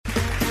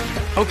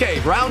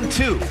Okay, round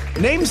 2.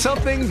 Name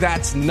something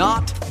that's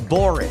not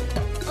boring.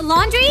 A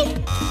laundry?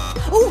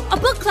 Ooh, a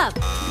book club.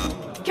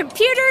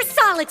 Computer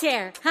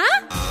solitaire,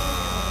 huh?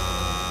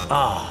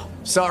 Ah,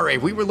 sorry,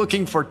 we were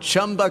looking for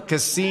Chumba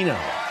Casino.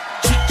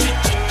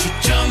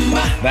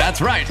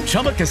 That's right.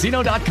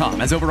 ChumbaCasino.com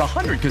has over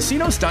 100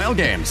 casino-style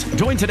games.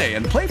 Join today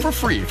and play for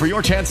free for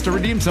your chance to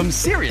redeem some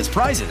serious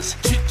prizes.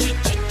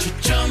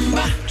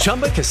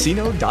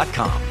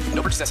 ChumbaCasino.com.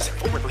 No purchase necessary.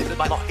 Void where prohibited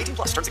by law. 18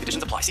 plus. Terms and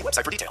conditions apply. See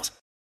website for details.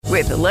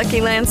 With the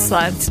Lucky Land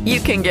Slots, you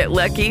can get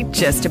lucky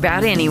just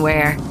about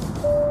anywhere.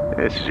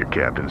 This is your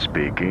captain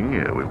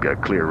speaking. We've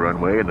got clear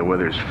runway and the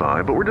weather's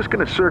fine, but we're just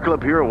going to circle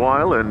up here a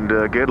while and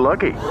get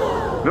lucky.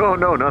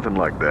 No, nothing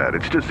like that.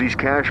 It's just these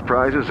cash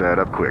prizes add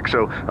up quick.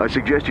 So I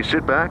suggest you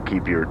sit back,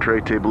 keep your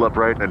tray table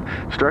upright, and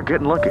start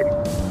getting lucky.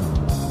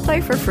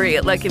 Play for free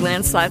at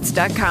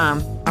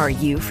LuckyLandSlots.com. Are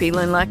you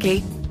feeling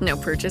lucky? No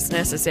purchase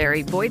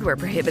necessary. Void where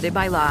prohibited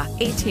by law.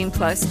 18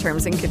 plus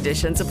terms and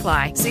conditions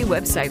apply. See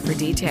website for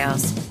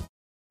details.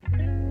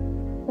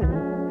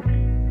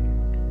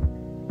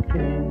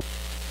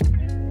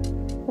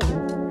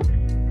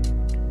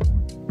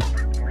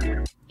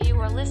 You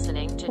are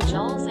listening to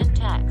Julz and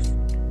Tex.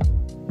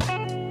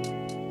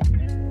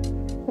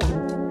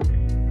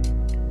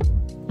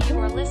 You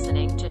are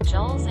listening to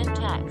Julz and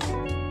Tex.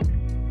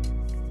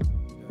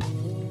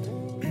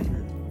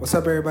 What's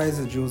up, everybody? It's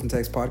the Julz and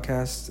Tex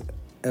podcast,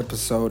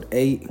 episode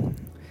 8.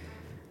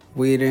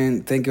 We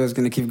didn't think it was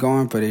going to keep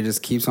going, but it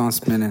just keeps on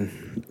spinning.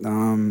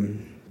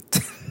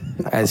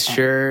 As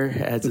sure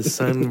as the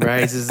sun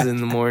rises in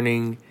the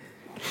morning,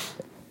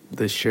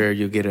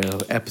 you'll get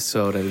an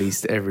episode at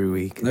least every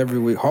week. Every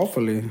week,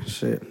 hopefully.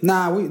 Shit.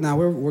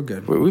 We're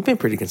good. We've been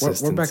pretty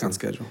consistent. We're back on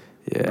schedule.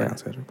 Yeah. Back on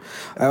schedule.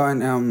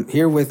 And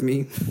here with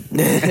me.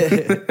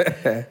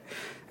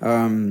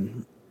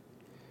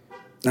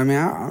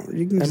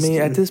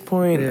 At this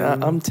point, yeah.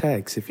 I'm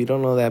Tex. If you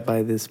don't know that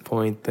by this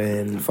point,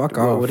 then fuck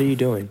off. What are you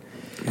doing?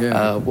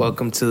 Yeah.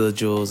 Welcome to the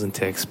Julz and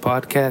Tex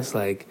podcast.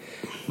 Like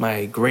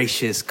my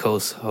gracious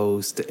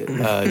co-host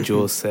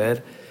Julz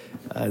said,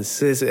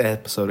 this is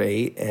episode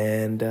 8,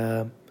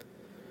 and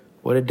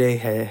what a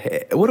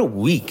day! What a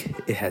week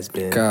it has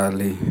been.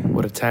 Golly,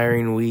 what a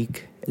tiring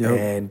week! Yep.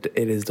 And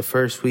it is the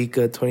first week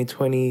of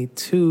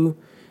 2022.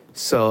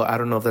 So I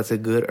don't know if that's a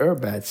good or a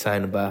bad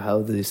sign about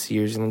how this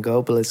year's gonna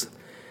go, but let's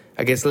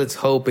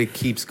hope it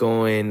keeps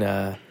going,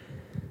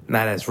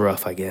 not as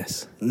rough, I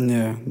guess.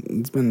 Yeah,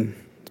 it's been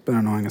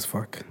annoying as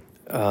fuck.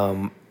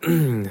 So,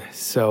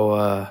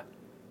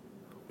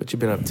 what you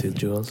been up to,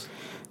 Julz?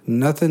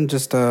 Nothing,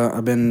 just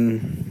I've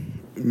been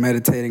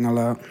meditating a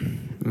lot.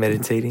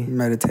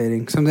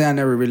 Meditating. Something I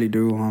never really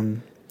do.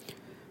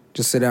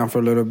 Just sit down for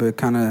a little bit,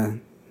 kind of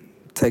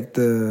take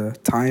the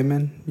time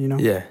in, you know?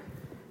 Yeah.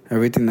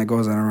 Everything that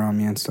goes on around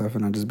me and stuff,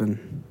 and I've just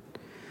been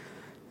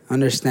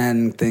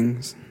understanding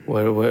things.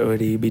 What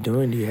do you be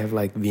doing? Do you have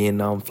like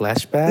Vietnam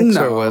flashbacks?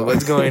 No. Or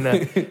what's going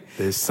on?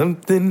 There's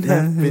something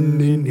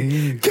happening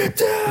here. Get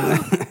down!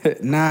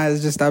 Nah,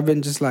 it's just I've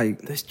been just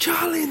like there's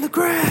Charlie in the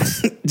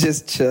grass.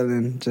 Just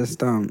chilling,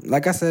 just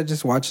like I said,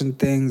 just watching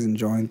things,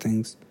 enjoying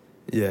things.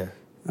 Yeah,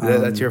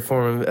 that's your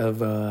form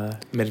of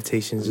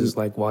meditation. Just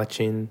like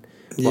watching,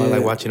 or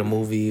like watching a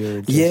movie,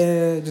 or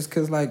just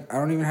because like I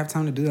don't even have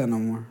time to do that no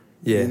more.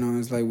 Yeah. You know,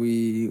 it's like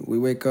we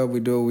wake up, we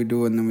do what we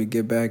do, and then we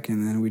get back,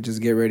 and then we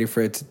just get ready for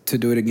it to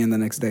do it again the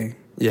next day.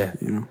 Yeah.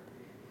 You know?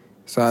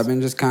 So I've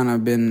been just kind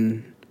of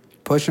been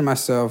pushing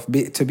myself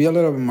to be a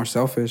little bit more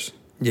selfish.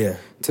 Yeah.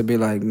 To be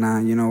like, nah,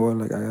 you know what?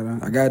 Like,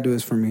 I gotta do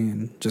this for me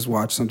and just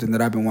watch something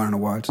that I've been wanting to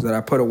watch, that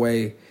I put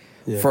away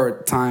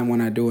for time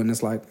when I do, and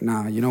it's like,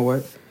 nah, you know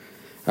what?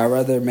 I'd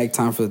rather make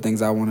time for the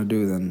things I want to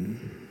do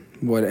than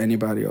what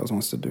anybody else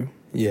wants to do.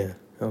 Yeah.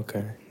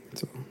 Okay.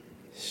 So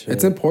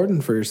It's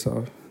important for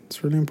yourself.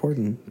 It's really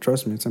important.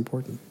 Trust me, it's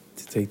important.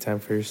 To take time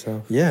for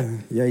yourself? Yeah.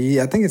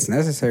 I think it's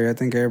necessary. I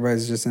think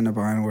everybody's just in a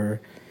bind where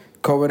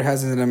COVID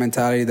has a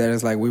mentality that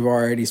is like, we've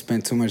already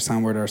spent too much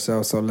time with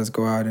ourselves, so let's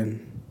go out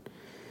and,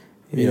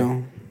 you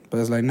know. But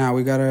it's like, nah,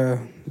 we got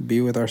to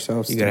be with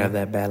ourselves. You got to have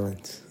that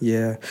balance.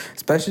 Yeah.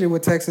 Especially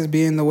with Texas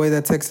being the way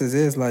that Texas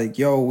is. Like,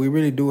 we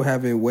really do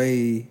have it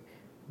way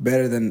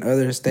better than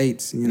other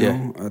states, you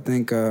know. I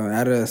think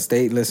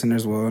out-of-state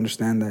listeners will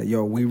understand that,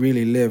 we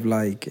really live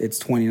like it's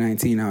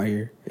 2019 out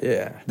here.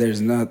 Yeah. There's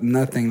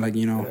nothing like,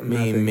 you know. I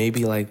mean,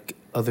 maybe like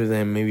other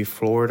than maybe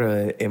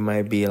Florida, it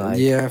might be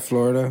like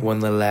Florida, one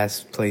of the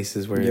last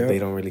places where they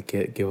don't really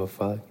give a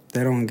fuck.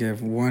 They don't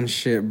give one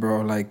shit,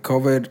 bro. Like,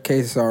 COVID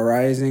cases are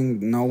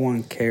rising. No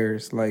one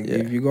cares. Like,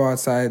 if you go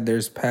outside,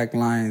 there's packed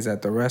lines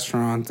at the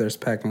restaurant. There's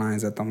packed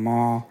lines at the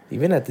mall.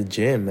 Even at the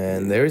gym,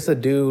 man. There's a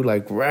dude,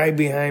 like, right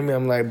behind me.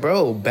 I'm like,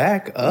 bro,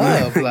 back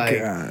up. Like,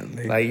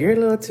 you're a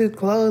little too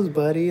close,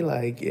 buddy.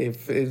 Like,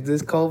 if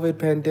this COVID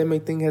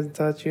pandemic thing hasn't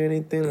taught you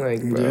anything,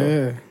 like,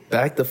 bro.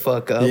 back the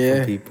fuck up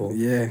from people.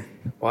 Yeah.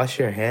 Wash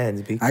your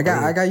hands. Be I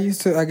got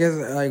used to. I guess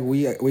like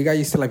we got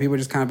used to like people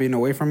just kind of being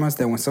away from us.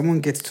 That when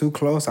someone gets too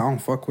close, I don't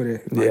fuck with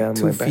it. Like, yeah, I'm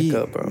 2 like feet.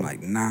 back up, bro. I'm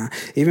like nah.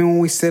 Even when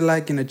we sit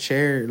like in a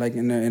chair, like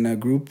in a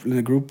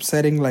group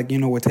setting, like you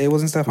know with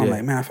tables and stuff, I'm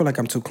like man, I feel like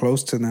I'm too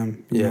close to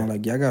them. You know,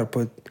 like y'all gotta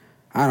put.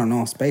 I don't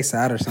know, space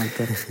out or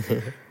something.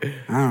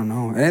 I don't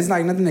know. And it's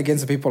like nothing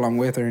against the people I'm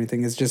with or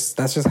anything. It's just,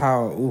 that's just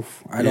how,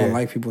 I don't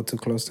like people too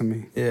close to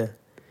me. Yeah.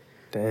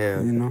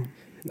 Damn. You know?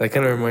 That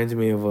kind of reminds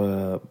me of,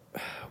 what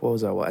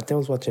was I? I think I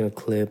was watching a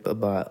clip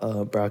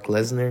about Brock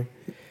Lesnar.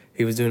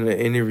 He was doing an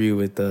interview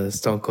with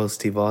Stone Cold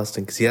Steve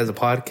Austin because he has a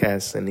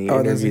podcast and he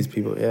interviews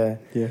people. Yeah.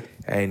 Yeah.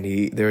 And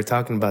they were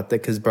talking about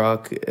that because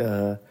Brock,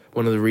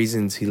 one of the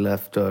reasons he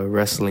left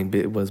wrestling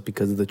was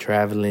because of the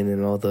traveling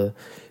and all the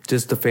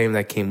fame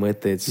that came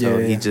with it. So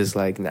he just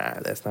like, nah,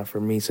 that's not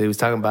for me. So he was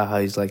talking about how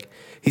he's like,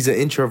 he's an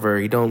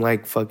introvert. He don't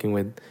like fucking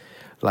with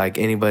like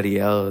anybody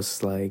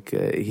else. Like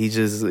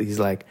he's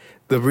like,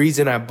 the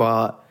reason I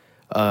bought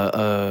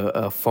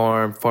a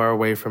farm far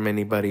away from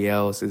anybody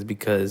else is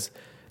because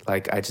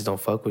like I just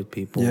don't fuck with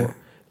people. Yeah.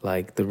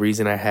 Like the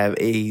reason I have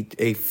a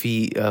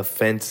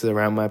fence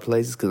around my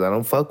place is because I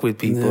don't fuck with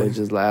people. Yeah. It's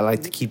just like I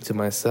like to keep to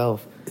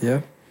myself.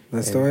 Yeah.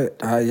 Let's do it.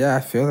 Yeah,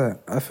 I feel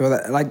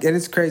that. Like, and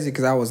it's crazy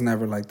because I was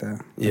never like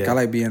that. Like, I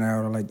like being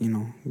out or, like, you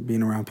know,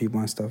 being around people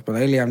and stuff. But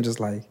lately, I'm just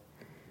like,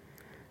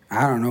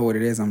 I don't know what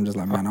it is. I'm just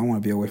like, man, I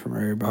want to be away from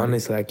everybody.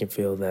 Honestly, I can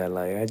feel that.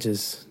 Like, I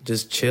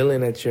just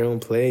chilling at your own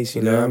place,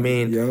 you know what I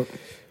mean? Yep.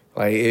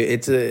 Like,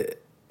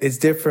 it's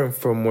different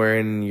from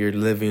when you're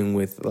living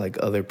with, like,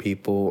 other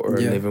people or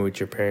living with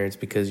your parents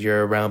because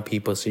you're around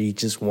people, so you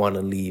just want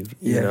to leave,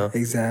 you know?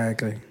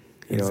 Exactly.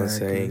 You know what I'm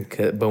saying?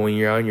 But when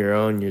you're on your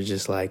own, you're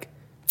just like,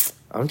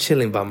 I'm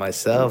chilling by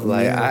myself.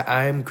 Like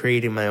I'm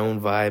creating my own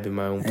vibe in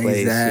my own place.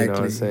 Exactly. You know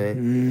what I'm saying?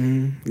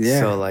 Mm-hmm. Yeah.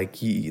 So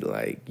like you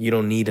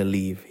don't need to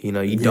leave. You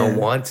know, you don't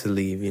want to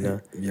leave. You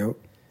know. Yep.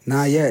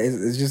 Nah, yeah.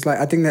 It's just like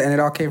I think that, and it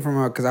all came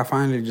from because I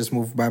finally just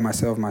moved by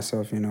myself.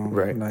 You know.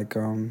 Right. Like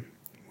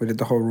we did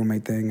the whole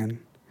roommate thing, and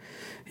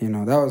you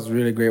know that was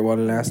really great while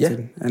it lasted.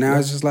 Yeah. And I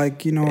was just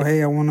like, you know,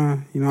 hey, I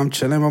wanna, you know, I'm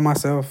chilling by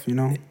myself. You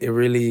know. It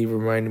really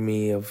reminded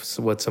me of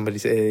what somebody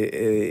said.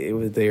 It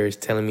was they were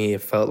telling me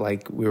it felt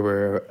like we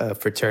were a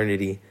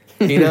fraternity.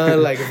 You know,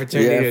 like a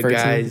fraternity of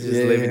guys just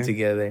living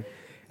together.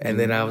 And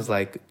then I was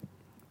like,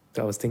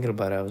 I was thinking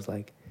about it. I was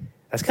like,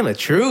 that's kind of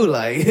true.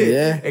 Like,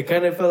 it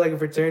kind of felt like a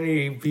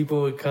fraternity.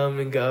 People would come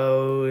and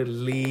go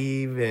and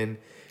leave, and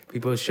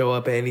people would show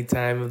up at any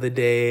time of the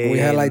day. We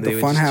had like the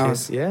fun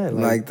house. Yeah.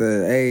 Like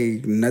the,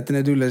 hey, nothing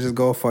to do. Let's just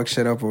go fuck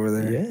shit up over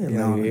there. Yeah. You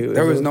know?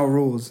 There was no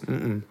rules.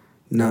 None.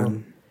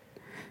 No.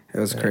 It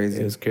was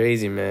crazy. It was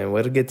crazy, man.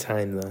 What a good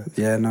time, though.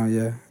 Yeah,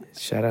 yeah.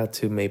 Shout out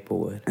to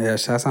Maplewood. Yeah,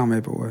 shout out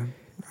Maplewood.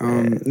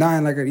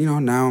 Now, like, you know,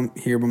 now I'm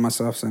here by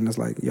myself, and it's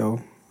like,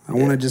 yo, I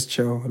want to just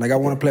chill. Like, I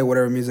want to play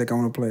whatever music I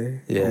want to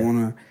play. Yeah. I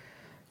want to,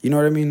 you know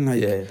what I mean?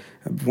 Like,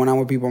 when I'm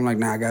with people, I'm like,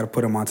 nah, I got to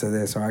put them onto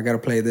this, or I got to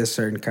play this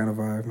certain kind of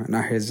vibe. And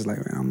now here's just like,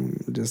 man,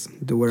 I'm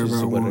just do whatever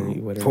I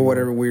want. Put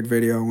whatever weird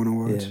video I want to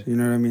watch. Yeah. You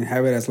know what I mean?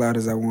 Have it as loud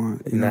as I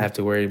want. You not have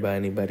to worry about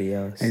anybody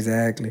else.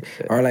 Exactly.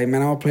 Yeah. Or like,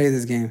 man, I'll play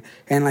this game.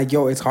 And like,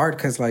 yo, it's hard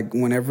because like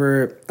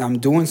whenever I'm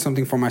doing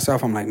something for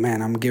myself, I'm like,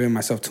 man, I'm giving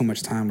myself too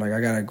much time. Like,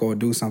 I got to go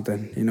do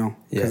something, you know?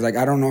 Because like,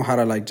 I don't know how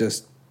to like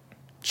just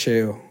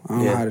chill. I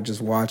don't know how to just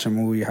watch a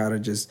movie, how to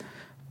just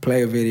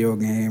play a video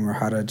game, or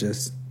how to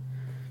just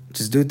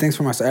do things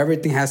for myself.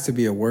 Everything has to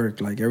be a work.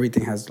 Like,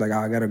 everything has, like,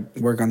 I got to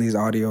work on these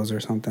audios or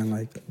something.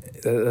 Like,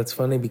 that's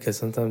funny because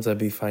sometimes I'd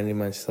be finding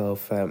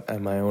myself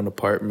at my own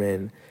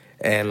apartment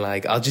and,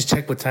 like, I'll just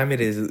check what time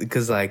it is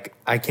because, like,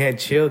 I can't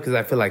chill because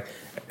I feel like,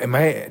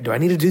 do I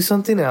need to do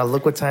something? And I'll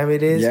look what time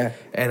it is. Yeah.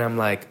 And I'm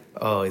like,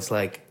 oh, it's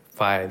like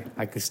 5.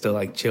 I could still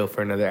like chill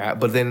for another hour.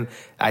 But then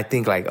I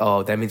think like,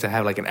 oh, that means I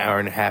have like an hour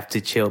and a half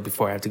to chill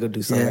before I have to go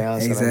do something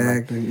else.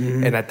 Exactly.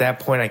 And at that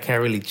point, I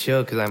can't really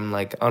chill because I'm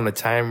like on a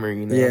timer,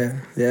 you know?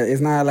 Yeah.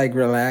 It's not like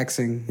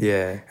relaxing.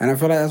 Yeah. And I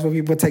feel like that's why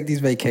people take these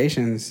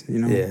vacations, you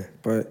know? Yeah.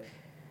 But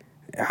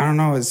I don't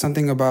know. It's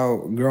something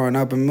about growing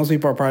up, and most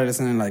people are probably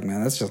listening like,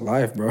 man, that's just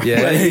life, bro.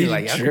 Yeah,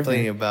 like I'm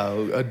complaining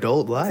about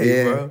adult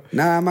life, bro.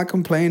 Nah, I'm not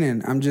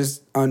complaining. I'm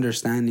just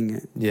understanding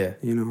it. Yeah.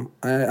 You know,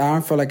 I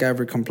don't feel like I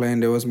ever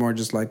complained. It was more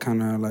just like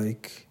kind of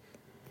like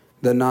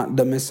the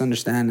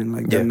misunderstanding,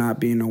 like the not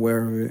being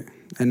aware of it.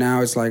 And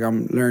now it's like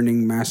I'm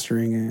learning,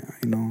 mastering it,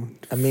 you know.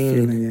 I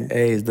mean,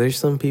 hey, there's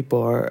some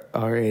people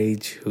our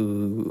age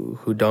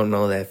who don't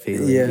know that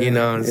feeling. Yeah. You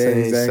know what I'm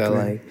saying? Exactly. So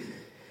like,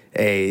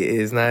 hey,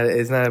 it's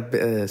not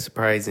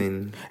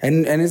surprising,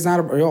 and it's not.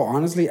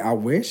 Honestly, I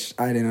wish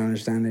I didn't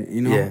understand it.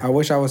 You know, I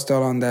wish I was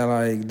still on that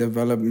like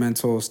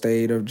developmental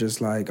state of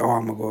just like, oh,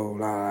 I'm gonna go,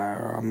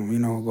 or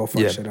I'm go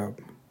fuck shit up.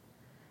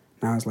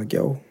 Now it's like,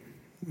 yo,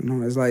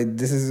 it's like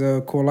this is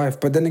a cool life.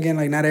 But then again,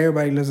 like not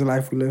everybody lives the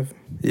life we live.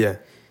 Yeah.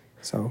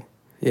 So.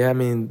 Yeah, I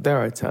mean,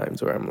 there are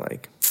times where I'm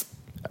like,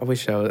 I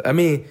wish I was. I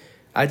mean,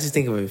 I just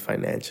think of it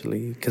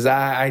financially because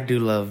I do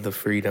love the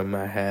freedom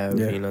I have,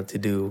 to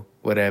do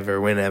whatever,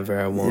 whenever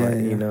I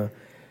want, you know.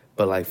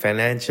 But like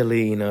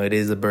financially, you know, it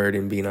is a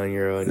burden being on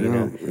your own, you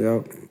know.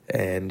 Yep.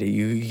 And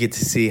you get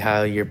to see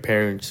how your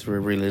parents were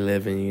really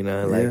living, you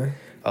know, like,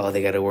 oh,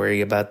 they got to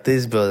worry about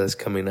this bill that's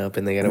coming up,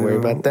 and they got to worry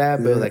about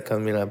that bill that's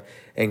coming up.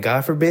 And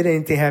God forbid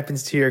anything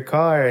happens to your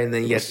car, and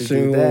then you have to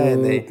do that.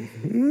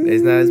 And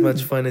it's not as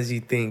much fun as you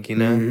think, you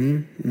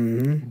know.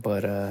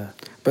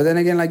 But then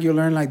again, like, you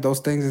learn, like, those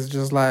things is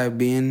just like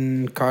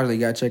being cars. Like, you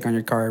got to check on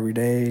your car every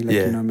day. Like,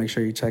 you know, make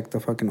sure you check the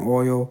fucking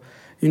oil.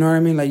 You know what I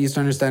mean? Like, you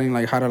start understanding,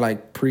 like, how to,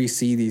 like,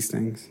 pre-see these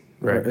things.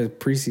 Right.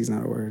 Pre-see is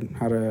not a word.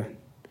 How to...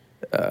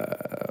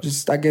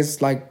 just, I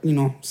guess, like, you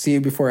know, see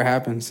it before it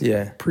happens.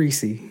 Yeah.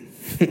 Pre-see.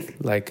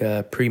 Like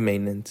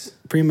pre-maintenance.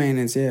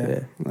 Pre-maintenance,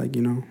 yeah. Like,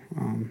 you know,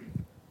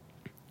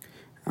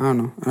 I don't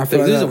know. I feel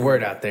There's like a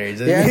word out there. It's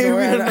just, yeah,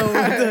 we don't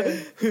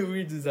know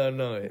we just don't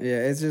know it.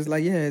 Yeah, it's just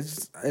like,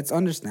 it's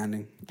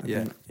understanding. I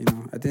think, you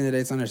know, at the end of the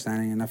day, it's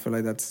understanding, and I feel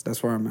like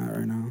that's where I'm at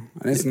right now.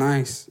 And it's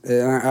nice.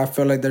 And I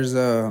feel like there's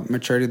a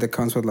maturity that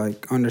comes with,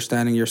 like,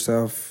 understanding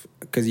yourself,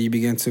 because you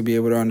begin to be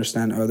able to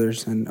understand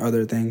others and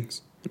other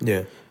things.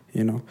 Yeah.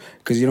 You know,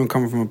 because you don't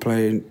come from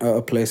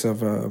a place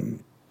of,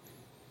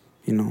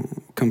 you know,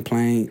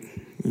 complaint,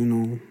 you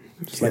know,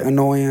 just like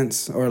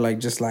annoyance, or like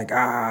just like,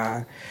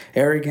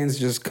 arrogance,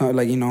 just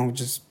like, you know,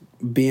 just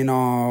being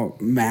all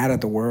mad at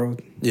the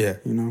world. Yeah.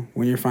 You know,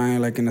 when you're finally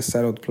like in a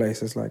settled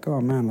place, it's like,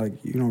 oh man, like,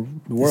 you know,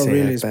 the world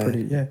really is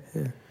pretty. Yeah.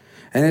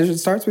 And it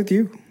starts with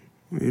you.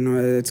 You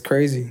know, it's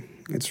crazy.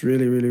 It's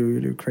really, really,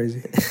 really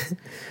crazy.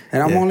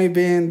 And I'm only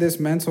being this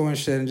mental and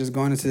shit and just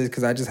going into this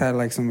because I just had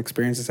like some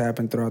experiences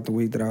happen throughout the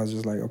week that I was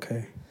just like,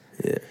 okay.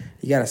 Yeah.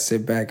 You got to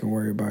sit back and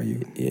worry about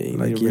you. Yeah, you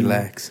like, need to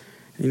relax.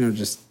 You know,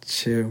 just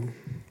chill.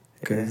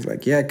 Because,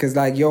 because,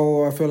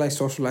 yo, I feel like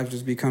social life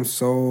just becomes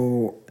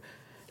so,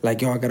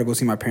 like, yo, I got to go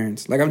see my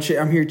parents. Like, I'm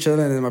here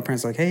chilling, and then my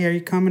parents are like, hey, are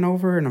you coming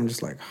over? And I'm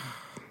just like,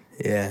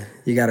 yeah.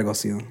 You got to go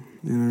see them.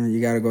 You know,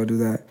 you got to go do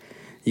that.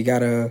 You got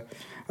to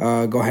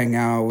go hang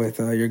out with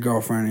your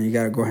girlfriend, or you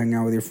got to go hang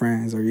out with your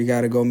friends, or you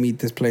got to go meet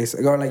this place.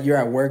 Or, like, you're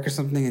at work or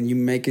something, and you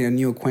making a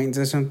new acquaintance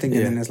or something,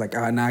 and then it's like,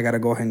 now I got to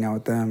go hang out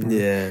with them.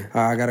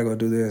 Or, I got to go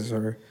do this,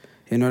 or...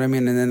 You know what I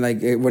mean? And then, like,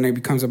 when it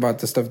becomes about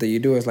the stuff that you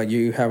do, it's like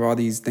you have all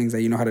these things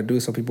that you know how to do.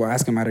 So people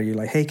ask them out of you,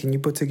 like, hey, can you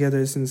put together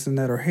this and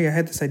that? Or, hey, I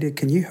had this idea.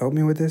 Can you help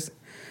me with this?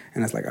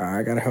 And it's like,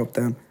 I got to help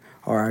them.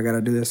 Or I got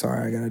to do this. Or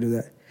I got to do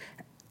that.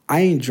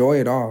 I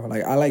enjoy it all.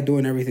 Like, I like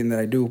doing everything that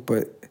I do.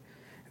 But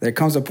there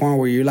comes a point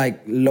where you,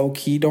 like,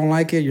 low-key don't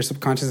like it. Your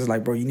subconscious is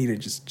like, bro, you need to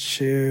just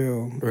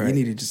chill. Right. You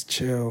need to just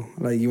chill.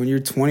 Like, when you're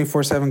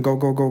 24/7,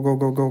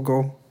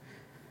 go.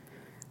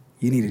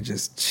 You need to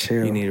just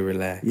chill. You need to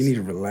relax. You need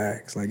to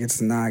relax. Like,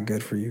 it's not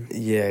good for you.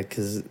 Yeah,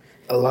 because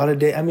a lot of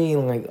days, I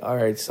mean, like, all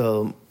right,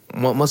 so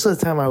most of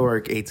the time I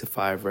work 8 to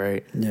 5,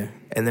 right? Yeah.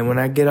 And then when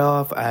I get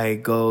off, I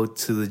go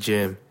to the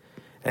gym.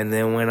 And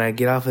then when I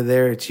get off of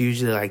there, it's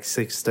usually like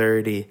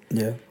 6:30.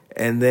 Yeah.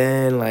 And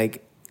then,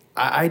 like,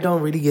 I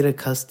don't really get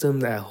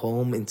accustomed at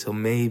home until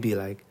maybe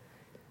like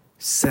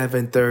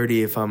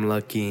 7:30 if I'm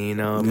lucky, you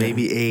know,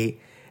 maybe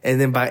 8. And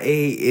then by 8,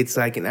 it's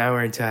like an hour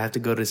until I have to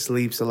go to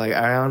sleep. So, like,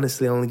 I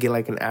honestly only get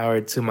like an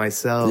hour to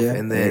myself. Yeah.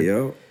 And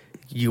then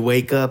you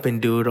wake up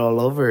and do it all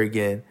over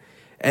again.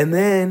 And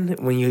then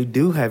when you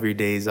do have your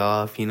days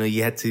off, you know,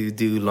 you have to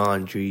do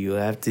laundry. You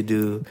have to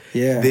do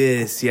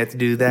this. You have to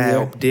do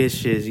that.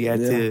 Dishes. You have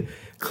to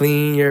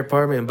clean your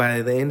apartment.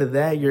 By the end of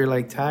that, you're,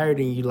 like, tired.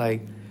 And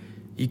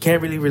you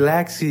can't really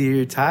relax because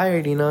you're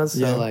tired, you know?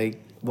 So, like...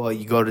 Well,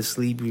 you go to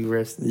sleep, you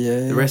rest.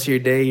 Yeah. The rest of your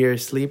day, you're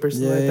asleep or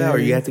something like that, or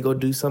you have to go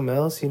do something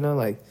else. You know,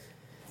 like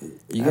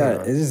you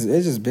got. It's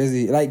just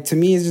busy. Like, to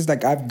me, it's just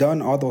like I've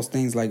done all those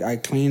things. Like, I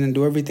clean and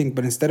do everything,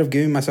 but instead of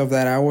giving myself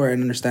that hour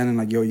and understanding,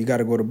 like, yo, you got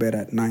to go to bed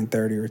at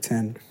 9:30 or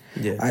 10.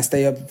 Yeah. I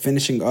stay up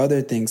finishing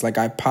other things. Like,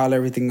 I pile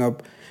everything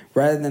up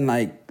rather than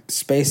like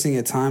spacing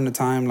it time to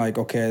time. Like,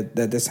 okay,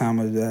 at this time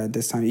or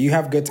this time, you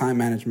have good time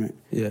management.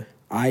 Yeah.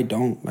 I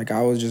don't. Like,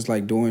 I was just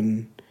like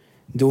doing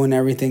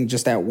everything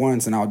just at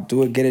once, and I'll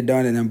do it, get it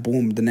done, and then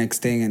boom, the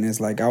next thing. And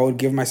it's like I would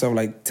give myself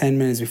like 10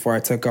 minutes before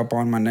I took up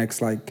on my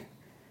next like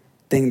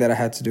thing that I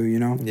had to do, you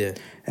know? Yeah.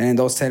 And in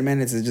those 10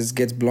 minutes, it just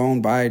gets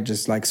blown by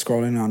just like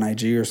scrolling on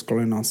IG or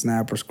scrolling on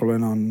Snap or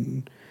scrolling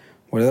on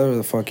whatever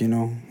the fuck, you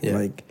know? Yeah.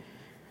 Like,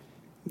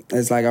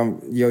 it's like,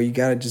 you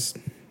gotta just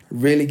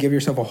really give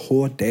yourself a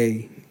whole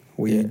day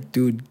where you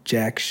do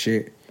jack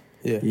shit,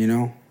 you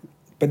know?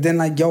 But then,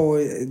 like, yo,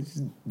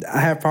 I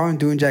have problem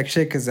doing jack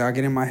shit because I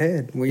get in my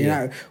head. When you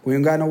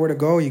don't got nowhere to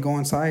go, you go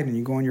inside and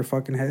you go in your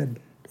fucking head.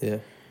 Yeah.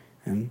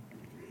 And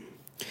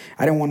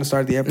I didn't want to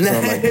start the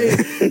episode like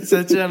this.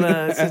 such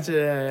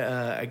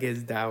a, I guess,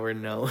 dour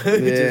no.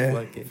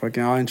 Yeah.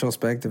 Fucking all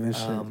introspective and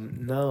shit.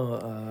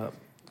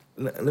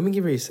 Let me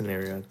give you a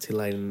scenario to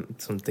lighten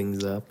some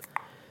things up.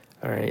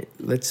 All right.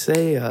 Let's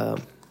say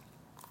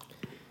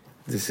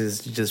this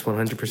is just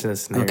 100% a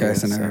scenario. Okay,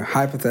 scenario. So,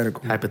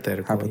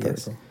 Hypothetical.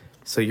 Yes.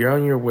 So you're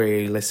on your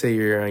way. Let's say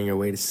you're on your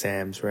way to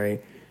Sam's,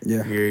 right?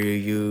 Yeah.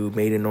 You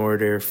made an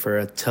order for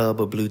a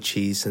tub of blue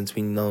cheese since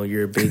we know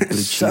you're a big blue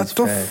cheese Shut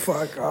the fan.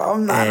 fuck up.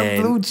 I'm not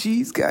a blue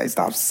cheese guy.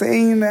 Stop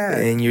saying that.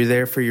 And you're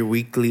there for your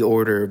weekly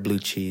order of blue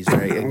cheese,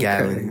 right? A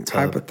gallon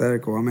tub.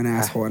 Hypothetical. I'm an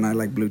asshole and I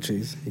like blue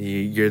cheese.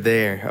 You're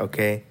there,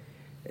 okay?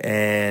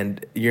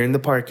 And you're in the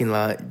parking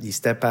lot. You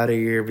step out of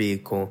your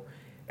vehicle.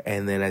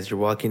 And then as you're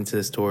walking to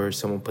the store,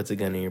 someone puts a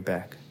gun in your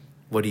back.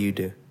 What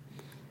do?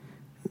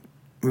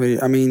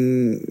 I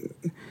mean,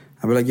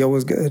 I'd be like, yo,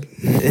 what's good?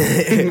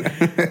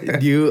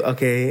 You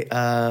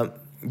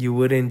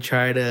wouldn't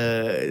try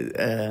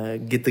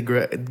to get the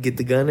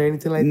gun or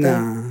anything like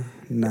that?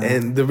 Nah.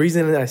 And the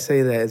reason I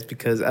say that is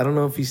because I don't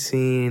know if you've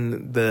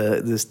seen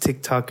this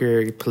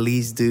TikToker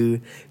police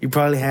dude. You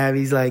probably have.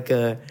 He's like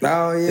the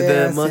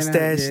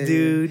mustache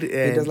dude. He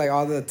does like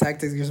all the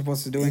tactics you're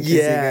supposed to do.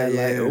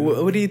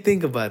 What do you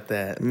think about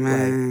that?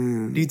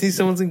 Man. Like, do you think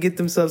someone's gonna get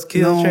themselves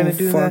killed trying to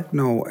do that?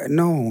 No,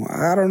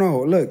 I don't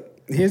know. Look,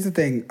 here's the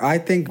thing. I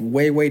think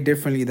way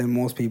differently than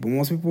most people.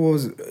 Most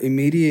people's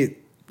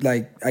immediate,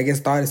 like, I guess,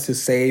 thought is to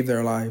save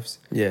their lives.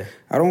 Yeah.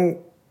 I don't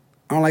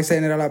like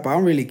saying it a lot, but I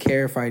don't really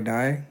care if I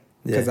die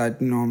because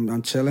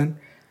I'm chilling.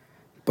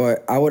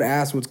 But I would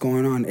ask what's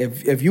going on.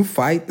 If you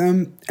fight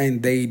them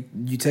and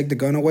you take the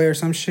gun away or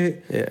some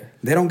shit,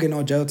 they don't get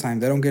no jail time.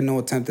 They don't get no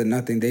attempted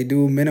nothing. They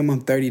do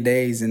minimum 30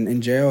 days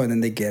in jail and then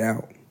they get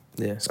out.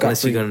 Yeah,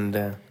 unless you gun them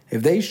down.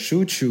 If they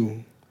shoot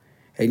you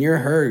and you're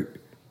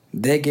hurt,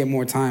 they get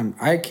more time.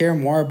 I care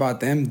more about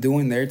them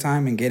doing their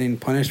time and getting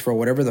punished for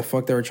whatever the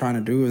fuck they were trying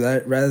to do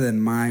rather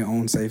than my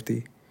own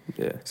safety.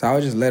 Yeah. So I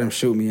would just let him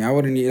shoot me. I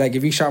wouldn't like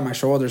if he shot my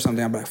shoulder or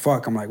something. I'd be like,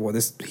 "Fuck!" I'm like, "Well,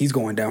 he's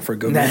going down for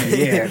good."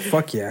 Yeah,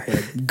 fuck yeah,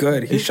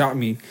 good. He shot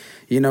me,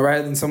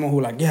 rather than someone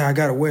who like, "Yeah, I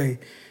got away."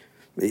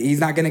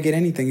 He's not gonna get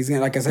anything. He's gonna,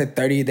 like I said,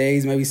 30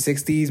 days, maybe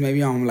 60s,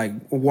 maybe on like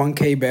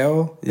 1K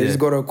bail. They just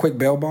go to a quick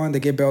bail bond.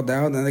 They get bailed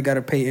out, then they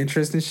gotta pay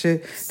interest and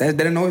shit.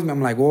 That annoys me.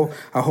 I'm like, well,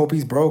 I hope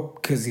he's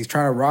broke because he's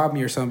trying to rob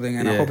me or something,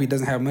 and I hope he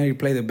doesn't have money to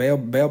pay the bail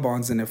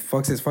bonds, and it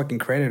fucks his fucking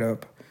credit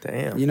up.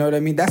 Damn. You know what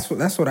I mean? That's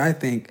what I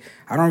think.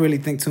 I don't really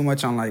think too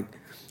much on like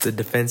the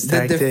defense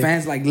tactic. The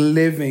defense, like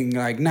living,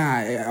 like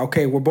nah.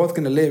 Okay, we're both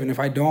gonna live, and if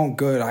I don't,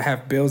 good. I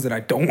have bills that I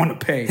don't want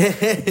to pay.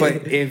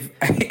 But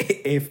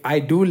if I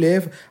do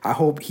live, I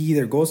hope he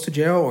either goes to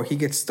jail or he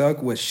gets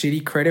stuck with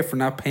shitty credit for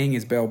not paying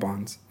his bail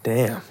bonds.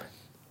 Damn.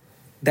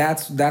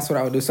 That's what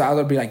I would do. So I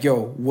would be like,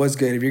 yo, what's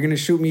good? If you're gonna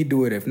shoot me,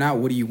 do it. If not,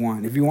 what do you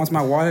want? If he wants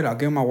my wallet, I'll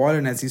give him my wallet.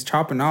 And as he's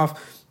chopping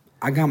off,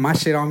 I got my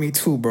shit on me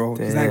too, bro.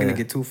 Damn. He's not gonna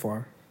get too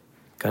far.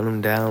 Gun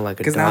him down like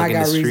a dog in the street. Because now I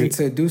got reason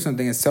to do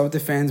something. It's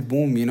self-defense,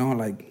 boom,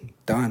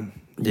 like, done.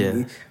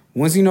 Yeah.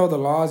 Once you know the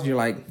laws, you're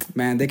like,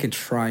 man, they can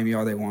try me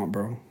all they want,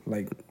 bro.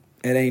 Like,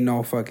 it ain't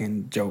no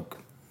fucking joke.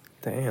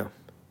 Damn.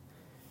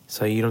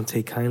 So you don't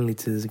take kindly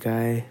to this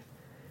guy?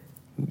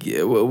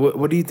 Yeah,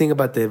 what do you think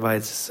about the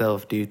advice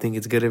itself? Do you think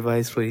it's good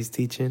advice what he's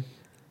teaching?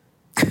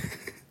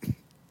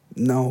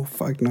 No,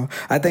 fuck no.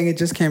 I think it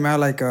just came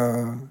out like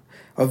a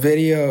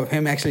video of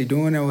him actually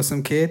doing it with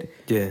some kid.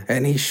 Yeah.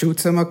 And he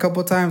shoots him a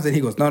couple times and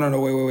he goes, no,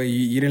 wait.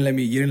 You didn't let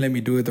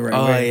me do it the right way.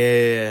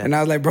 Oh, yeah. And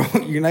I was like, bro,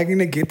 you're not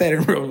gonna get that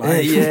in real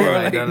life. Yeah, bro.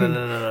 like, Like,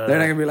 no. They're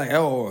not gonna be like,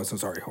 oh, so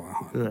sorry, hold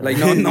on. Like,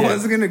 no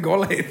one's gonna go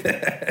like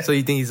that. So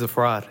you think he's a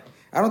fraud?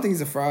 I don't think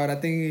he's a fraud. I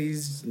think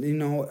he's,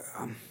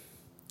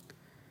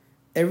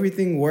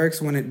 everything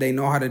works when they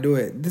know how to do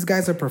it. This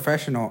guy's a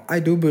professional. I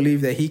do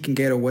believe that he can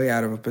get away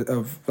out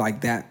of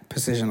like that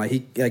position. Like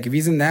if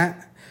he's in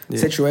that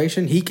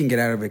situation, he can get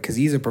out of it because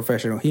he's a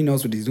professional. He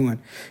knows what he's doing.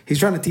 He's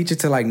trying to teach it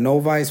to like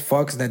novice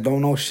fucks that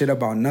don't know shit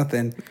about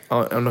nothing.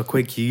 On a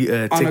quick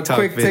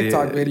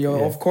TikTok video.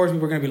 Yeah. Of course, we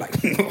were gonna be like,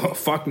 oh,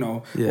 fuck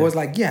no. Yeah. It was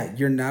like, yeah,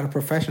 you're not a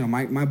professional.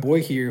 My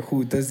boy here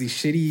who does these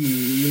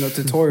shitty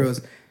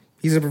tutorials.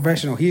 He's a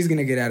professional. He's going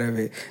to get out of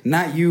it.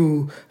 Not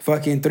you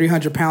fucking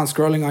 300 pounds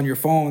scrolling on your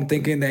phone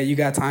thinking that you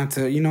got time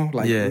to,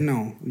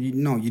 no,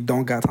 you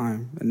don't got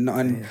time. No,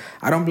 and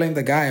I don't blame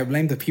the guy. I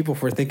blame the people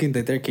for thinking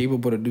that they're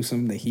capable to do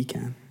something that he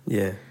can.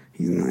 Yeah.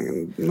 He's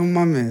like, no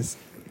mames.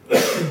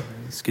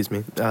 Excuse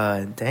me.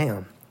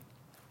 Damn.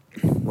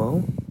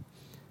 Well.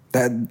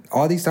 That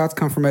all these thoughts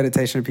come from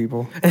meditation,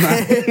 people.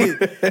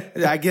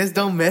 I guess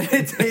don't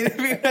meditate if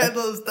you have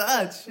those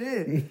thoughts.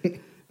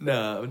 Shit.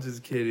 No, I'm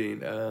just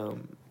kidding.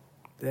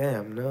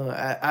 Damn, no.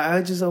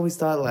 I just always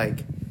thought,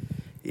 like,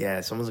 yeah,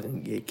 someone's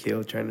going to get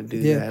killed trying to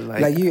do that.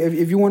 Like you,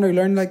 if you want to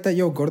learn like that,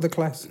 yo, go to the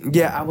class.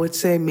 Yeah, I would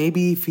say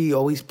maybe if he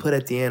always put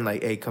at the end,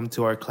 like, hey, come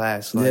to our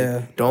class.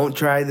 Like, don't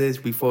try this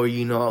before,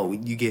 you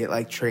get,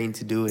 like, trained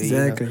to do it.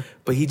 Exactly.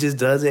 But he just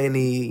does it and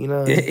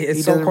it's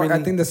he so cool. really...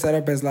 I think the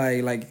setup is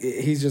like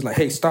he's just like,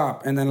 hey,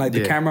 stop. And then, like,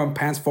 the camera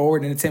pans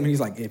forward and it's him and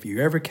he's like, if you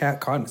ever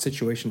caught in a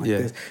situation like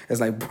this, it's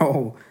like,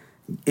 bro...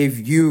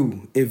 If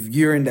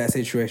you're in that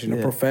situation,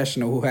 a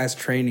professional who has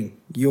training,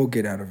 you'll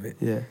get out of it.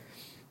 Yeah.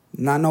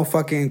 Not no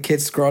fucking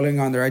kids scrolling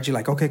on their IG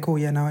like, okay, cool,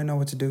 yeah, now I know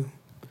what to do.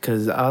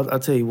 Because I'll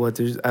tell you what,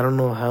 I don't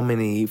know how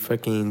many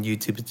fucking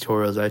YouTube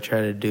tutorials I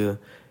try to do,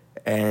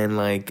 and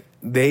like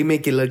they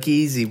make it look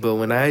easy, but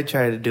when I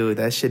try to do it,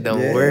 that shit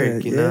don't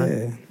work, you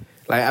know?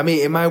 Like, I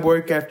mean, it might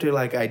work after,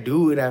 like, I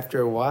do it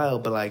after a while,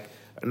 but, like,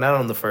 not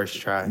on the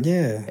first try.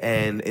 Yeah.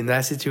 And in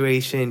that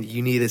situation,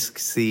 you need to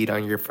succeed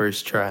on your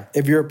first try.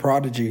 If you're a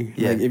prodigy,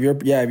 like if you're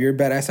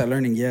badass at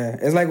learning,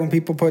 it's like when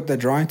people put the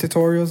drawing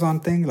tutorials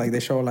on things, like they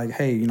show like,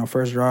 hey,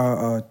 first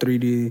draw a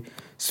 3D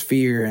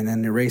sphere and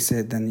then erase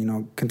it,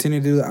 then continue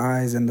to do the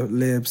eyes and the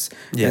lips,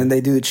 and they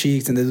do the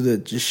cheeks and they do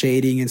the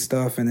shading and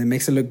stuff, and it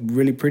makes it look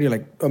really pretty,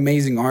 like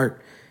amazing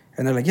art.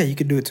 And they're like, yeah, you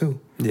could do it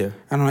too. Yeah.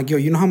 And I'm like, yo,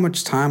 you know how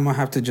much time I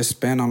have to just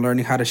spend on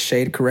learning how to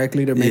shade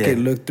correctly to make it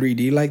look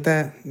 3D like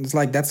that? It's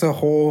like, that's a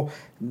whole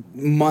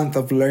month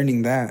of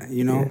learning that,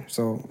 Yeah.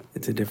 So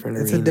it's a different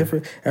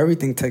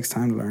everything takes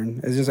time to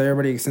learn. It's just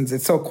everybody, since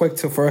it's so quick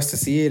for us to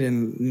see it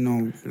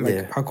and,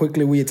 how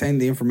quickly we attain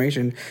the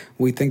information,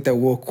 we think that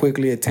we'll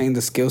quickly attain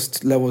the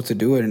skills level to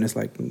do it. And it's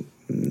like,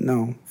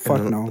 no,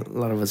 fuck no. A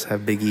lot of us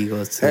have big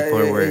egos to the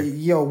point where...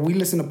 we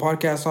listen to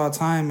podcasts all the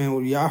time,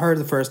 and y'all heard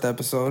the first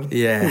episode.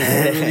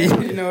 Yeah.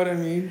 You know what I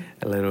mean?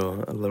 A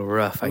little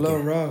rough, I guess. A little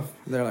rough.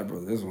 They're like,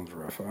 bro, this one's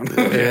rough.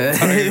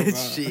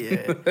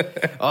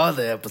 Shit. All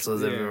the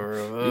episodes have been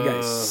rough. You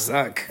guys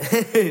suck.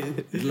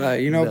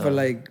 But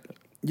like,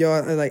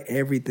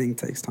 everything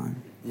takes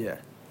time. Yeah.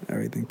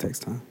 Everything takes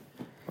time.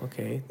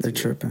 Okay. They're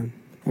tripping.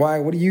 Why?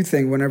 What do you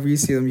think whenever you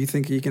see them? You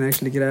think you can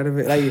actually get out of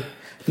it? Like...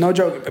 No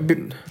joke.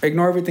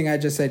 Ignore everything I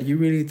just said. You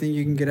really think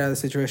you can get out of the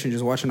situation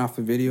just watching off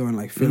the video and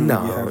like feeling?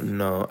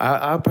 No.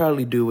 I'll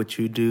probably do what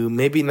you do.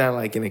 Maybe not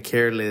like in a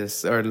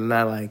careless or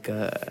not like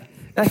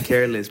not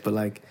careless, but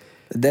like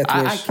death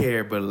wish. I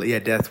care, but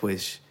death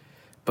wish.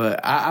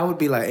 But I would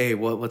be like, hey,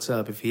 what's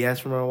up? If he asks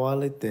for my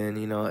wallet, then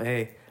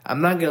hey, I'm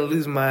not gonna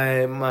lose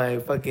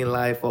my fucking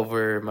life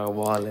over my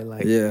wallet.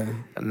 Like,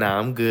 nah,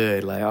 I'm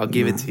good. Like, I'll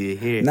give it to you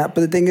here. But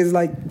the thing is,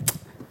 like,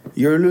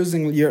 you're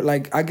losing your,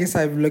 like, I guess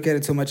I look at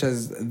it too much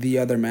as the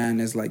other man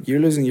is like, you're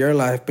losing your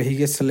life, but he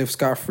gets to live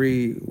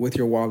scot-free with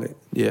your wallet.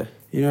 Yeah.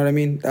 You know what I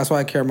mean? That's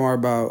why I care more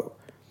about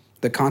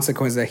the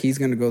consequence that he's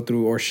going to go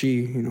through, or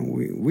she.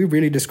 We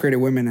really discredit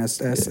women as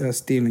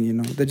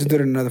stealing, They just do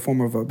it in another form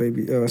of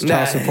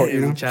child support,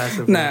 Child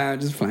support. Nah, I'm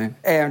just playing.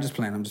 Hey, I'm just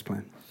playing.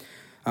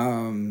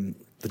 The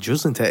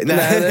Julz in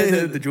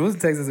Texas. The Julz in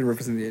Texas doesn't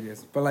represent the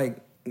idiots. But,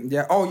 like,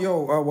 yeah. Oh,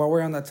 while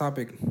we're on that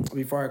topic,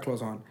 before I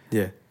close on.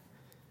 Yeah.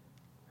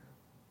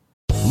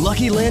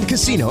 Lucky Land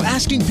Casino,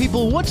 asking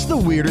people, what's the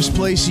weirdest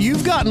place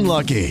you've gotten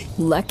lucky?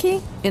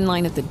 Lucky? In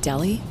line at the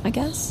deli, I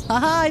guess?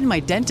 Aha, in my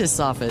dentist's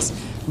office.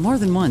 More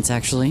than once,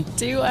 actually.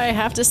 Do I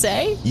have to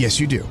say? Yes,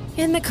 you do.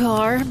 In the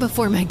car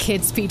before my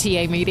kids'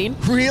 PTA meeting.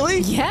 Really?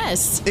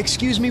 Yes.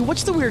 Excuse me,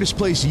 what's the weirdest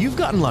place you've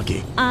gotten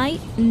lucky? I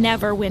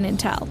never win and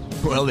tell.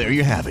 Well, there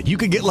you have it. You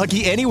can get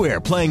lucky anywhere,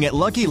 playing at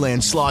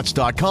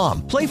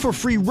LuckyLandSlots.com. Play for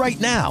free right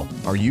now.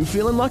 Are you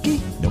feeling lucky?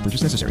 No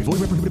purchase necessary. Void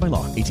where prohibited by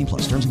law.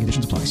 18+. Terms and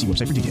conditions apply. See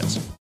website for details.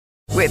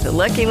 With the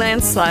Lucky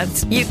Land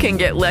Slots, you can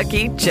get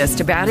lucky just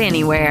about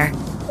anywhere.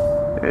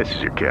 This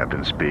is your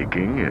captain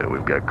speaking.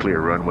 We've got clear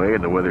runway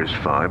and the weather's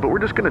fine, but we're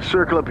just going to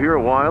circle up here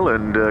a while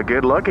and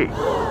get lucky.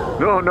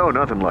 No,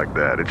 nothing like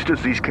that. It's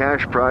just these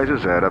cash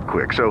prizes add up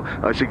quick. So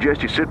I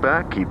suggest you sit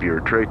back, keep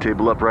your tray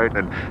table upright,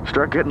 and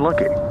start getting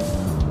lucky.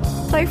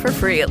 Play for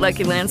free at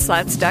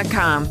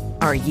LuckyLandSlots.com.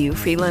 Are you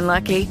feeling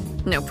lucky?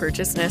 No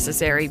purchase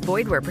necessary.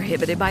 Void where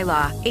prohibited by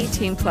law.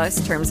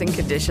 18+ terms and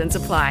conditions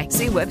apply.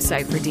 See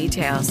website for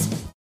details.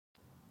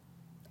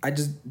 I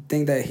just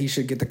think that he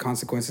should get the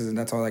consequences, and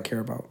that's all I care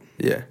about.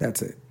 Yeah.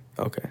 That's it.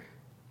 Okay.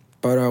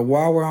 But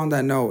while we're on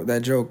that note,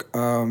 that joke,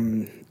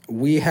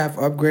 we have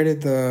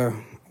upgraded the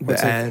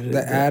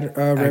ad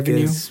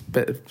revenue.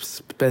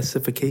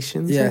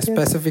 Specifications? Yeah,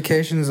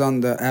 specifications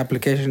on the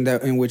application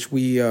in which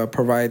we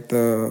provide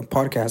the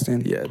podcast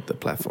in. Yeah, the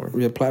platform.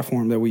 The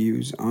platform that we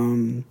use.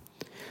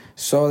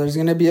 So there's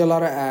going to be a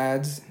lot of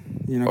ads,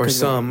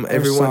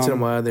 every once in a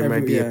while there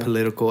might be a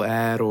political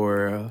ad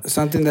or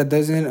something that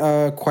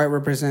doesn't quite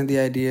represent the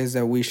ideas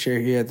that we share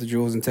here at the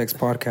Julz and Text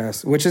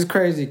podcast, which is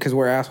crazy because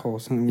we're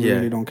assholes and we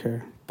really don't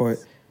care.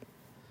 But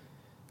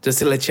just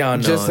to let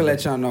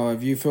y'all know,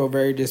 if you feel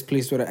very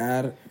displeased with an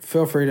ad,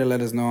 feel free to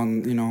let us know.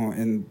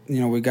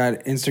 We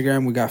got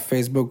Instagram, we got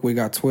Facebook, we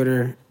got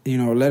Twitter.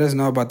 Let us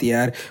know about the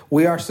ad.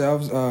 We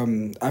ourselves,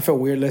 I feel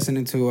weird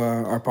listening to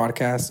our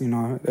podcast.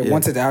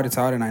 Once it's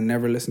out, and I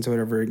never listen to it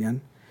ever again.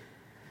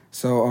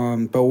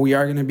 So, but we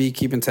are gonna be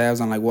keeping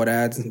tabs on like what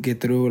ads get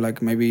through. Like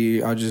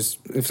maybe I'll just,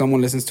 if someone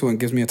listens to it and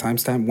gives me a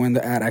timestamp when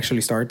the ad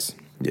actually starts.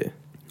 Yeah,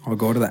 I'll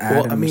go to the ad.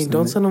 Well, I mean,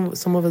 don't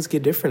some of us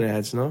get different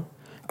ads? No.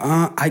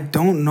 I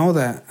don't know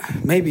that.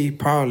 Maybe,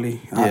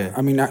 probably. Yeah.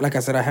 I mean, like I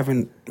said, I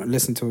haven't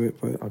listened to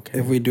it, but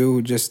if we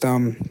do, just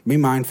be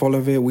mindful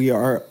of it. We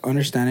are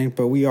understanding,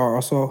 but we are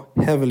also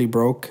heavily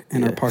broke,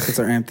 and our pockets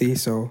are empty,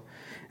 so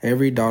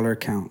every dollar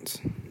counts.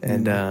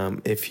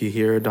 And if you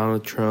hear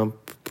Donald Trump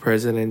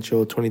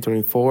presidential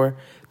 2024,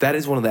 that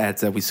is one of the ads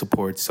that we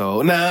support.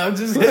 So, I'm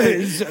just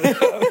kidding.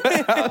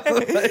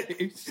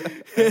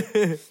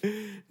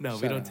 No,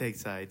 we don't take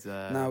sides.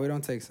 No, we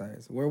don't take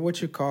sides. We're what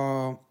you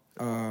call...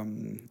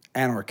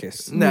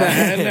 anarchists.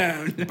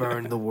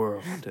 Burn the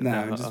world.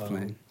 I'm just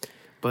playing.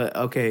 But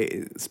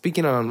okay,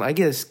 speaking on, I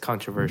guess,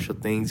 controversial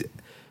things.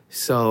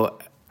 So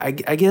I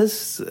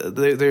guess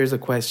there's a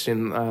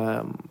question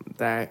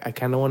that I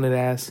kind of wanted to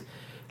ask.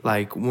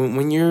 Like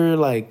when you're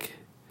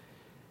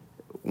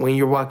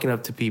walking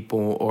up to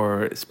people,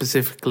 or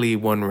specifically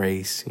one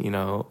race,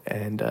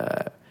 and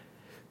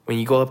when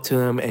you go up to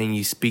them and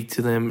you speak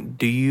to them,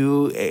 do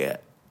you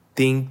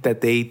think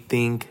that they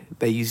think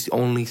that you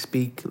only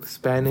speak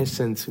Spanish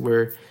since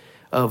we're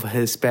of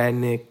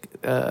Hispanic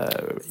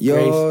race?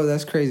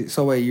 That's crazy.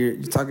 So wait, you're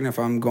talking if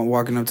I'm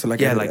walking up to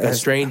like a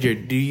stranger,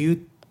 do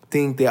you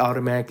think they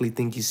automatically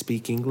think you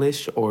speak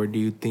English, or do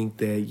you think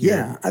that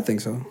Yeah, I think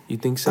so. You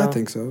think so? I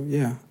think so,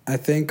 yeah. I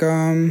think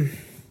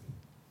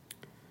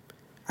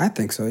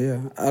so,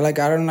 yeah. I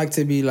don't like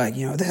to be like,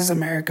 this is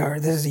America or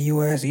this is the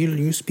US,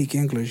 you speak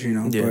English,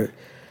 Yeah. But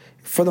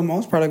for the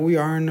most part, we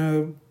are in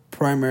a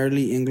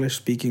primarily English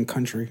speaking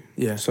country.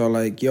 Yeah. So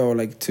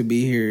to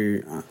be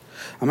here,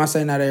 I'm not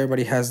saying not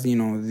everybody has,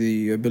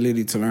 the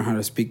ability to learn how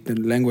to speak the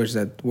language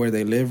where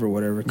they live or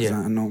whatever. Because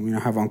I know, I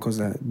have uncles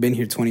that been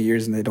here 20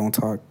 years and they don't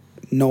talk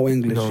no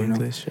English.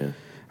 English, yeah.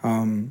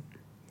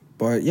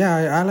 But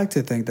yeah, I like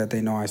to think that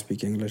they know I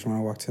speak English when I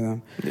walk to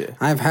them. Yeah.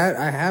 I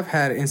have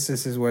had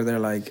instances where they're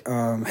like,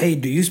 "Hey,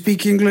 do you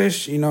speak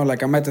English?"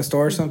 Like I'm at the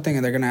store or something,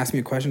 and they're gonna ask me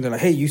a question. They're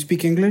like, "Hey, you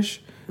speak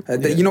English?"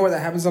 You know where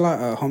that happens a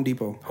lot? Home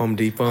Depot. Home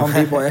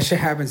Depot. That shit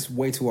happens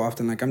way too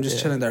often. Like I'm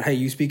just chilling there. Hey,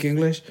 you speak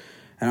English?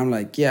 And I'm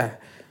like, yeah.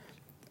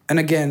 And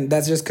again,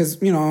 that's just because,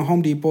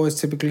 Home Depot is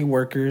typically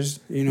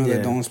workers,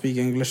 that don't speak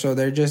English. So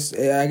they're just,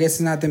 I guess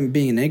it's not them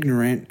being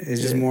ignorant.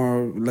 It's just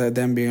more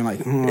them being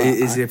like,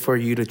 Is it for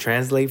you to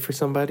translate for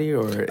somebody,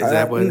 or is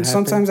that what happens?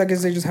 Sometimes I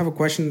guess they just have a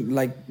question.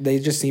 Like they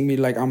just see me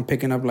like I'm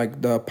picking up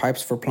like the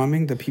pipes for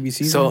plumbing, the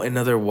PVC. So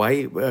another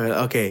white,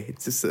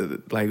 it's just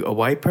like a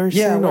white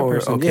person? Yeah, a white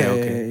person.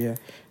 Okay. Yeah.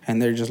 And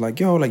they're just like,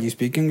 yo, like you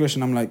speak English,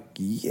 and I'm like,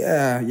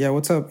 yeah,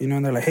 what's up?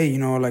 And they're like, hey,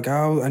 like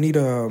I need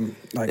a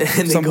like.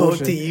 And some they go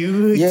bullshit. to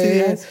you.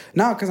 Yeah.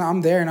 No, because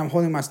I'm there and I'm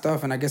holding my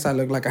stuff, and I guess I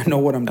look like I know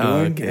what I'm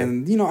doing, okay.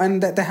 and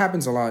and that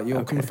happens a lot.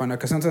 Come to find out,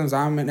 because sometimes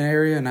I'm in an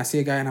area and I see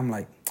a guy and I'm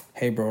like,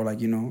 hey, bro, or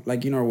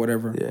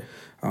whatever. Yeah.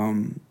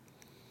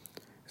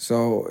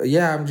 So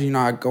yeah, I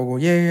go,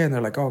 yeah, and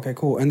they're like, oh, okay,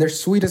 cool, and they're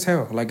sweet as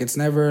hell. Like it's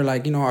never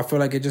like I feel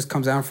like it just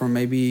comes down from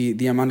maybe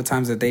the amount of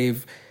times that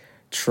they've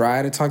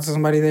try to talk to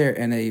somebody there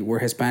and they were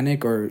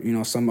Hispanic or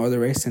some other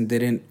race and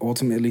didn't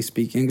ultimately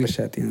speak English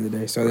at the end of the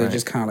day. So they're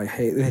just kind of like,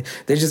 hey,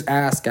 they just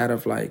ask out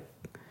of like,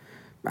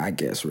 I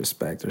guess,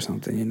 respect or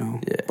something, Yeah.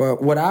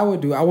 But what I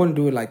would do, I wouldn't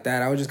do it like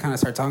that. I would just kind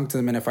of start talking to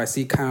them, and if I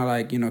see kind of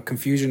like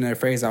confusion in their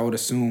face, I would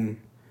assume.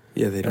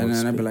 Yeah, they don't. And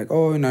then I'd be like,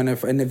 oh, and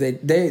if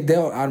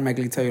they'll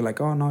automatically tell you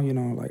like, oh no,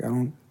 like I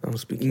don't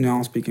speak. I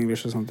don't speak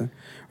English or something,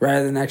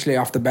 rather than actually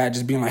off the bat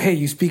just being like, hey,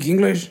 you speak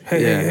English?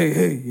 Hey,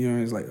 hey.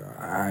 It's like,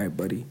 all right,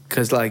 buddy.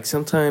 Because like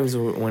sometimes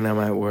when I'm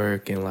at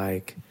work and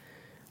like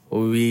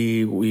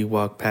we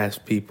walk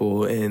past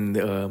people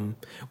and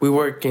we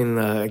work in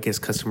I guess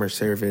customer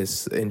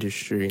service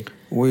industry.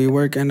 We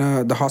work in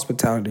the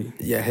hospitality.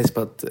 Yeah,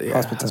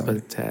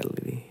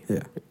 hospitality.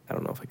 Yeah. I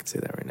don't know if I can say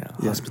that right now.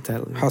 Yeah.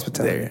 Hospitality.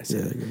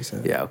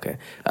 There, yeah, okay.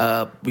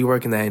 We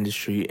work in that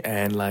industry,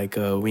 and like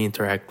we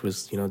interact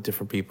with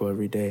different people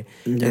every day.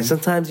 Yeah. And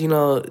sometimes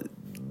they'll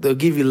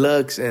give you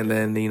looks, and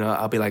then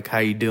I'll be like, "How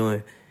you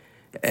doing?"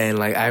 And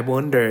like I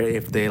wonder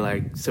if they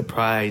like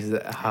surprised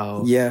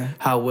how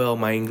well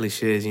my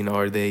English is,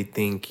 or they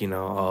think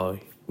Yeah.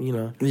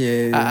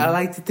 I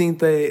like to think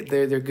that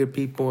they're good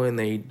people and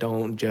they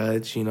don't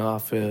judge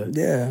off of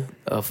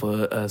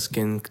a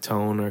skin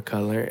tone or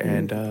color.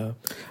 And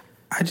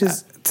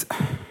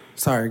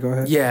sorry, go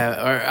ahead.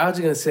 Yeah, or I was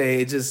gonna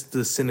say it's just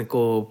the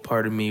cynical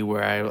part of me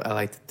where I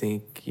like to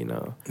think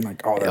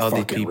like all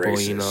these people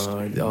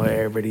racist.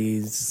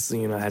 Everybody's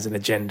has an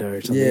agenda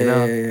or something.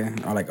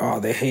 Yeah. Or like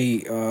they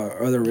hate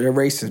they're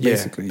racist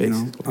basically.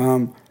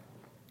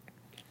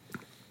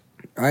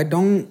 I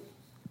don't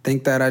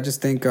think that. I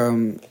just think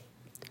I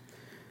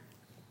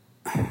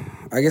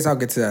guess I'll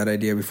get to that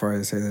idea before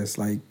I say this.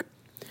 Like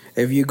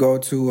if you go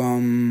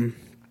to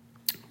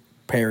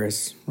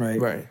Paris,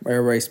 right?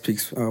 Everybody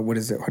speaks what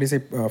is it? How do you say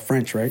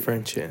French, right?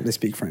 French, yeah. They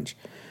speak French.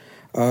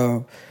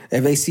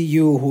 If they see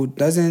you who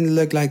doesn't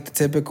look like the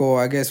typical,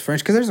 I guess,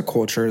 French, because there's a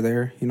culture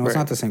there. It's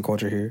not the same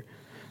culture here.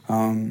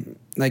 You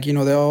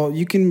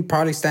can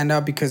probably stand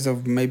out because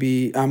of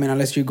maybe,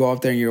 unless you go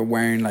up there and you're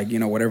wearing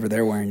whatever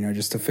they're wearing,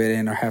 just to fit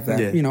in or have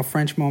that,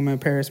 French moment,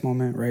 Paris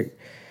moment, right?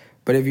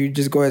 But if you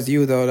just go as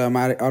you, they'll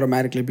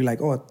automatically be like,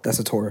 oh, that's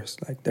a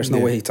tourist. Like, there's no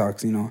way he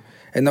talks, And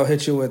they'll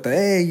hit you with the,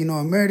 hey,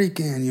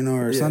 American,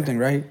 or something,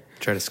 right?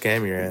 Try to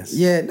scam your ass.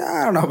 Yeah, no,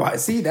 I don't know about it.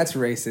 See, that's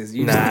racist.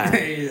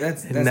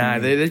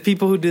 There's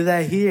people who do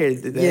that here. You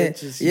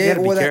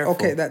gotta be careful.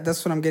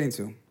 That's what I'm getting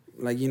to.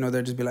 Like,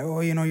 they'll just be like, oh,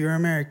 you're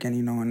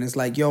American, and it's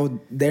like,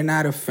 yo, they're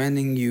not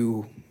offending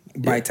you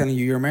by telling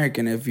you you're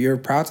American. If you're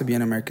proud to be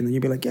an American, then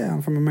you'd be like, yeah,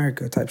 I'm from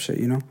America type shit,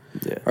 Yeah.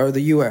 Or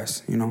the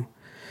U.S.,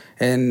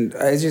 And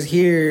it's just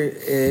here,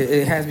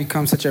 it has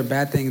become such a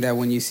bad thing that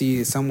when you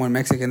see someone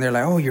Mexican, they're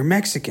like, oh, you're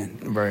Mexican.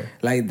 Right.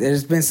 Like,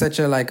 there's been such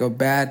a, like, a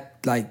bad,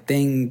 like,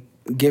 thing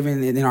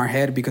given in our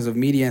head because of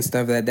media and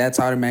stuff that's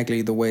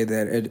automatically the way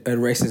that a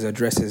race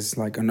addresses,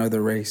 like,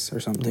 another race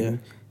or something. Yeah.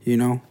 You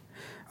know?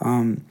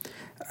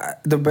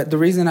 The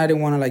reason I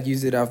didn't want to, like,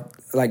 use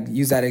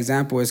that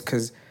example is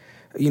because,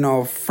 you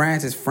know,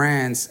 France is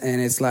France, and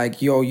it's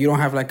like, yo, you don't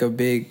have, like, a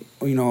big,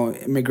 you know,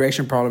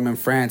 immigration problem in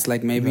France.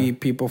 Like, maybe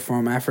people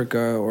from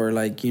Africa or,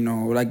 like, you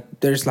know, like,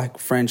 there's, like,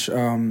 French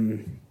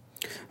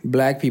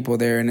black people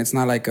there, and it's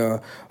not like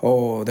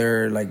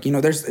they're, like, you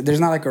know, there's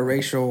not, like, a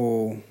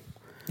racial...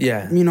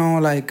 Yeah. You know,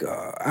 like,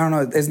 I don't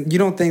know. You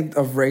don't think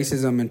of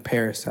racism in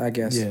Paris, I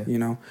guess, you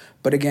know.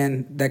 But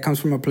again, that comes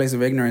from a place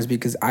of ignorance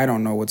because I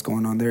don't know what's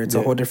going on there. It's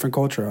a whole different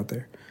culture out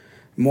there.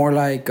 More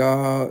like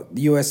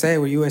USA,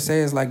 where USA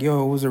is like,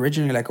 yo, it was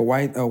originally like a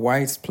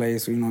white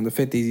place, you know, in the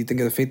 50s. You think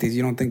of the 50s,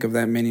 you don't think of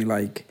that many,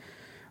 like,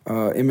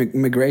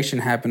 immigration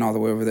happened all the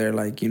way over there.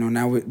 Like, you know,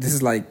 now this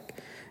is like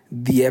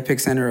the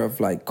epicenter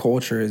of, like,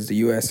 culture is the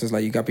U.S. It's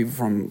like you got people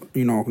from,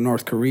 you know,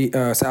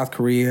 South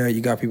Korea.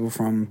 You got people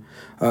from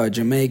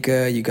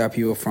Jamaica. You got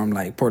people from,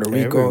 like, Puerto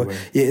Rico.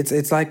 Everywhere. Yeah,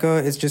 it's like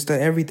it's just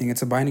everything.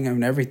 It's a binding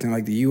of everything.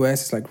 Like, the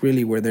U.S. is, like,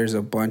 really where there's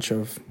a bunch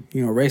of,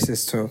 you know,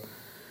 racists. To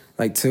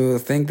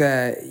think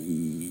that,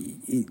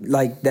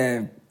 like,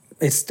 that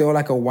it's still,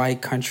 like, a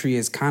white country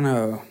is kind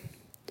of...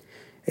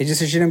 It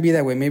shouldn't be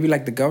that way. Maybe,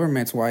 like, the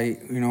government's white,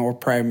 you know, or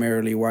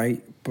primarily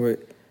white,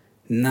 but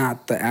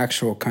not the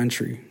actual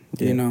country.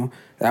 You know,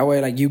 that way,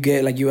 like, you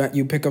get, like,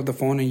 you pick up the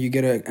phone and you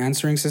get an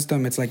answering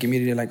system. It's like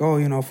immediately like, oh,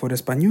 you know, por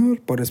español,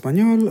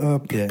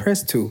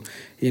 press 2.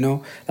 You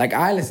know, like,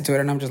 I listen to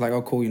it and I'm just like,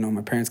 oh, cool. You know,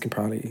 my parents can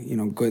probably, you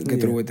know, get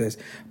through with this.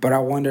 But I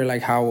wonder,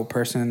 like, how a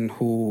person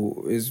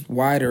who is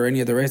white or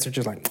any other race are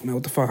just like, man,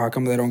 what the fuck? How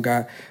come they don't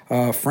got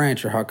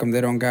French, or how come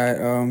they don't got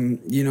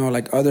you know,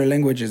 like, other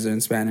languages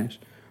in Spanish?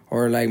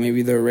 Or, like,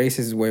 maybe the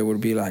racist way would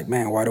be like,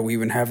 man, why do we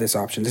even have this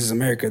option? This is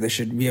America. They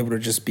should be able to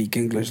just speak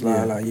English,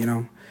 you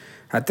know?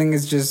 I think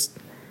it's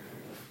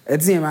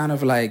the amount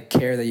of, like,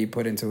 care that you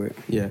put into it.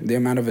 Yeah. The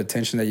amount of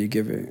attention that you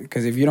give it.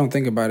 Because if you don't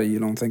think about it, you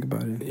don't think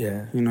about it.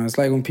 Yeah. You know, it's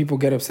like when people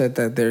get upset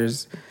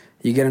that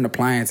you get an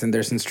appliance and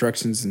there's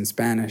instructions in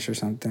Spanish or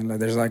something. Like,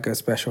 there's, like, a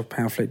special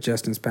pamphlet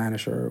just in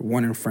Spanish or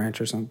one in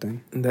French or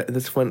something.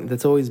 That's fun.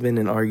 That's always been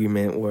an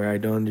argument where I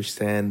don't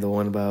understand the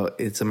one about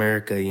it's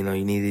America, you know,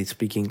 you need to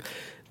speaking...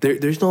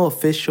 There's no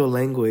official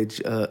language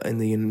in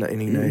the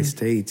United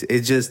States.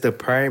 It's just the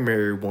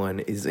primary one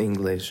is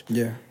English.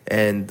 Yeah.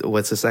 And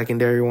what's the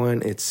secondary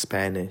one? It's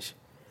Spanish.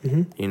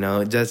 Mm-hmm. You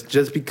know,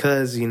 just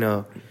because, you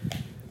know,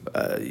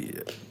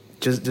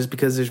 just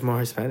because there's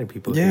more Hispanic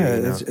people. Yeah, here,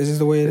 you know? it's just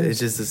the way it is. It's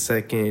just the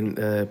second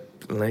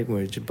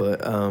language.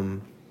 But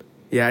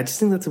yeah, I just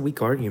think that's a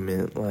weak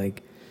argument.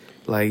 Like,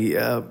 I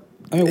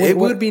mean, it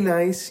would be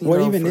nice.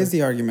 What even is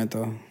the argument,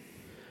 though?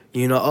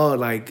 You know,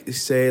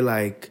 say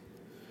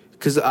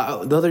because the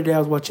other day I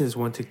was watching this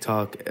one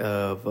TikTok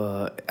of,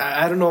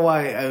 I don't know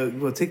why,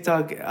 well,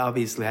 TikTok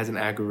obviously has an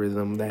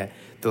algorithm that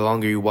the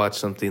longer you watch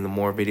something, the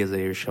more videos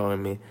they are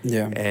showing me.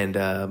 Yeah. And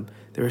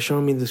they were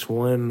showing me this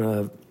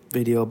one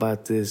video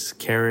about this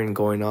Karen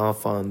going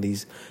off on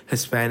these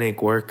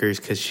Hispanic workers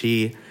because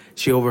she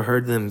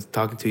overheard them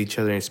talking to each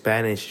other in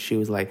Spanish. She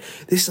was like,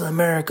 this is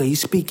America. You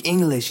speak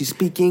English,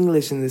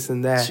 and this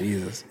and that.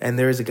 Jesus. And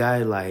there's a guy,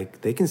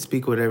 like, they can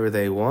speak whatever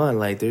they want.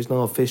 Like, there's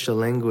no official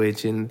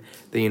language in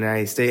the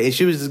United States. And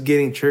she was just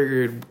getting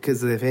triggered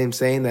because of him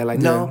saying that. Like,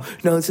 no,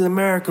 it's in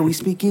America. We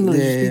speak English.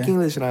 We speak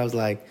English. And I was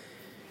like,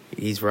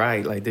 he's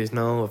right. Like, there's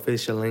no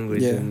official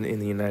language in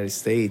the United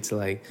States.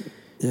 Like...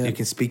 Yeah. You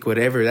can speak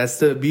whatever. That's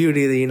the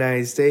beauty of the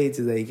United States,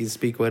 is that you can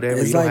speak whatever.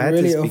 It's you don't like have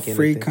really to speak a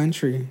free anything.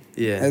 country.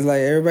 Yeah. It's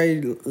like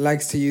everybody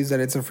likes to use that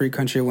it's a free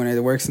country when it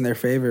works in their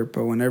favor,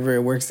 but whenever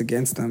it works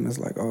against them, it's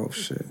like, oh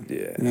shit.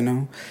 Yeah. You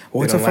know?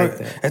 Well,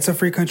 it's a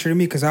free country to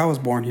me because I was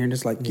born here, and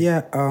it's like,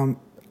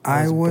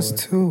 I was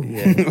too.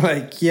 Yeah.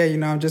 Like, you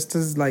know, I'm just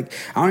as, like,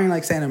 I don't even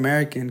like saying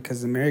American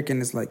because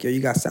American is like, you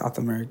got South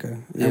America.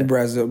 And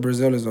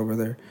Brazil is over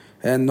there.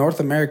 And North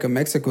America,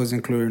 Mexico is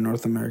included in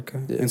North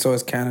America. Yeah. And so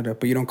is Canada,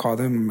 but you don't call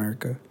them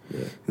America.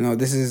 Yeah. You know,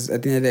 this is,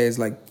 at the end of the day, it's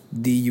like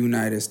the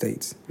United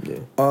States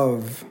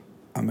of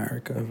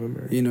America.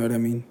 You know what I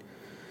mean?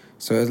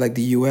 So it's like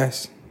the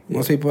U.S.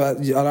 Most people, a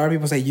lot of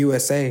people say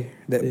USA.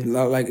 That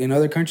like in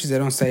other countries, they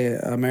don't say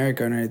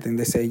America or anything.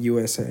 They say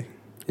USA.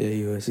 Yeah,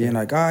 USA. You're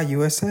like,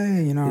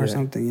 USA, you know, or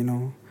something, you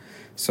know.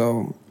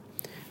 So...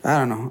 I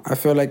don't know. I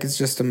feel like it's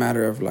just a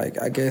matter of, like,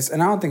 I guess,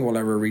 and I don't think we'll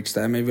ever reach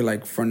that. Maybe,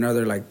 like, for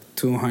another, like,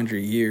 200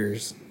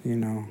 years, you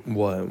know.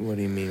 What? What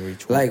do you mean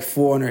reach what? Like,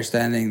 full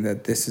understanding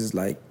that this is,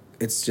 like,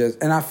 it's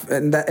just,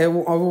 and that it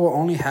will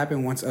only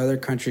happen once other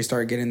countries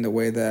start getting the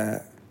way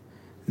that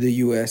the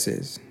U.S.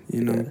 is,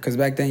 you know. Because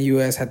back then,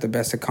 U.S. had the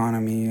best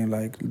economy, and,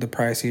 like, the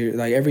price here,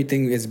 like,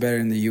 everything is better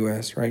in the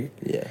U.S., right?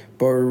 Yeah.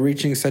 But we're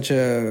reaching such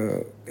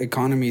a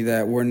economy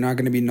that we're not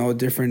going to be no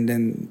different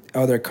than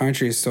other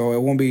countries, so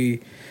it won't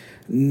be...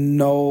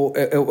 no,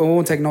 it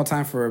won't take no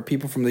time for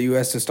people from the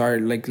U.S. to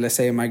start, like, let's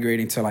say,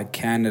 migrating to, like,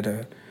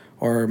 Canada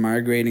or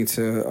migrating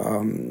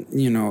to,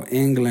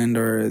 England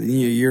or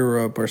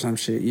Europe or some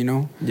shit,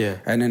 Yeah.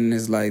 And then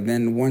it's like,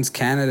 then once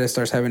Canada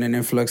starts having an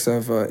influx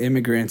of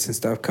immigrants and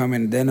stuff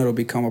coming, then it'll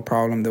become a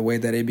problem the way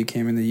that it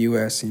became in the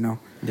U.S., Yeah.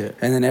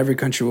 And then every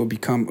country will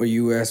become a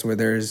U.S. where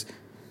there's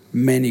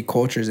many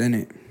cultures in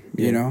it.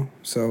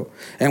 So,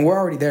 and we're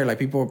already there. Like,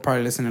 people are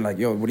probably listening, like,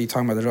 yo, what are you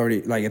talking about? There's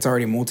already, like, it's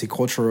already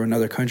multicultural in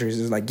other countries.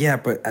 It's like, yeah,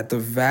 but at the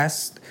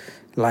vast,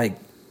 like,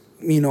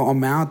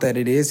 amount that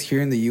it is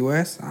here in the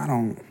U.S., I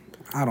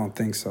don't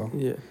think so.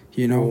 Yeah.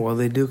 Well,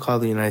 they do call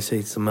the United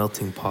States a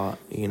melting pot,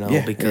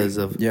 because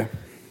of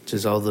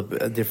just all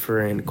the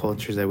different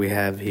cultures that we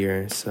have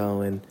here.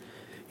 So, and,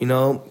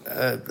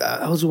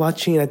 I was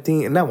watching, not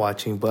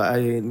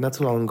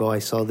too long ago, I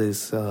saw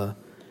this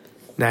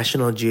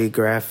National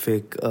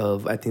Geographic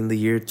of, I think, the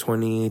year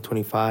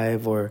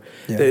 2025, or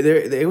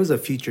it was a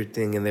future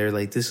thing, and they're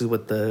like, this is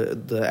what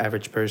the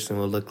average person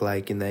will look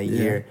like in that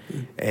year.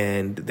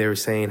 And they were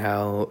saying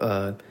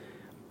how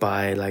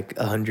by like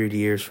 100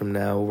 years from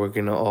now, we're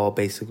gonna all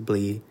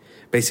basically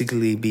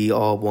be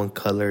all one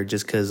color,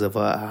 just because of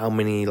how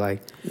many,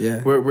 like,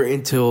 we're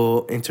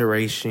into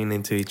interration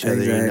into each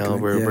other. Exactly,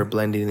 we're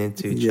blending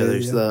into each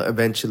other. So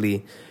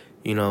eventually,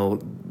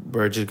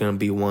 we're just gonna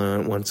be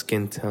one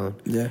skin tone.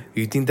 Yeah.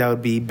 You think that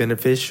would be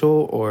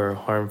beneficial or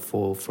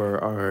harmful for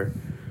our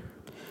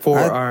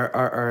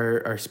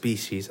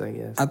species, I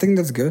guess? I think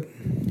that's good.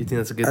 You think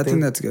that's a good thing? I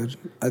think that's good.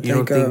 You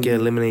don't think it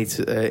eliminates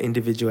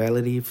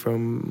individuality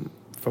from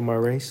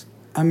our race?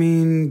 I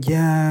mean,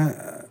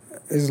 yeah.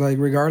 It's like,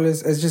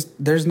 regardless, it's just,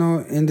 there's no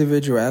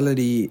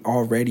individuality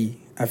already.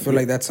 I feel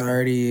like that's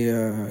already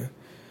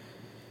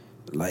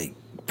like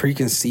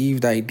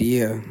preconceived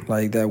idea,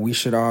 like that we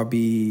should all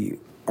be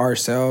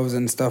ourselves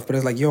and stuff. But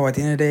it's like, yo, at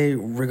the end of the day,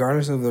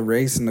 regardless of the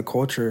race and the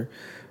culture,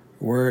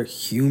 we're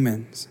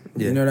humans.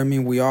 You know what I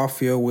mean? We all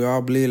feel, we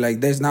all bleed.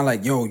 Like, there's not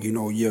like, yo,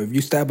 if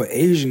you stab an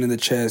Asian in the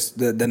chest,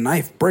 the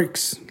knife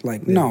breaks.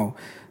 Like, no.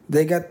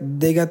 They got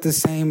the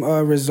same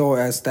result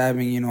as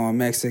stabbing, a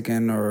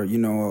Mexican or,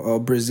 a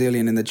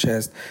Brazilian in the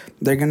chest.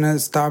 They're gonna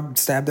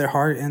stab their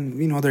heart, and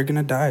they're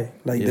gonna die.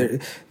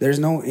 Like, there's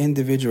no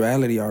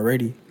individuality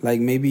already. Like,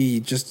 maybe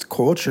just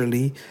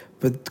culturally,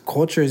 but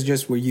culture is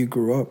just where you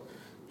grew up.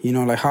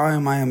 Like, how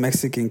am I a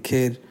Mexican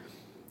kid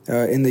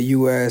in the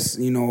U.S.,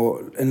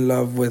 in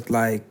love with,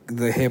 like,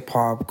 the hip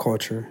hop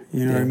culture?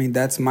 You know what I mean?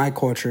 That's my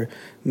culture.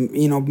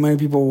 Many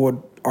people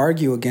would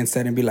argue against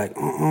that and be like,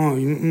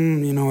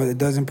 it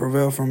doesn't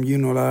prevail from,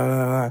 la, la,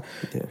 la.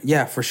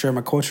 Yeah, for sure,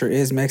 my culture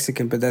is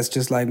Mexican, but that's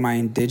just like my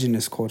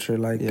indigenous culture.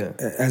 Like,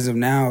 as of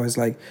now, it's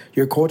like,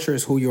 your culture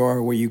is who you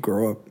are where you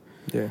grow up.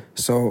 Yeah.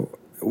 So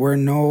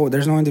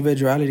there's no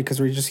individuality because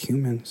we're just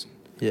humans.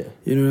 Yeah.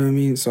 You know what I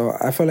mean? So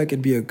I feel like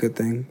it'd be a good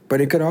thing,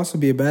 but it could also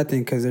be a bad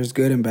thing because there's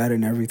good and bad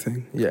in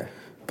everything. Yeah.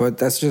 But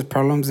that's just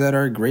problems that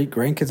our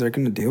great-grandkids are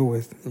going to deal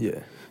with. Yeah.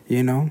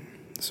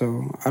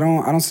 So I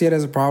don't see it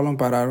as a problem,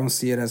 but I don't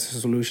see it as a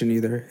solution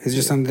either. It's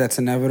just something that's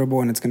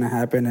inevitable and it's going to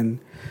happen, and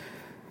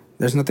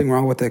there's nothing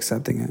wrong with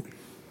accepting it.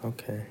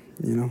 Okay.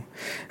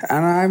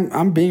 And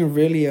I'm being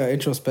really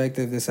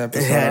introspective this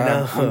episode.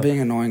 Yeah, I'm being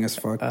annoying as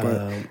fuck,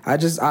 but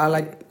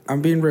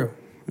I'm being real.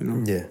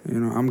 Yeah.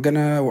 I'm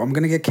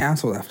gonna get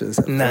canceled after this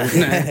episode. Nah.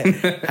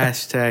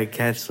 Hashtag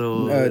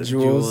cancel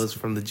Julz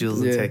from the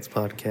Julz and Tex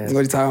podcast. What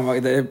are you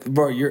talking about?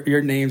 Bro,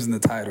 your name's in the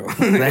title.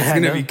 It's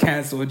gonna be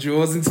canceled,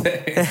 Julz and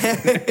Tex.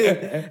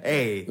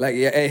 Hey. Like,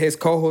 his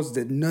co-host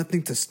did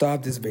nothing to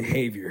stop this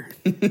behavior.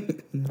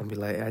 I'll be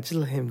like, I just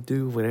let him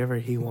do whatever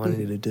he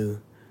wanted to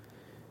do.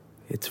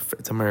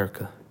 It's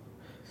America.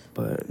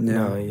 But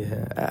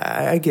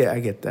I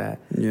get that.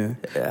 Yeah.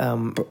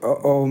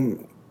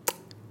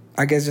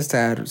 I guess just to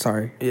add,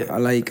 sorry. Yeah.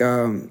 Like,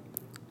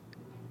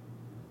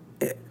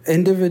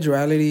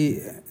 individuality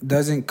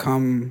doesn't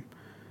come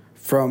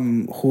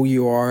from who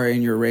you are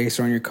in your race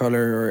or in your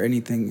color or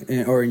anything,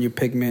 or in your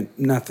pigment,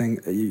 nothing.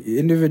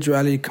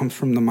 Individuality comes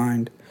from the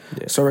mind.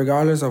 Yeah. So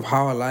regardless of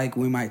how alike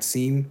we might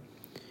seem,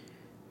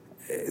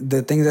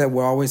 the thing that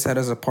will always set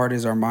us apart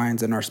is our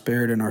minds and our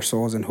spirit and our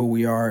souls and who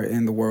we are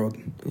in the world.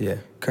 Yeah.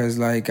 Because,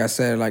 like I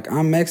said, like,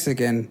 I'm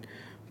Mexican,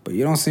 but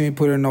you don't see me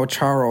putting no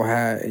charro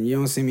hat, and you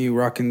don't see me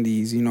rocking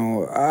these, I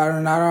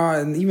don't,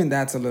 and even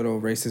that's a little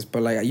racist,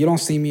 but, like, you don't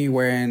see me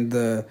wearing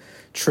the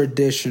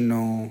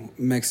traditional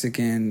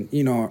Mexican,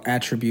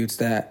 attributes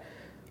that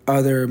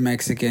other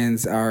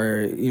Mexicans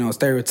are,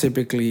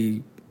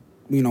 stereotypically,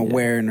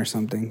 wearing or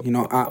something.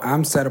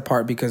 I'm set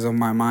apart because of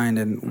my mind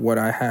and what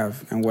I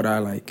have and what I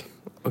like.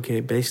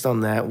 Okay, based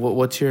on that,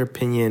 what's your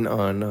opinion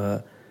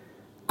on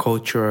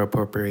cultural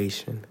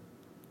appropriation?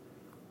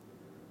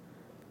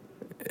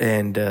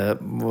 And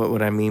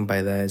what I mean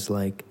by that is,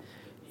 like,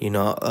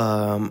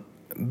 a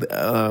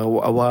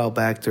while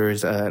back there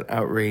was an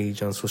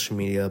outrage on social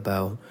media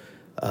about,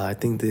 I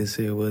think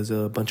it was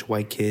a bunch of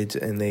white kids,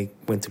 and they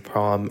went to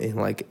prom in,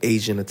 like,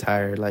 Asian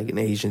attire, like an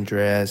Asian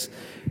dress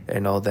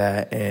and all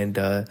that. And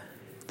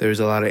there's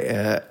a lot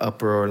of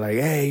uproar, like,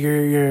 hey,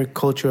 you're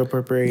culture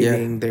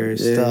appropriating their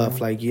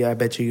stuff. Like, I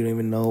bet you don't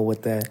even know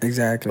what that means.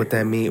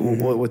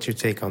 What's your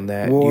take on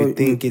that? Do you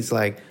think it's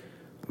like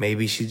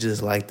maybe she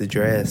just liked the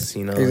dress,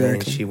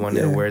 and she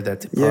wanted to wear that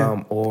to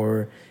prom,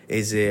 or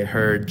is it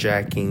her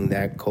jacking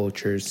that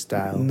culture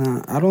style?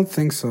 Nah, I don't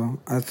think so.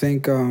 I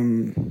think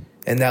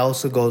and that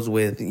also goes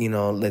with,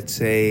 let's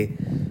say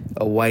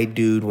a white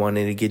dude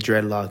wanted to get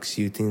dreadlocks.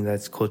 You think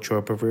that's cultural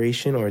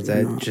appropriation, or is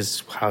that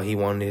just how he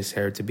wanted his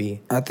hair to be?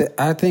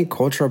 I think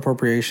cultural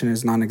appropriation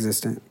is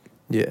non-existent.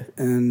 Yeah.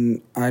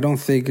 And I don't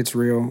think it's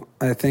real.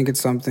 I think it's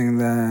something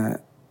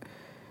that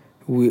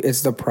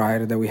it's the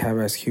pride that we have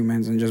as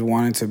humans and just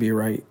wanting to be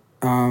right.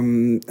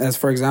 As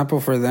for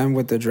example, for them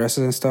with the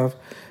dresses and stuff,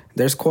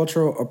 there's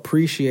cultural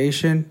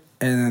appreciation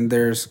and then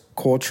there's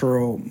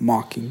cultural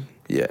mocking.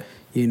 Yeah.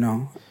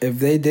 If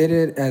they did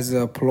it as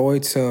a ploy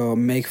to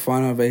make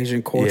fun of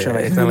Asian culture,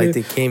 like, it's not like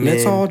they came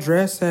let's all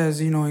dress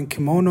as, in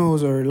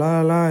kimonos or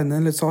and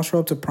then let's all show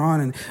up to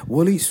prom and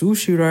we'll eat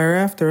sushi right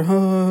after,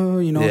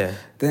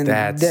 then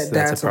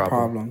that's a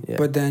problem. Yeah.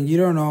 But then you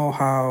don't know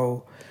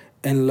how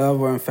in love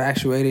or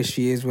infatuated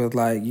she is with,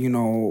 like,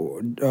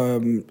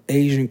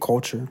 Asian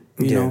culture,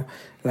 you know?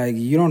 Like,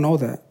 you don't know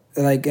that.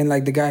 Like, and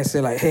like the guy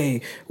said, like,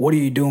 hey, what are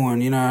you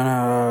doing?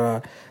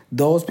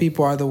 Those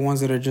people are the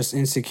ones that are just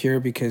insecure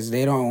because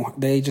they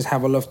just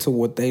have a love to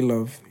what they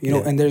love,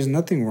 and there's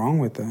nothing wrong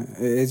with that.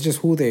 It's just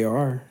who they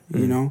are,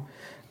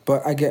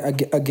 But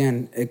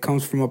again, it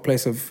comes from a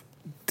place of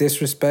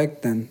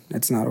disrespect, then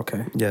it's not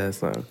okay. Yeah,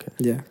 it's not okay.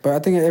 Yeah, but I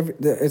think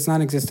it's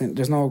non-existent.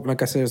 There's no,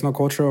 like I said, there's no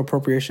cultural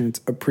appropriation.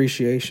 It's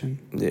appreciation.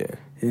 Yeah.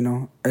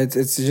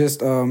 It's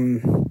just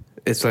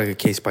it's like a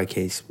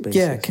case-by-case basis.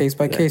 Yeah,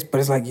 case-by-case. But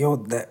it's like,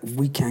 that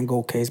we can't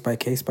go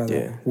case-by-case by that.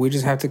 Yeah. We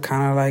just have to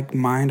kind of, like,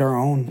 mind our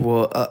own.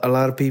 Well, a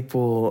lot of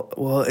people...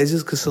 Well, it's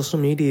just because social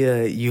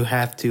media, you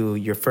have to...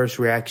 Your first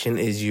reaction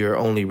is your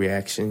only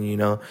reaction,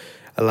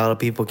 A lot of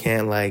people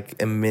can't,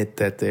 like, admit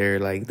that they're,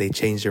 like, they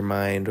changed their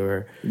mind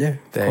or... Yeah,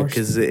 that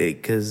because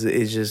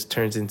it just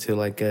turns into,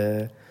 like,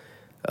 a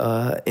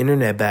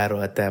internet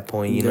battle at that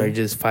point. You're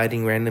just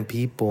fighting random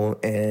people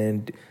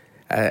and...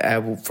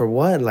 for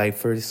what? Like,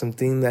 for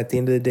something at the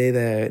end of the day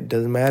that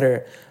doesn't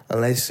matter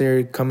unless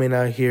they're coming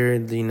out here,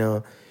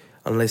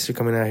 unless you're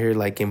coming out here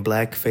like in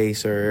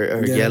blackface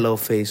or yellow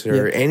face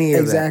or any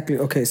of that. Exactly.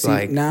 Okay. See,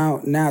 like,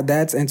 now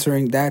that's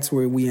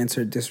where we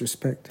enter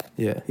disrespect.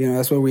 Yeah.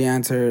 That's where we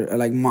enter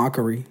like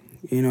mockery.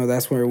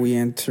 That's where we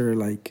enter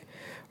like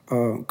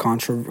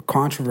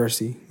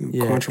controversy.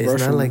 Yeah, controversial.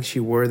 It's not like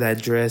she wore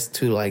that dress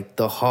to like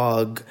the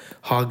hog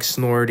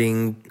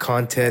snorting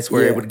contest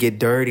where it would get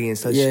dirty and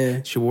such.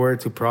 Yeah. She wore it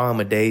to prom,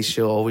 a day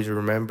she'll always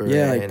remember.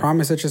 Yeah, like prom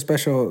is such a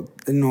special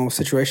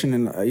situation,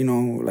 and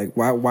like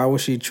why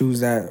would she choose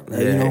that?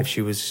 If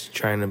she was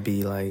trying to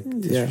be like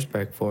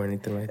disrespectful or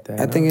anything like that.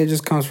 I think it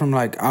just comes from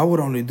like I would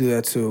only do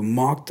that to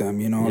mock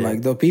them.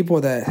 Like the people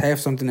that have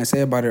something to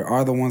say about it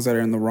are the ones that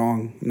are in the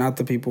wrong, not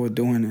the people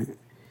doing it.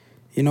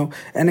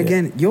 And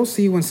again, you'll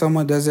see when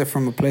someone does it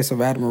from a place of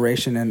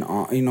admiration and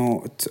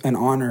and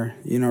honor,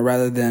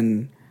 rather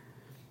than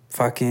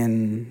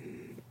fucking,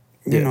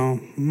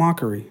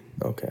 mockery.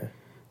 Okay.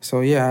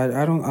 So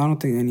I don't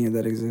think any of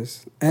that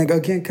exists. And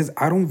again, because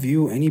I don't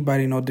view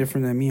anybody no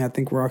different than me. I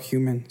think we're all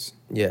humans.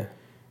 Yeah.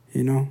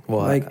 Well,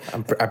 like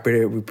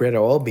we better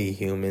all be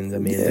humans. I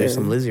mean, there's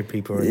some lizard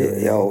people. Like,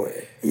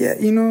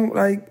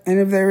 and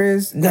if there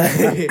is,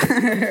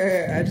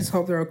 I just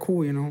hope they're all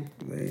cool.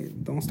 They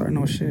don't start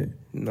no shit,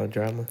 no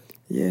drama.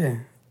 Yeah.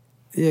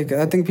 'Cause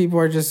I think people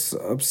are just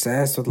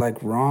obsessed with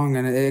like wrong,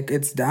 and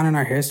it's down in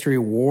our history.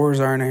 Wars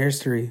are in our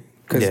history.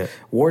 Because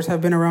wars have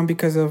been around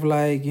because of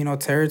like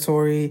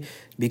territory,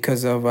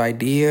 because of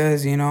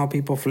ideas.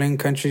 People fleeing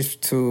countries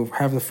to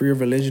have the freer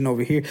religion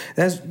over here.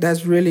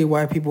 That's really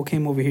why people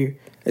came over here.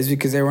 It's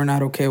because they were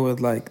not okay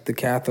with like the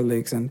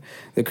Catholics and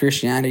the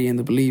Christianity and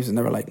the beliefs, and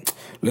they were like,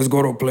 let's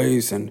go to a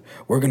place and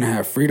we're gonna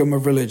have freedom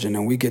of religion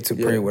and we get to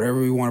pray whatever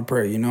we want to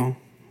pray.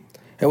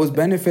 It was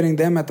benefiting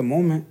them at the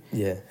moment.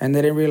 Yeah, and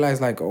they didn't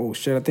realize like, oh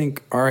shit, I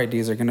think our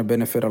ideas are gonna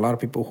benefit a lot of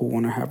people who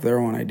want to have their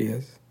own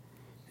ideas.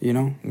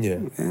 Yeah,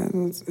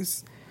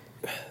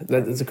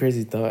 that's a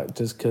crazy thought.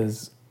 Just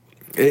because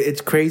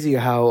it's crazy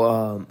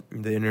how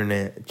the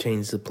internet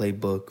changed the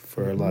playbook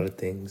for a lot of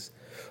things,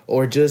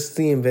 or just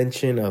the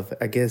invention of,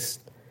 I guess,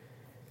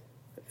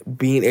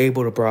 being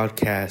able to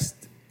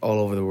broadcast all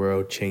over the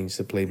world changed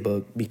the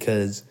playbook.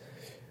 Because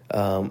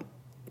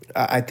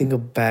I think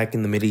of back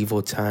in the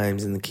medieval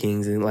times and the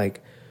kings, and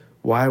like,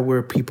 why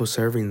were people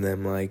serving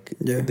them? Like,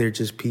 they're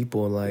just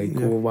people. Like,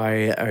 well,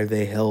 why are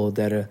they held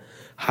at a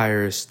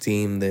higher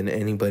esteem than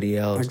anybody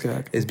else?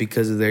 Exactly. Is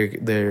because of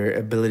their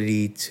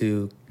ability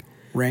to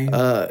reign,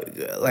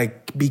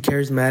 like be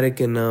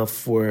charismatic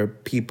enough where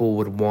people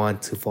would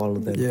want to follow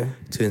them,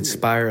 to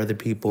inspire other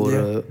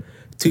people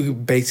to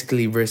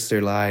basically risk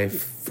their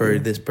life for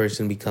this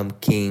person to become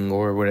king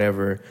or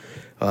whatever,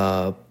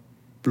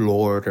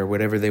 lord or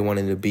whatever they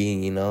wanted to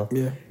be,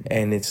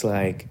 And it's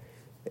like,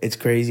 it's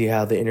crazy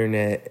how the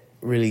internet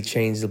really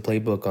changed the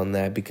playbook on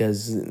that,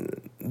 because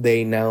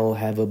they now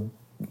have a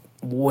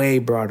way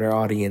broader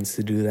audience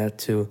to do that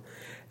too.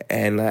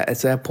 And at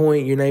that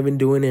point, you're not even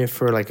doing it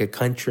for like a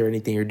country or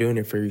anything. You're doing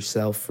it for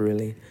yourself,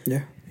 really.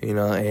 Yeah. You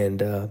know, and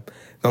the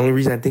only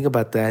reason I think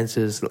about that is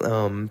just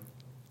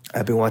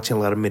I've been watching a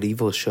lot of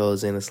medieval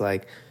shows, and it's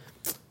like,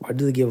 why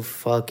do they give a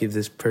fuck if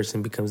this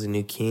person becomes a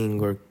new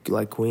king or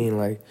like queen?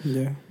 Like,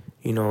 yeah.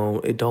 You know,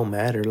 it don't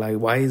matter. Like,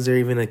 why is there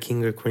even a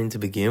king or queen to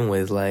begin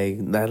with? Like,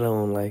 that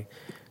don't, like,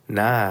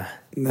 nah.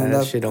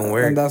 That shit don't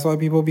work. And that's why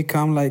people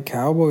become, like,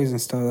 cowboys and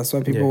stuff. That's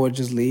why people would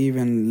just leave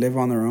and live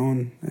on their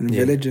own. And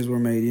villages were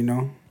made, you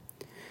know?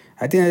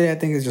 I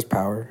think it's just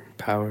power.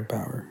 Power,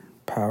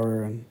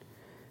 and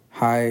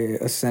high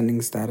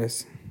ascending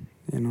status,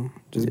 you know?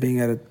 Just being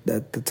at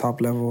the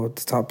top level, at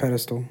the top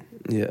pedestal.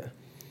 Yeah.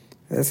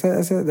 That's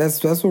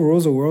what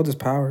rules the world is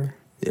power.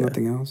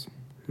 Nothing else.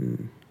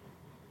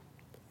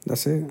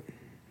 That's it.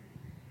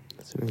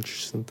 That's an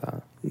interesting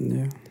thought.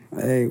 Yeah.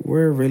 Hey,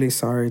 we're really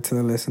sorry to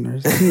the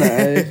listeners.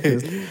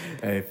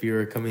 If you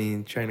were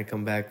trying to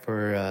come back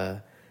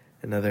for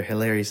another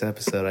hilarious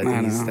episode, I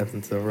think you stepped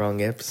into the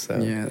wrong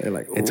episode. Yeah, they're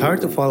like, it's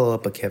hard to follow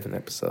up a Kevin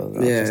episode.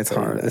 Yeah, it's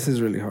hard. This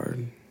is really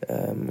hard.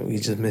 We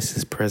just miss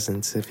his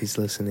presence if he's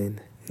listening.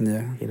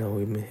 Yeah. You know,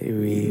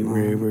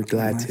 we're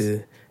glad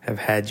to have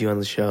had you on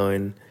the show,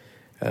 and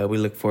we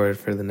look forward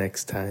for the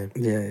next time.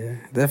 Yeah.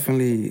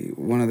 Definitely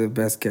one of the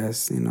best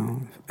guests, you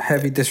know.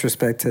 Heavy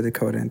disrespect to the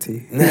Code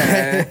NT.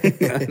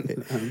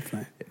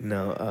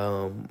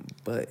 No,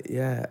 but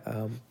yeah.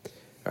 All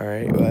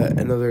right.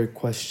 Another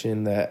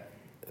question that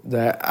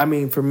I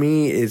mean, for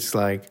me, it's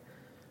like,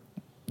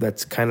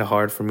 that's kind of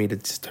hard for me to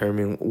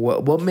determine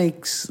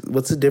what's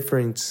the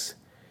difference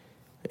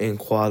in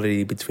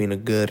quality between a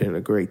good and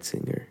a great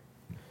singer.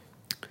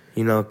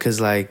 You know,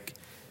 because like,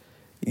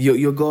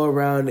 You'll go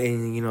around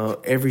and, you know,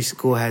 every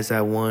school has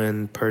that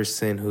one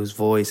person whose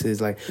voice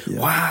is like,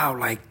 wow,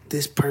 like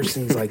this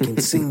person's like can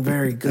sing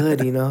very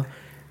good, you know?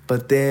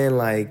 But then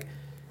like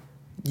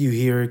you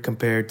hear it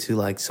compared to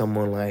like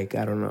someone like,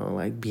 I don't know,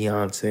 like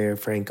Beyonce or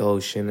Frank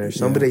Ocean or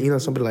somebody, you know,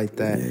 somebody like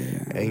that.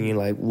 Yeah. And you're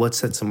like, what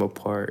sets them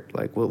apart?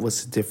 Like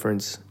what's the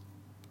difference?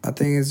 I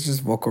think it's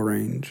just vocal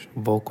range.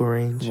 Vocal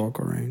range?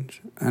 Vocal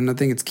range. And I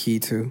think it's key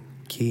too.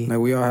 Key? Like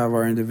we all have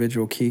our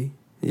individual key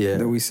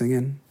that we sing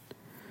in.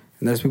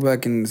 And there's people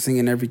that can sing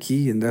in every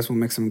key, and that's what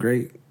makes them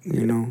great,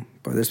 you know.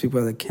 But there's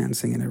people that can't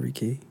sing in every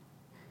key.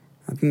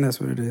 I think that's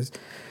what it is.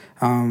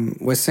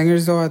 With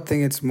singers, though, I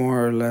think it's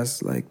more or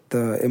less like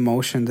the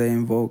emotion they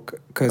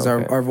invoke. Because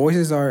our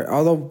voices are,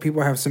 although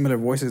people have similar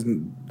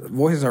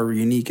voices are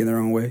unique in their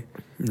own way,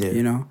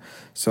 you know.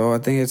 So I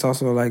think it's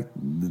also like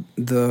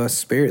the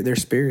spirit, their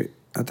spirit.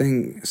 I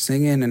think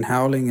singing and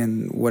howling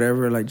and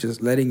whatever, like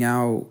just letting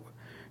out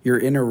your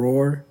inner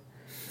roar,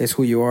 it's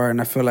who you are.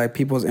 And I feel like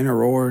people's inner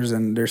roars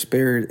and their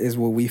spirit is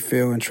what we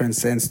feel and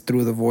transcends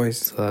through the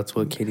voice. So that's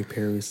what Katy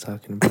Perry was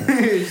talking about.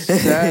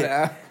 Shut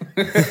up.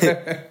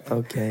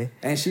 Okay.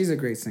 And she's a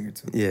great singer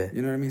too. Yeah.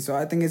 You know what I mean? So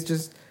I think it's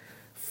just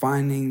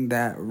finding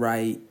that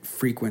right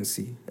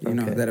frequency, you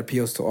know, that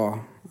appeals to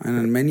all.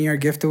 And many are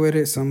gifted with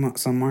it, some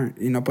aren't,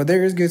 you know. But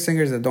there is good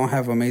singers that don't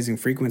have amazing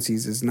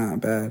frequencies. It's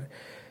not bad.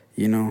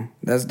 You know,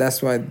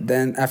 that's why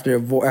then after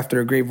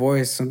a great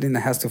voice, something that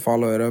has to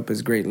follow it up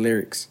is great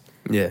lyrics.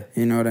 Yeah.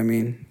 You know what I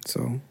mean?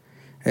 So,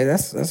 hey,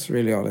 that's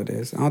really all it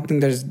is. I don't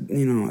think there's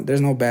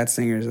no bad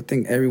singers. I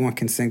think everyone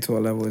can sing to a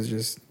level. It's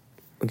just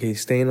okay.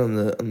 Staying on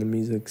the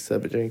music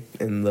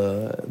subject and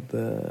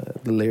the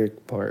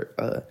lyric part,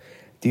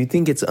 do you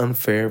think it's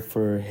unfair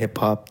for hip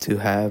hop to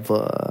have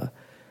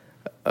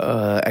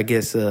I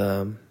guess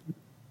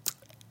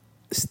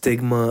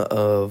stigma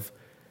of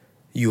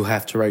you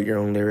have to write your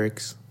own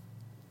lyrics?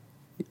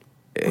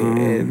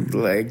 And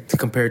like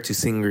compared to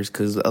singers,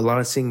 because a lot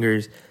of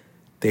singers,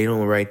 they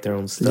don't write their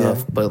own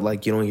stuff, but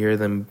like you don't hear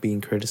them being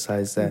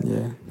criticized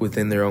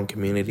within their own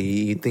community.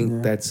 You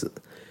think that's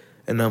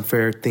an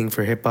unfair thing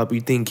for hip hop?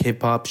 You think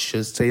hip hop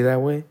should stay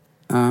that way?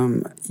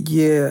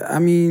 Yeah, I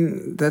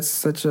mean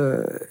that's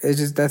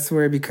that's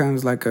where it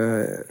becomes like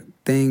a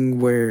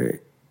thing where,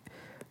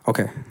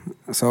 okay,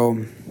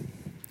 so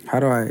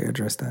how do I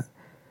address that?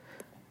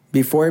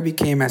 Before it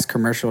became as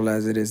commercial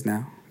as it is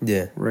now.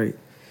 Yeah. Right.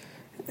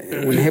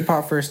 When hip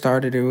hop first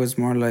started, it was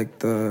more like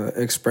the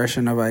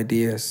expression of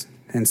ideas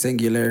and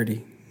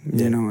singularity,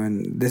 you know,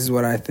 and this is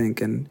what I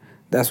think, and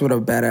that's what a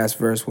badass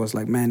verse was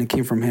like. Man, it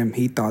came from him.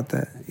 He thought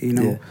that, you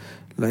know,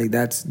 like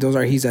those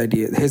are his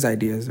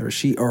ideas,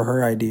 or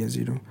her ideas,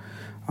 you know,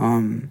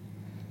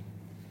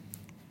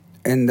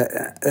 and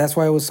that's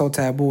why it was so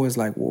taboo. It's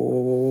like,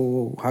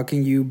 whoa, how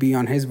can you be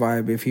on his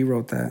vibe if he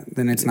wrote that?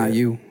 Then it's not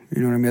you.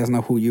 You know what I mean? That's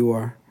not who you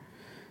are.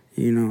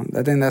 You know,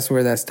 I think that's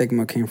where that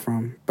stigma came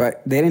from.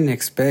 But they didn't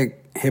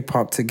expect hip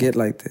hop to get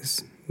like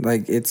this.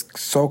 Like, it's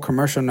so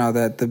commercial now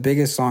that the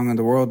biggest song in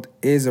the world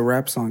is a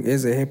rap song,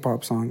 is a hip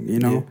hop song, you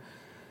know? Yeah.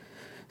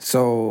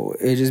 So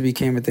it just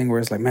became a thing where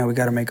it's like, man, we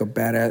got to make a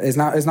badass.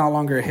 It's not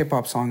longer a hip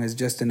hop song, it's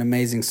just an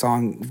amazing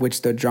song,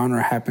 which the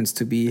genre happens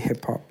to be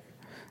hip hop.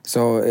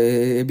 So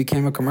it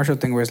became a commercial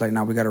thing where it's like,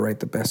 now we got to write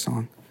the best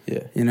song.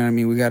 Yeah. You know what I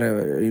mean? We got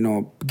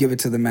to, give it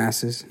to the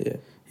masses. Yeah.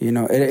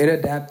 It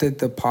adapted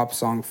the pop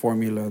song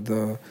formula,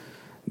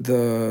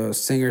 the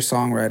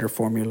singer-songwriter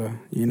formula,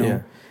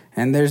 Yeah.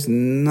 And there's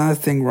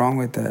nothing wrong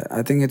with that.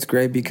 I think it's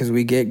great because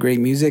we get great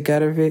music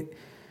out of it.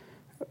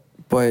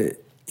 But,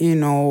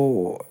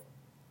 the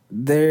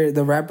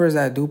rappers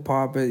that do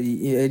pop,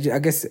 I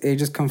guess it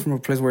just comes from a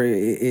place where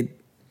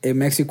it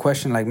makes you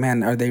question, like,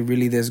 man, are they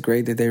really this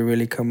great? Did they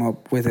really come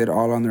up with it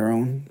all on their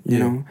own? You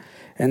know?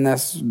 And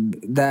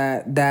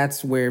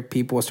that's where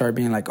people start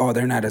being like, oh,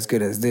 they're not as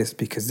good as this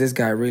because this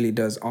guy really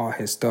does all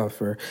his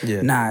stuff. Or,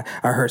 nah,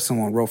 I heard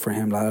someone wrote for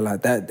him, blah, blah, blah.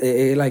 That,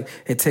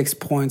 it takes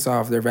points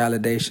off their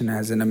validation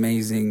as an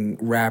amazing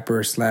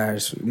rapper /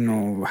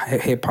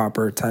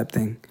 hip-hopper type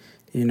thing.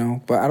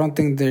 But I don't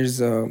think there's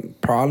a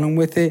problem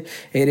with it.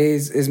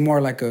 It's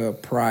more like a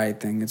pride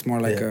thing. It's more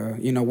like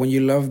when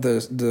you love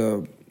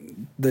the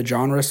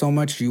genre so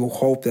much, you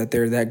hope that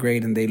they're that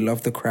great and they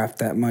love the craft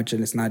that much,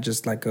 and it's not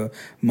just like a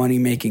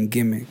money-making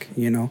gimmick,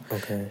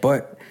 Okay.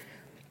 But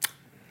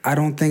I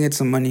don't think it's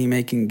a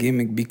money-making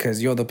gimmick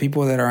because, the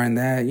people that are in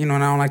that, and I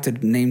don't like to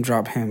name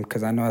drop him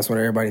because I know that's what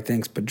everybody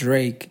thinks, but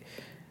Drake,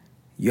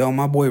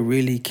 my boy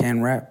really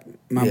can rap.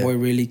 My boy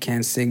really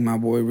can sing. My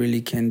boy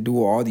really can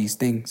do all these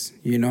things,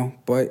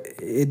 But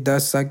it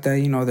does suck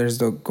that, there's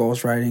the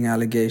ghostwriting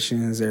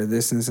allegations, there's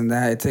this and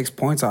that. It takes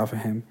points off of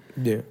him.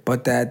 Yeah.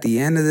 But at the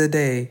end of the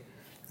day,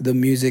 the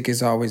music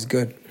is always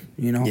good,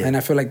 Yeah. And I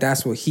feel like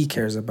that's what he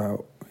cares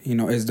about,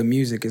 is the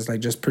music. It's like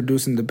just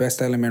producing the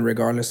best element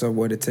regardless of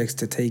what it takes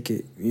to take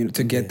it,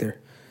 to get there.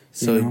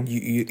 So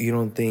you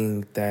don't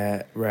think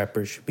that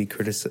rappers should be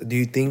criticized? Do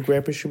you think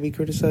rappers should be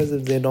criticized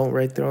if they don't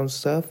write their own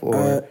stuff?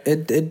 Or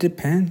it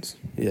depends.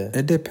 Yeah,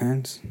 it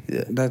depends.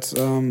 Yeah, that's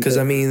because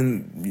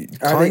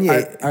Kanye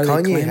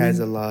has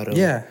a lot of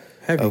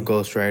of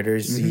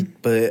ghostwriters,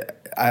 but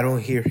I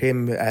don't hear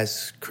him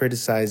as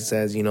criticized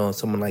as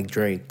someone like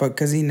Drake. But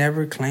because he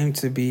never claimed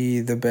to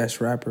be the best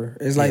rapper,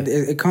 it's like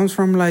it comes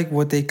from like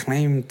what they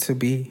claim to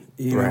be.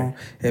 You know,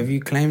 if you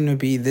claim to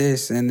be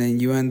this and then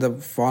you end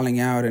up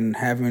falling out and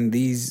having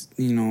these,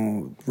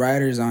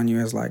 writers on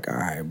you, it's like, all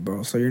right,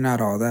 bro, so you're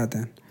not all that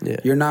then. Yeah.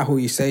 You're not who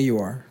you say you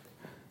are,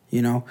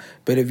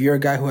 But if you're a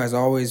guy who has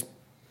always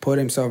put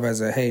himself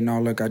as a, hey,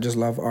 no, look, I just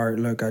love art.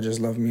 Look, I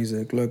just love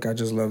music. Look, I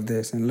just love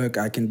this. And look,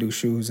 I can do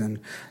shoes and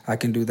I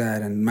can do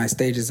that. And my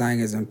stage design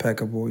is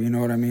impeccable. You know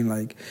what I mean?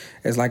 Like,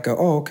 it's like,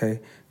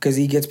 okay. Because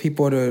he gets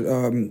people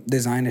to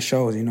design the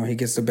shows. He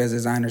gets the best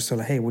designers to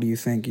like, hey, what do you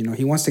think?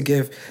 He wants to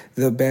give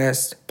the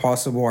best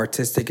possible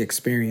artistic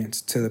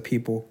experience to the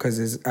people. Because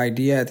his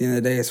idea at the end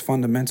of the day, his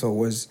fundamental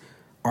was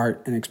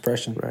art and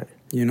expression. Right.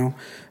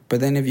 But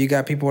then if you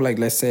got people like,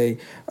 let's say,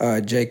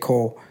 J.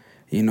 Cole,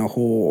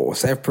 who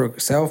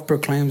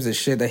self-proclaims the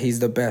shit that he's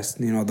the best,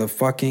 the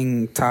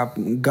fucking top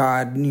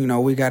god,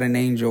 we got an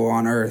angel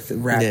on earth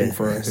rapping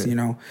for us,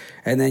 And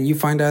then you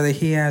find out that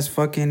he has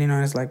fucking,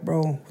 it's like,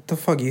 bro, what the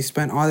fuck? You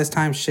spent all this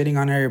time shitting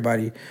on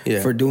everybody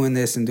for doing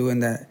this and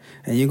doing that.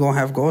 And you gonna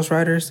have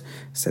ghostwriters?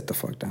 Sit the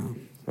fuck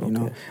down.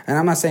 And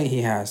I'm not saying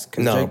he has.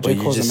 No, but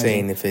you're just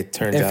saying if it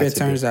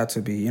turns out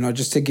to be,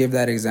 just to give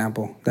that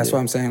example. That's what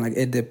I'm saying. Like,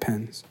 it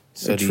depends.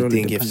 So do you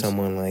think if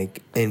someone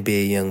like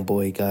NBA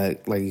Youngboy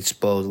got like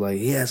exposed, like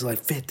he has like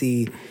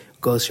 50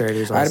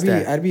 ghostwriters on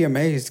staff? I'd be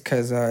amazed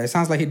because it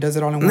sounds like he does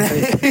it all in one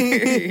take.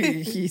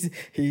 he's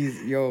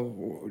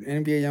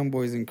NBA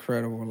Youngboy is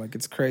incredible. Like,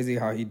 it's crazy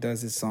how he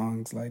does his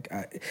songs. Like,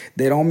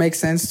 they don't make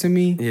sense to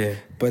me.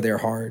 But they're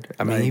hard.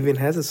 I mean, he even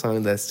has a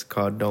song that's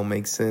called "Don't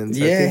Make Sense."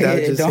 Yeah, I think that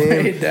was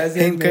just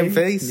him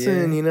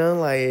confessing.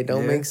 Like it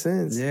don't make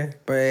sense. Yeah,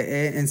 but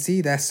and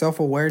see, that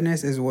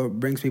self-awareness is what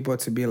brings people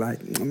to be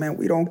like, man,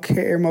 we don't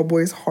care. My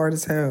boy's hard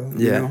as hell.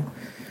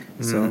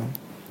 So.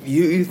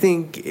 You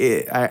think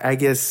I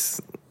guess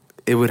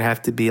it would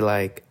have to be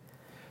like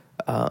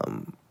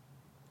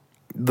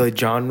the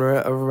genre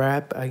of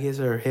rap, I guess,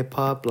 or hip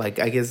hop, like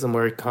I guess the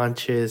more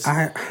conscious.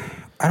 I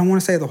don't want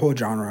to say the whole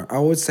genre. I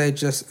would say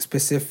just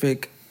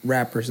specific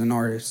rappers and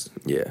artists.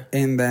 Yeah.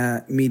 In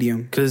that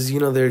medium. Because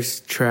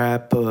there's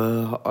trap,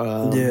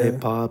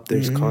 hip hop.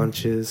 There's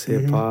conscious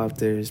hip hop.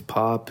 There's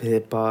pop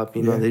hip hop.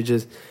 They're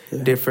just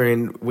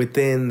different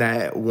within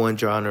that one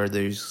genre.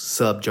 There's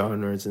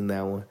subgenres in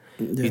that one.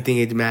 Yeah. You think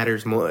it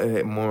matters more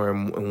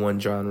in one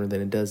genre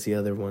than it does the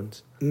other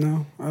ones?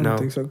 No, I don't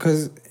think so.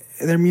 Because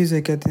they're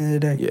music at the end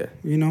of the day.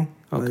 Yeah.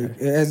 Okay.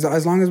 Like,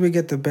 as long as we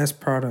get the best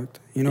product,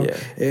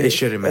 it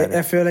shouldn't matter.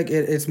 I feel like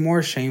it's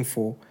more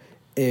shameful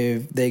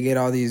if they get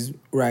all these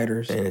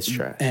writers and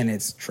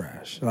it's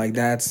trash. Like,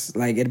 that's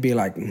like, it'd be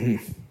like,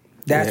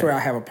 That's where I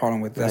have a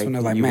problem with. That's like, when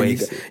they're like, man,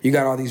 you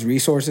got all these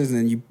resources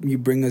and you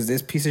bring us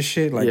this piece of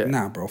shit. Like,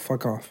 nah, bro,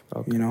 fuck off.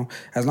 Okay.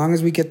 As long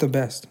as we get the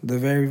best, the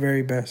very,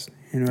 very best.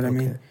 You know what I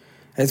mean?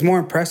 It's more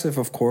impressive,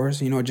 of course.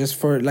 Just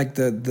for like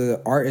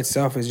the art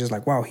itself is just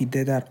like, wow, he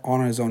did that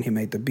on his own. He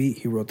made the beat,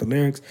 he wrote the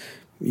lyrics,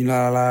 he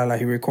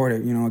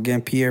recorded.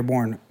 Again, Pierre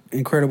Bourne,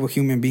 incredible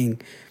human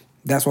being.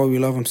 That's why we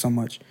love him so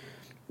much.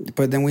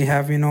 But then we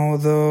have,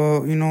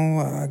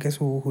 I guess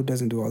who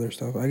doesn't do other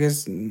stuff. I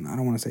guess, I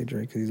don't want to say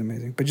Drake because he's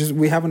amazing. But just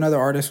we have another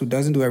artist who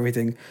doesn't do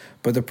everything,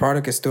 but the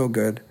product is still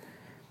good.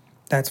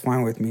 That's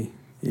fine with me.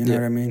 You know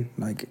what I mean?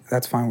 Like,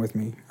 that's fine with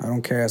me. I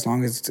don't care as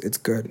long as it's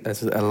good.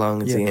 As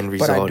long as the end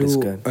result is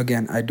good.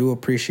 Again, I do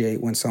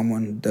appreciate when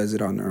someone does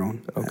it on their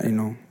own.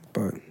 Okay.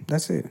 But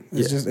that's it.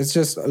 It's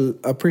just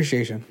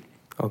appreciation.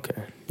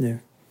 Okay. Yeah.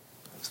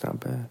 It's not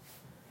bad.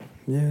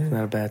 Yeah. It's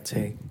not a bad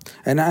take.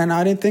 And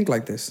I didn't think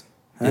like this.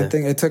 I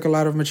think it took a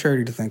lot of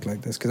maturity to think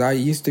like this, because I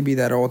used to be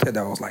that old head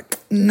that was like,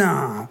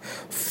 nah,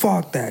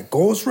 fuck that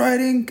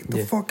ghostwriting, get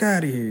the fuck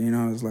out of here.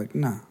 It's like,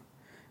 nah,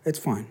 it's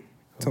fine,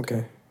 it's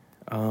okay.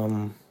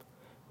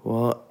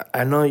 Well,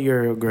 I know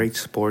you're a great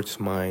sports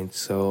mind,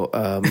 so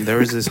there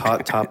was this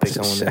hot topic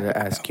I wanted to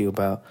ask you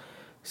about.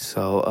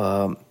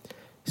 So,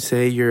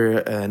 say you're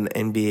an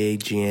NBA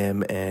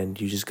GM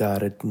and you just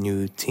got a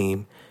new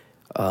team.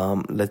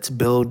 Let's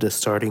build a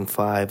starting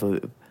five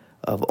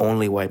of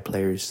only white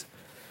players.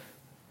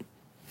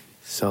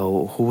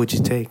 So who would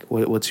you take?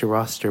 What's your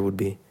roster would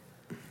be?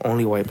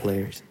 Only white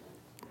players.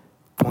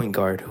 Point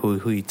guard,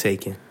 who you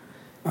taking?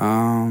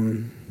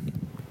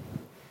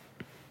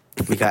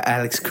 We got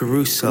Alex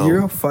Caruso.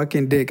 You're a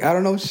fucking dick. I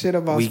don't know shit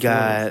about We sports.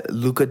 got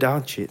Luka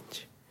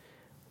Doncic.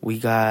 We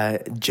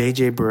got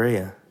JJ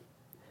Barea.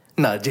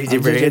 No,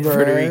 JJ Barea,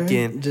 Puerto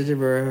Rican. JJ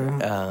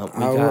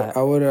Barea.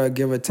 I would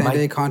give a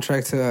 10-day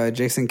contract to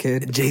Jason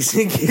Kidd.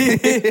 Jason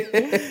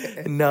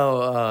Kidd?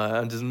 No,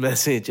 I'm just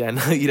messing with you. I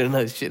know you don't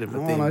know shit about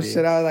that. I don't know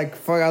shit. I was like,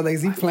 fuck, I was like,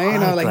 is he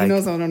playing? I was like, he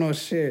knows I don't know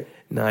shit.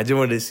 No, I just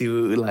wanted to see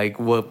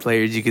what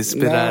players you could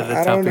spit out of the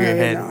top of your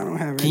head. I don't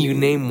have Can you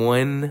name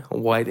one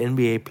white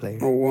NBA player?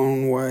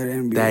 One white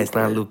NBA That's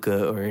player. not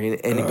Luka or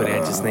anybody I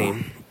just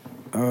named.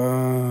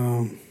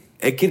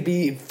 It could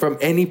be from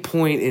any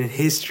point in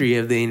history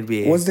of the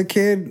NBA. What's the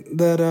kid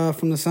that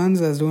from the Suns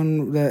that's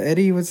doing the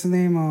Eddie? What's his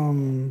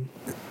name?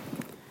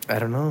 I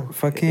don't know.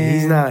 Fucking.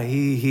 He's not.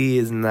 He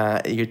is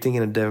not. You're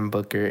thinking of Devin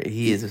Booker.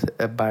 He is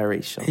a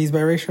biracial. He's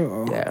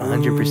biracial. Yeah,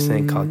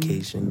 100%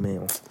 Caucasian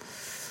male.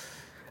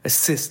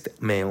 Assist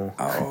male.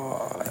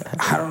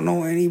 I don't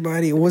know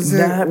anybody. What's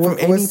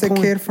the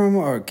kid from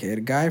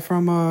guy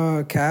from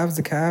Cavs?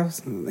 The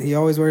Cavs. He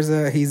always wears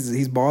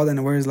he's bald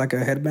and wears like a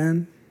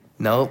headband.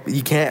 Nope,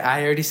 you can't.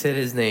 I already said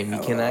his name. You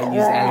cannot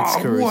use Alex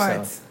Caruso.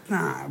 What?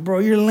 Nah, bro,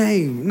 you're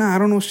lame. Nah, I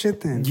don't know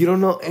shit then. You don't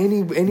know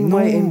any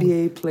white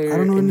NBA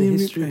player in the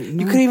history.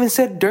 No. You could even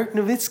said Dirk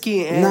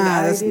Nowitzki. And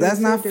that's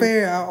not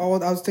fair. I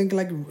was thinking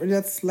like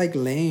that's like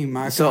lame.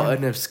 So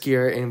an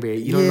obscure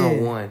NBA. You don't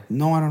know one.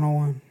 No, I don't know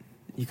one.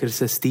 You could have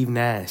said Steve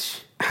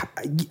Nash.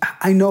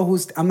 I know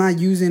who's. I'm not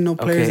using no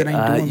players that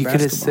ain't doing you basketball. You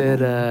could have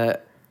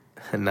said.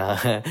 Nah,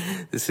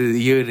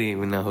 you didn't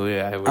even know who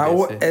I would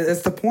have said.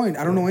 That's the point.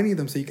 I don't know any of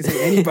them, so you can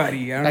say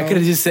anybody. I could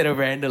have just said a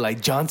random like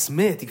John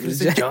Smith. You could have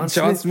said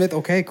John Smith.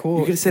 Okay,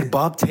 cool. You could have said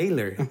Bob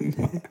Taylor.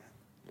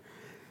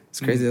 It's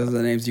crazy. Those are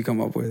the names you come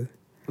up with.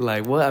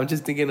 Like what? I'm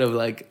just thinking of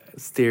like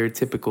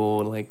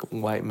stereotypical like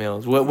white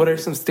males. What are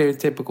some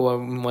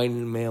stereotypical white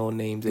male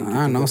names? That you I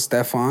don't know.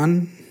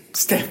 Stefan.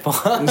 I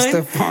don't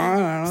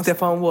know.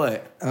 Stefan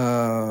what?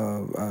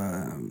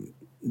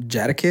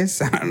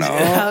 Jadakiss? I don't know.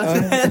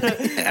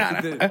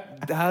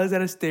 How is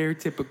that a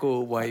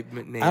stereotypical white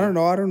name? I don't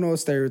know. I don't know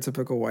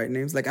stereotypical white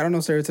names. Like, I don't know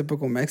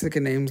stereotypical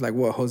Mexican names like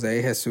what? Jose,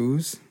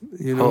 Jesus?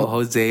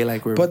 Jose,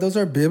 like we're... But those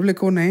are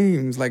biblical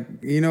names. Like,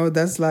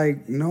 that's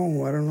like,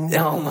 no, I don't know.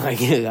 Oh my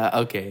God.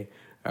 Okay.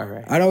 All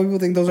right. I know people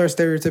think those are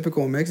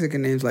stereotypical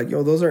Mexican names. Like,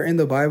 those are in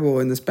the Bible,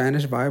 in the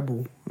Spanish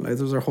Bible. Like,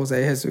 those are Jose,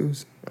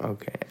 Jesus.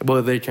 Okay.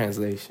 Well, they're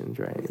translations,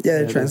 right? Yeah,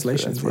 they're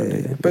translations.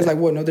 Yeah. But it's like,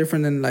 what? No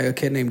different than like a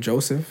kid named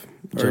Joseph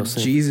or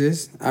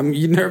Jesus. I mean,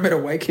 you never met a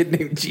white kid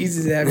named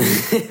Jesus, have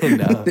you?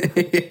 No.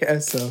 Yeah,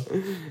 so.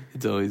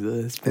 It's always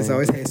us. It's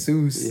always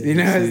Jesus.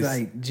 Yeah, it's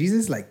like,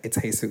 Jesus, like, it's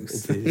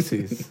Jesus. It's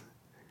Jesus.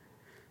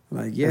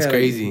 Like, yeah. That's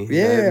crazy.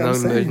 Yeah,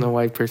 there's no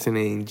white person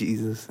named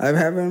Jesus. I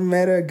haven't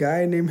met a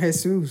guy named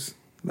Jesus.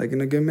 Like,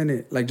 in a good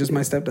minute. Like, just my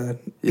stepdad.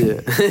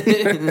 Yeah.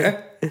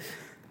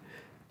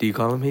 Do you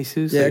call him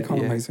Jesus? Yeah, I call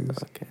him Jesus.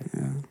 Okay.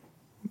 Yeah.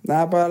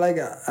 Nah, but, like,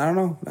 I don't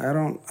know. I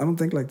don't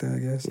think like that, I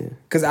guess. Yeah.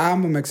 Because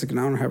I'm a Mexican.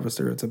 I don't have a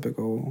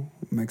stereotypical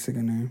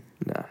Mexican name.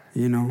 Nah.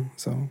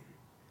 So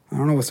I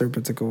don't know what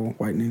stereotypical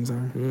white names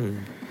are.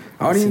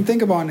 I don't even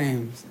think about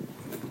names.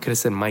 Could have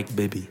said Mike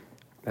Bibby.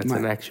 That's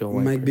an actual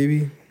white Mike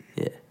Bibby?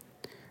 Yeah.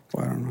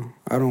 Well, I don't know.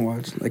 I don't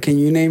watch. Like, can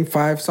you name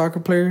 5 soccer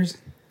players?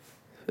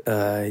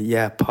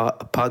 Yeah,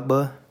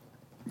 Pogba.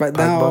 But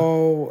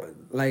now,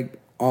 like,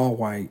 all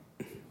white.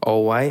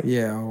 All white?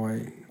 Yeah, all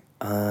white.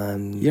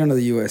 You don't know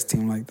the U.S.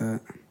 team like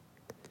that.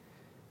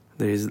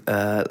 There's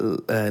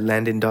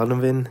Landon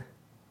Donovan.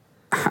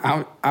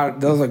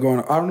 Those are going.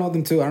 I don't know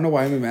them too. I don't know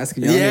why I'm even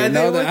asking you. Yeah,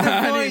 know that.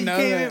 I You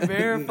can't even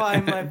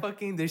verify my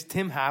fucking. There's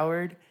Tim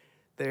Howard.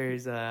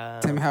 There's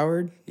Tim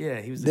Howard.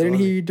 Yeah, he was. Didn't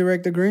he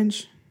direct The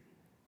Grinch?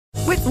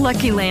 With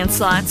Lucky Land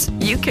Slots,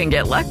 you can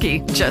get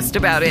lucky just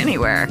about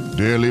anywhere.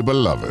 Dearly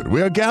beloved,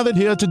 we are gathered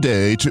here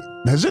today to...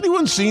 Has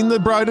anyone seen the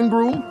bride and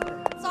groom?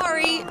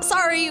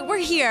 Sorry, we're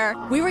here.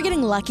 We were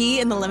getting lucky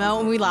in the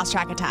limo and we lost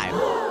track of time.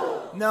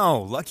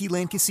 No, Lucky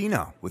Land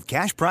Casino, with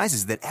cash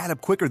prizes that add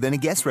up quicker than a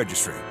guest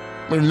registry.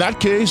 In that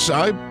case,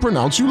 I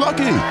pronounce you lucky.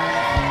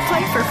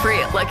 Play for free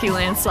at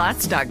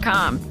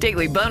LuckyLandSlots.com.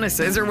 Daily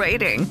bonuses are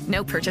waiting.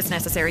 No purchase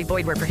necessary.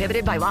 Void where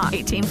prohibited by law.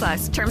 18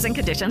 plus. Terms and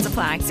conditions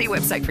apply. See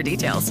website for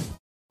details.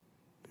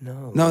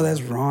 No,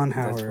 that's Ron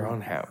Howard. That's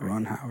Ron Howard.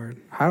 Ron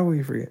Howard. How do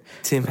we forget?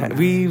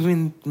 We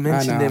even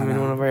mentioned him in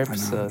one of our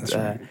episodes.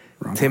 Right.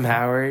 Tim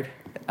Howard,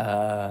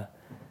 Peja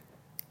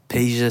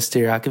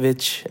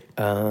Stojakovic,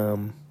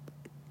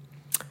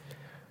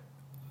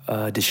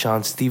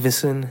 Deshaun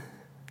Stevenson.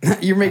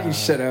 You're making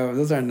shit up.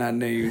 Those are not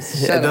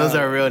names. Those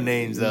are real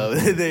names, though.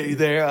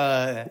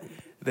 They're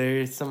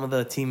some of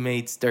the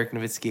teammates Dirk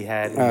Nowitzki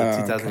had in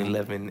the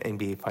 2011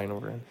 NBA Final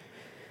run.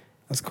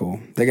 That's cool.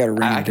 They got a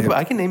ring.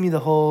 I can name you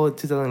the whole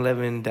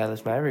 2011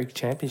 Dallas Mavericks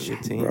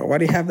championship team. Bro, why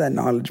do you have that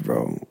knowledge,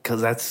 bro?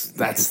 Because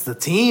that's the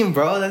team,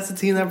 bro. That's the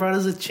team that brought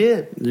us a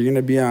chip. You're going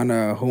to be on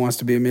Who Wants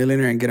to Be a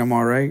Millionaire and get them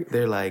all right?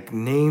 They're like,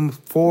 name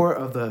 4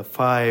 of the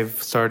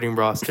 5 starting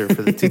roster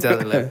for the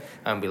 2011.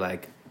 I'm going to be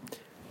like,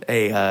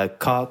 hey,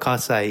 call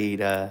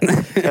Saeed.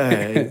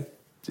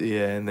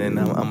 Yeah, and then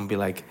I'm going to be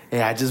like,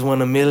 hey, I just won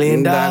 $1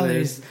 million.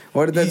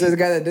 What? That's the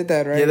guy that did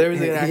that, right? Yeah, there was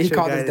an actual he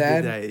called guy his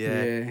dad. That did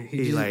that, yeah.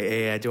 He's like,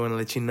 hey, I just want to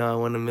let you know I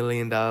won $1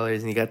 million.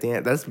 And he got the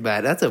answer. That's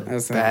bad. That's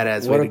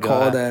badass way to go. What a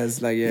called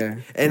as, like, yeah.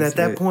 And at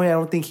that point, I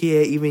don't think he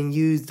had even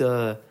used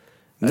a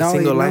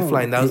single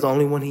lifeline. That was the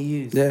only one he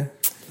used. Yeah.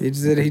 He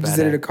just did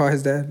it to call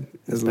his dad.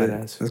 That's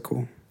badass. That's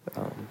cool.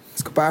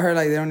 It's cool. But I heard,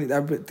 like,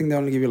 I think they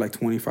only give you, like,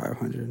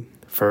 $2,500.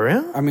 For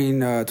real? I mean,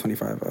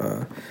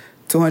 25.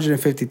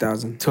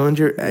 250,000.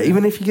 200,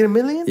 even if you get $1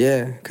 million?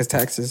 Yeah, because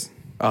taxes.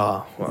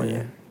 Oh, well,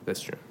 yeah,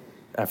 that's true.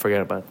 I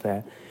forgot about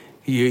that.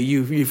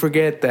 You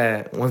forget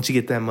that once you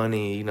get that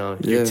money, you know,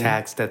 you're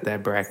taxed at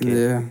that bracket.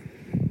 Yeah.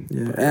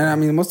 And I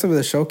mean, most of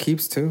the show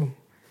keeps too.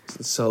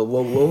 So,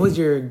 what was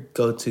your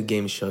go-to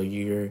game show?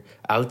 You're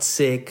out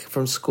sick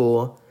from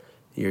school,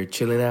 you're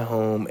chilling at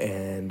home,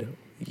 and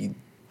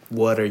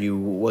what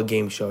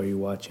game show are you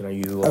watching? Are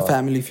you a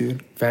Family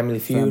Feud? Family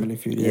Feud? Family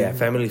Feud, yeah.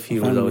 Family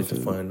Feud was always the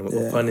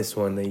funnest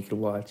one that you could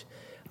watch.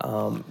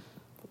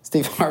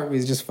 Steve Harvey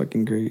is just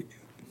fucking great.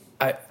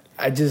 I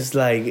just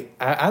like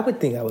I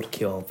would think I would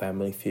kill on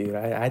Family Feud.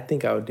 I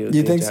think I would do.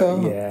 You think so?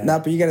 Yeah. Nah,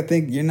 but you gotta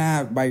think you're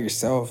not by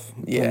yourself.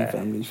 Yeah.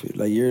 Family Feud,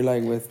 like you're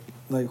like with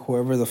like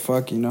whoever the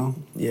fuck, you know.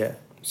 Yeah.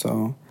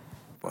 So,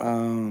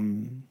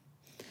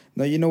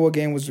 no, you know what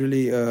game was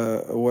really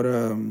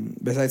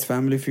besides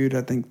Family Feud,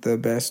 I think the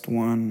best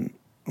one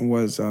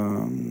was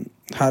Are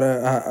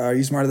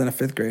You Smarter Than a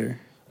Fifth Grader?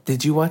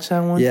 Did you watch that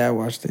one? Yeah, I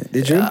watched it.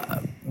 Did you?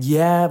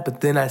 Yeah, but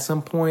then at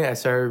some point I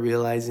started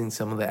realizing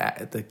some of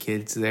the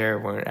kids there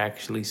weren't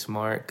actually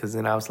smart, because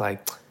then I was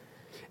like,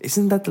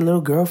 isn't that the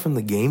little girl from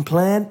the Game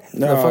Plan?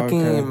 No, the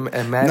fucking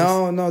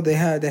no, they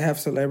have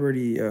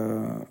celebrity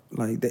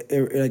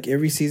like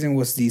every season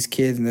was these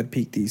kids and they'd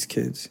pick these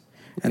kids.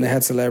 And they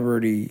had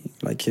celebrity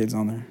like kids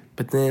on there.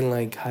 But then,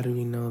 like, how do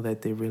we know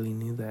that they really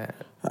knew that?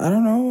 I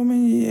don't know. I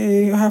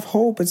mean, you have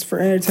hope. It's for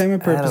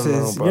entertainment purposes. I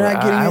don't know, bro. You're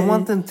not getting. I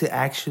want them to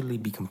actually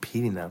be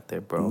competing out there,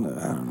 bro. No,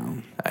 I don't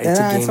know. It's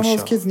a game some show.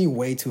 of those kids need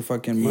way too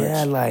fucking much.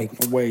 Yeah, like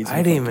way too.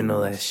 I didn't even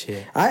know that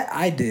shit.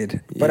 I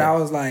did, but I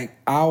was like,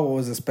 I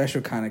was a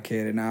special kind of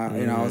kid, and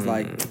I was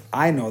like,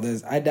 I know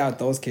this. I doubt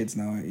those kids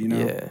know it. You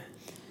know. Yeah.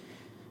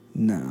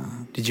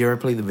 Nah. Did you ever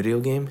play the video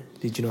game?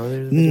 Did you know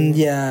there was a video game?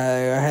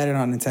 Yeah, I had it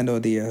on Nintendo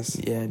DS.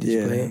 Yeah, did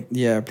you play it?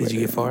 Yeah, I did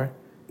you get far?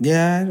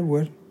 Yeah, I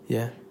would.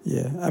 Yeah.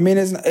 Yeah. I mean,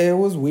 it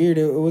was weird.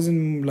 It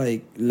wasn't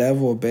like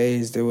level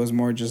based. It was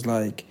more just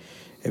like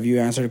if you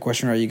answered a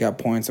question right, you got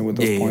points, and with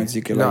those points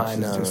you could like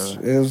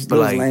it was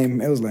lame.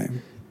 It was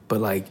lame.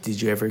 But like,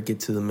 did you ever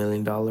get to the $1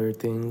 million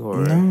thing or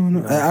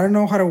no? I don't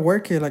know how to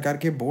work it. Like, I'd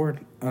get bored.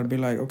 I'd be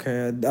like,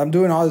 okay, I'm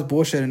doing all this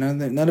bullshit,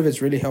 and none of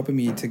it's really helping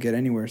me to get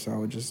anywhere. So I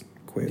would just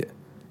quit.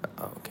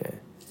 Yeah. Okay.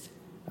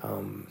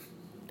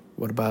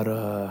 What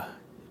about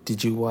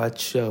did you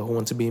watch Who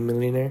Wants to Be a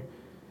Millionaire?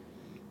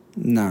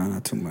 Nah,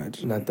 not too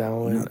much. Not that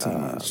one? Not too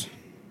much.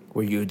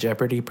 Were you a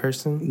Jeopardy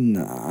person?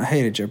 Nah, I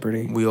hated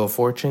Jeopardy. Wheel of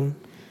Fortune?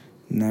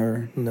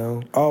 Never.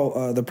 No.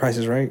 Oh, The Price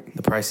is Right.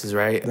 The Price is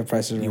Right. The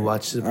Price is Right. You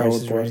watched The Price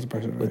is Right? The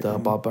Price is Right with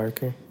Bob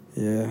Barker?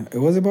 Yeah.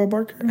 Was it Bob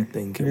Barker? I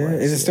think it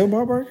was. Is it still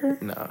Bob Barker?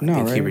 No, I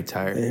think he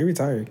retired. Yeah, he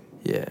retired.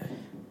 Yeah.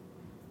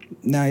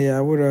 Nah, yeah,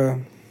 I would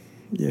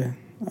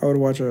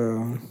watch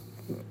The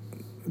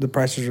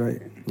Price is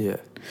Right. Yeah.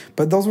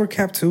 But those were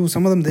capped too.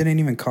 Some of them didn't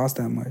even cost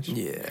that much.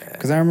 Yeah.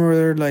 Because I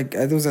remember like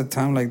there was a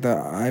time like the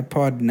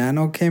iPod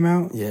Nano came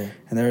out. Yeah.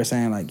 And they were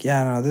saying like,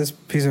 yeah, no, this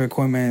piece of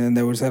equipment, and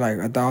they would say like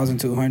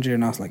 1,200,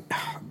 and I was like,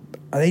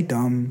 are they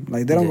dumb?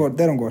 Like they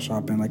don't go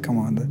shopping. Like, come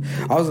on.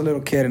 I was a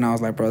little kid and I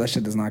was like, bro, that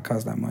shit does not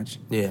cost that much.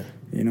 Yeah.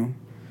 You know?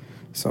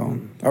 So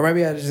or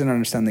maybe I just didn't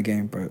understand the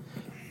game, but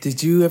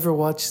did you ever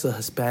watch the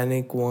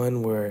Hispanic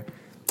one where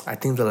I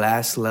think the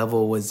last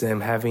level was them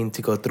having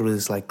to go through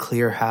this like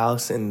clear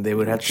house, and they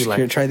would have to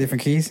like try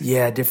different keys.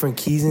 Yeah, different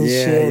keys and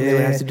shit. And they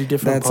would have to do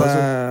different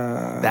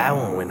puzzles. That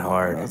one went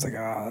hard. I was like,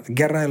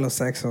 Guerra de los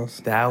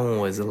Sexos. That one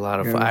was a lot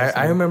of fun.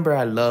 I remember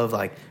I loved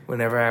like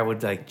whenever I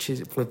would like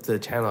flip the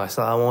channel, I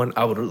saw that one,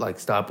 I would like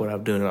stop what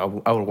I'm doing.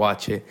 I would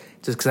watch it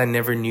just because I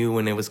never knew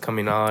when it was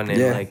coming on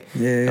and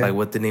like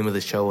what the name of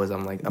the show was.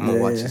 I'm like, I'm gonna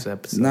watch this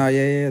episode.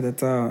 No,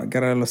 that's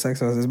Guerra de los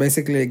Sexos. It's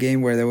basically a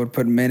game where they would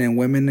put men and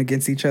women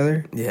against each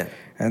other. Yeah.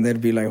 And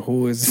they'd be like,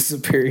 who is the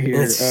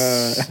superior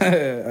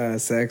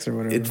sex or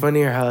whatever. It's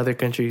funnier how other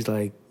countries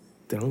like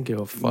they don't give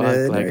a fuck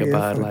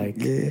about like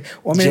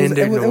Well, I mean,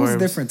 it was a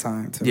different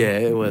time too. Yeah,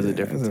 it was a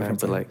different time.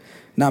 But like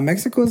now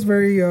Mexico is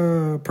very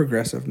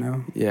progressive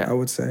now. Yeah, I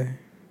would say.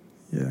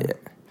 Yeah.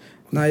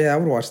 No, I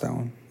would watch that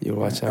one. You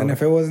would watch that one. And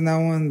if it wasn't that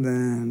one,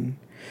 then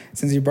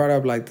since you brought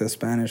up like the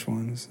Spanish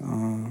ones,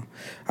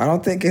 I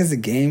don't think it's a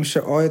game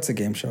show. Oh, it's a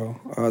game show.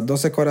 12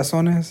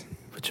 Corazones.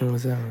 Which one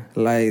was that one?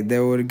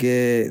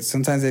 Like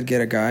sometimes they'd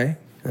get a guy,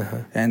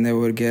 and they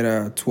would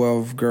get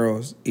 12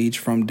 girls, each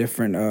from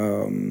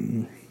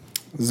different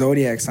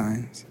zodiac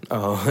signs.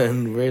 Oh,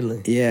 and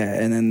really? Yeah,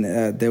 and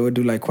then they would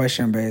do like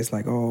question based,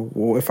 like, oh,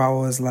 well, if I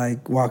was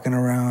like walking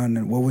around,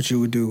 and what would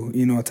you do?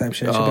 You know, type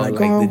shit. Oh, like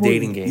the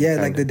dating game. Yeah,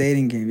 like the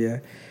dating game.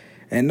 Yeah.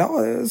 And no,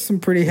 it was some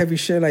pretty heavy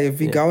shit. Like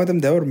if you got with them,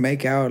 they would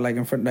make out like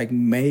in front, like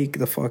make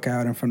the fuck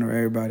out in front of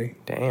everybody.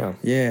 Damn.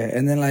 Yeah,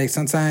 and then like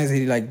sometimes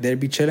they'd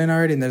be chilling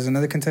already, and there's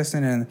another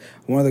contestant, and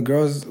one of the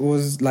girls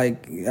was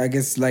like, I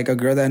guess like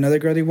another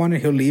girl he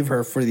wanted, he'll leave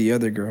her for the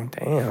other girl.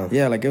 Damn.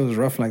 Yeah, like it was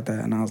rough like that,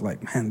 and I was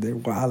like, man, they're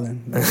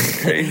wilding.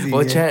 That's crazy.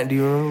 What channel? Do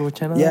you remember what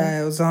channel?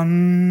 Yeah, it was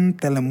on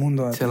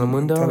Telemundo.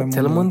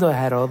 Telemundo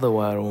had all the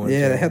wild ones.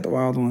 Yeah, they had the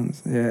wild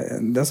ones. Yeah,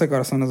 and that's like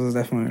Corazones was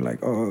definitely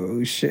like,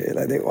 oh shit,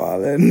 like they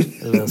wilding.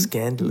 A little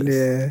scandalous.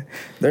 Yeah,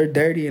 they're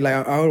dirty.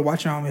 Like I would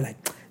watch it and I'd be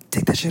like,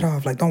 take that shit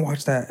off. Like, don't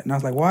watch that. And I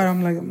was like, why?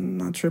 I'm like, I'm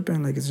not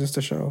tripping. Like, it's just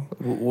a show.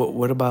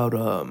 What about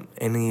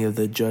any of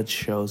the judge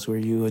shows? Were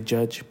you a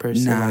judge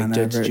person? Nah, like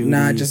Judge Judy?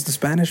 Nah, just the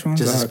Spanish ones.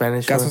 Just the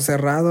Spanish Caso ones?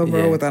 Cerrado,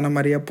 bro, with Ana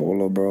Maria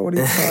Polo, bro. What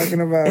are you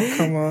talking about?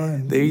 Come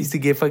on. They used to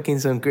get fucking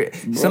some great...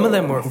 Some of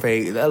them were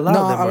fake. A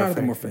lot of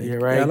them were fake. You're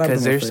right?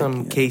 Because there's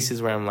some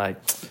cases where I'm like...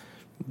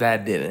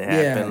 That didn't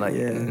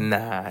happen.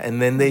 Nah.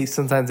 And then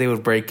sometimes they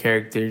would break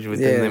characters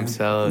within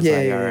themselves. All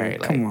right,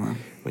 come on.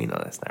 We know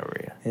that's not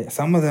real. Yeah,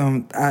 some of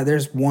them,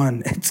 there's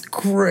one. It's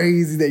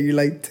crazy that you're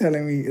like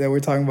telling me that we're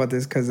talking about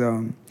this because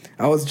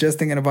I was just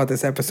thinking about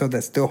this episode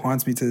that still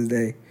haunts me to this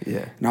day.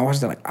 Yeah. And I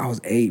watched it like I was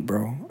 8,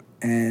 bro.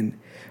 And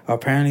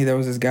apparently there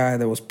was this guy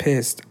that was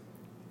pissed.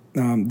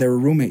 They were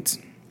roommates.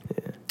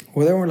 Yeah.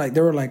 Well, they were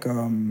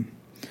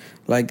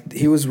like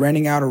he was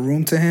renting out a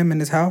room to him in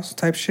his house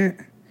type shit.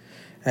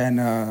 And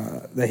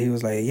that he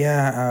was like,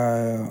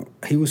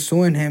 he was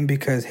suing him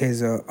because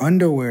his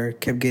underwear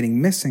kept getting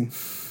missing.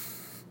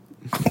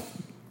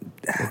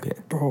 Okay.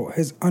 Bro,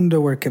 his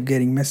underwear kept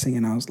getting missing.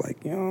 And I was like,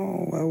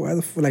 why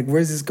the fuck? Like,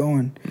 where's this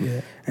going?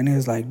 Yeah. And he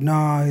was like,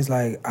 no, he's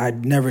like, I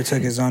never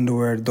took his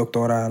underwear,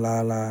 doctora,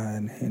 la, la.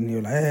 And he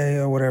was like, hey,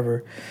 or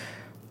whatever.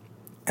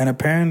 And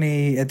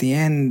apparently, at the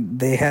end,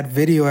 they had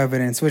video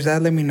evidence, which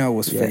that let me know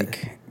was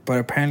fake. But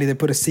apparently they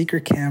put a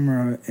secret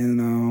camera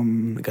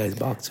in the guy's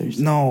boxers.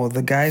 No,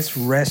 the guy's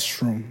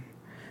restroom.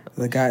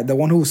 The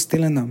one who was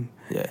stealing them.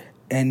 Yeah.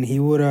 And he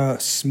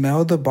would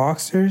smell the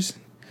boxers,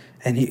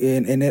 and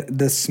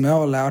the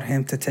smell allowed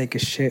him to take a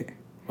shit.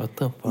 What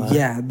the fuck?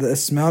 Yeah, the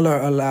smell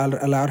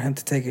allowed him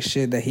to take a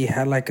shit that he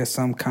had like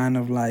some kind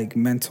of like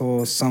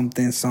mental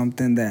something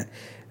that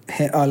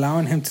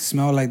allowing him to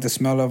smell like the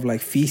smell of like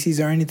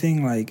feces or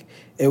anything, like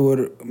it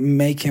would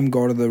make him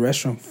go to the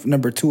restroom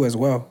number 2 as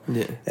well.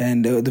 Yeah.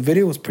 And the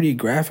video was pretty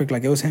graphic.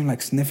 Like it was him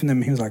like sniffing them.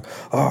 And he was like,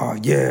 oh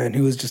yeah, and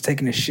he was just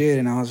taking a shit.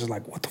 And I was just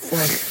like, what the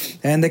fuck?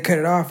 And they cut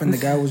it off, and the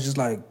guy was just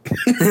like,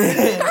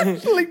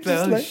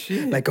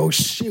 oh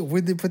shit,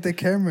 where'd they put the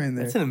camera in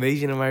there? That's an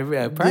invasion of my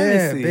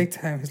privacy. Yeah, big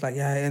time. He's like,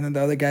 yeah. And then the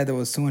other guy that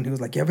was suing, he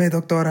was like, ve,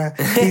 doctora,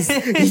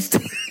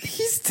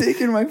 he's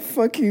taking my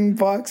fucking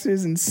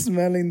boxers and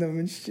smelling them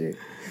and shit.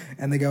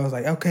 And the guy was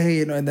like,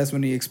 okay, and that's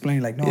when he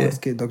explained, like, no, es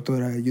que,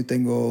 doctora, you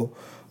tengo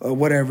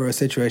whatever, a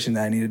situation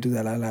that I need to do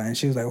that, la, la. And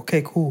she was like,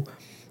 okay, cool.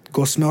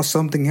 Go smell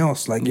something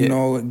else. Like,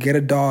 get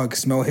a dog,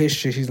 smell his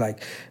shit. She's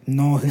like,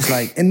 no. He's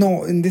like, and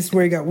this is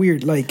where it got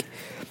weird. Like,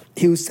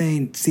 he was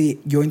saying, see,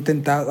 yo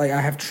intentado, like, I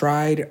have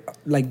tried,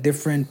 like,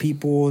 different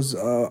people's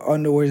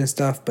underwears and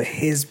stuff, but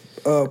his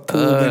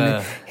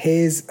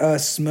his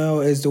smell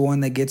is the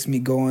one that gets me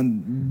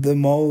going the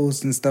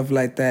most and stuff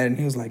like that. And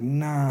he was like,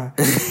 nah.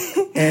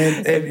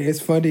 And it's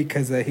funny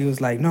because he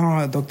was like, no,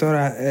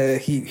 doctora,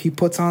 he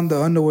puts on the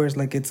underwears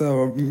like it's a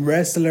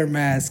wrestler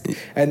mask.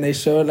 And they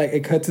show, like,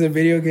 it cut to the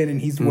video again, and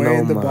he's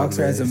wearing the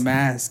boxer as a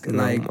mask,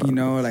 like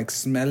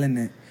smelling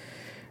it.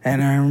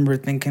 And I remember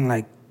thinking,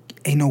 like,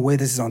 ain't no way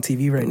this is on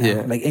TV right now.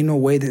 Yeah. Like, ain't no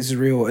way this is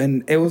real.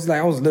 And it was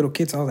like, I was a little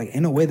kid, so I was like,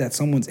 ain't no way that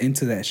someone's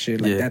into that shit.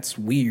 Like, that's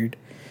weird.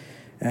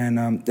 And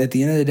at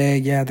the end of the day,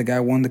 yeah, the guy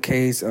won the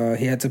case.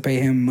 He had to pay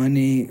him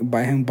money,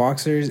 buy him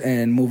boxers,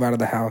 and move out of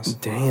the house.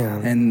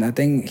 Damn. And I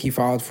think he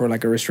filed for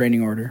like a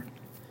restraining order.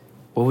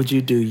 What would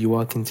you do? You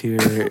walk into your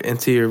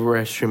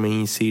restroom and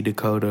you see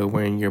Dakota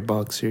wearing your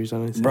boxers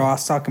on his head? Bro, I'll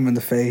sock him in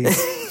the face.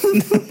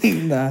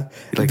 Nah.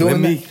 Like, let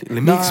me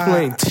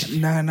explain.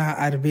 Nah.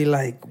 I'd be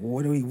like,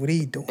 what are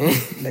you doing?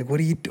 Like, what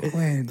are you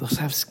doing? Those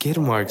have skid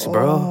marks,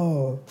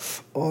 bro.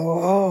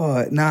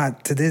 Oh. Nah,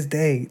 to this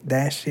day,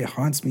 that shit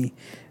haunts me.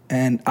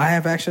 And I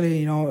have actually,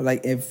 you know,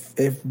 like if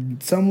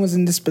someone's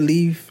in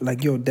disbelief,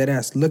 like, yo,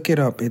 deadass, look it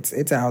up.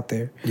 It's out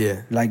there.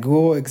 Yeah. Like,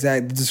 Google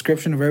the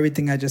description of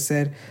everything I just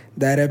said.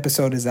 That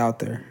episode is out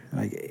there.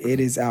 Like, it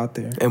is out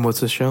there. And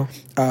what's the show?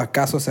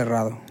 Caso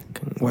Cerrado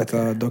with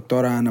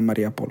Doctora Ana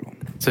Maria Polo.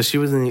 So she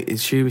was a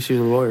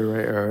lawyer,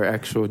 right, or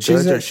actual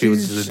judge, or she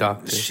was a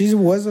doctor? She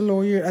was a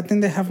lawyer. I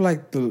think they have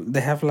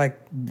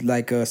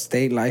like a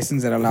state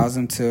license that allows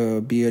them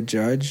to be a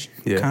judge,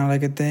 kind of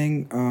like a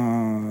thing.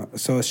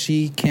 So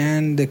she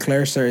can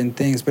declare certain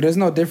things, but it's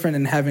no different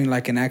than having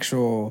like an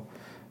actual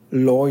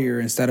lawyer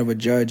instead of a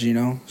judge, you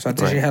know. So I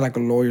think she had like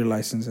a lawyer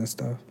license and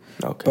stuff.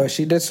 Okay. But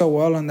she did so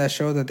well on that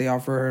show that they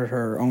offered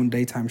her own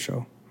daytime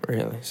show.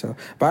 Really? So,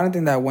 but I don't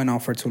think that went on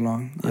for too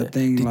long. Yeah. I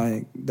think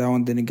like that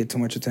one didn't get too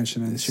much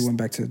attention, and she went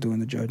back to doing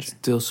the judge.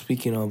 Still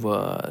speaking of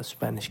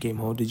Spanish game,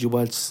 did you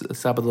watch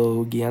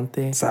Sábado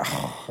Gigante?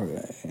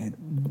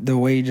 The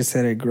way you just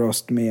said it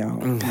grossed me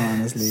out,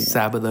 honestly.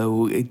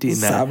 Sábado, Gigante.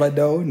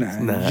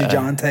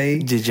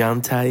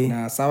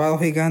 Nah, Sábado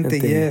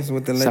Gigante, yes,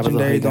 with the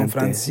legendary Don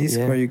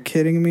Francisco. Are you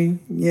kidding me?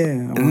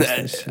 Yeah,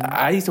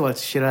 I used to watch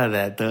the shit out of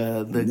that.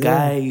 The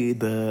guy,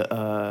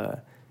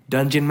 the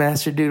dungeon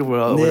master dude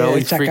would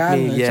always freak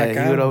me.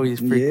 Yeah, he would always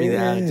freak me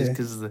out just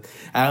because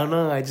I don't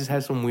know. I just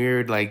had some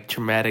weird like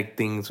traumatic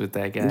things with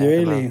that guy.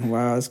 Really?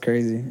 Wow, that's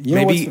crazy.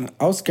 Maybe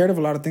I was scared of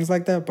a lot of things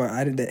like that,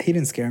 but he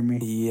didn't scare me.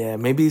 Yeah,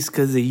 maybe it's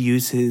because they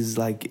use his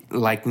like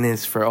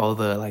likeness for all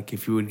the like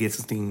if you would get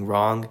something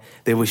wrong,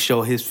 they would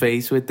show his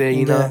face with it,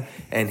 you know,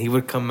 and he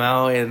would come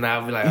out and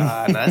I'd be like,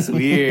 that's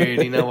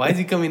weird. You know, why is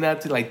he coming out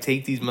to like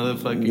take these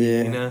motherfuckers?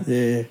 Yeah, you know?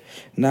 Yeah.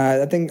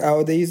 Nah, I think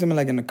they used him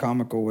like in a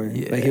comical way.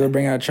 Yeah. Like he would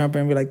bring out Trump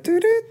and be like,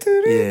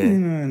 doo-doo-doo-doo, you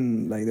know,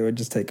 and like they would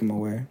just take him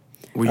away.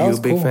 Were you a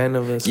big fan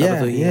of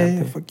Sábado Gigante?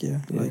 Yeah, fuck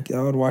yeah. Like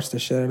I would watch the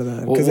shit out of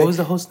that. What was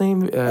the host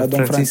name?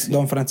 Don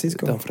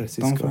Francisco.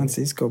 Don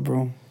Francisco,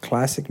 bro.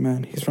 Classic,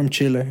 man. He's from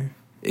Chile.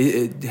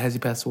 Has he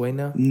passed away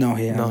now? No,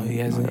 he hasn't. No, he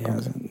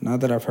hasn't. Not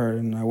that I've heard,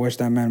 and I wish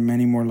that man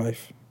many more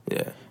life.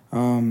 Yeah.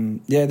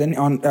 Then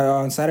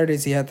on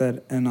Saturdays he had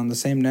that, and on the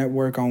same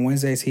network on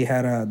Wednesdays he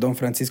had Don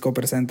Francisco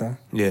Presenta.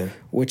 Yeah.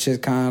 Which is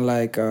kind of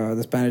like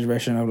the Spanish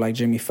version of like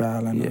Jimmy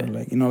Fallon, or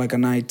like, you know, like a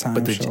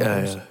nighttime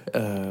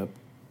show.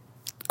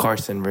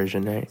 Carson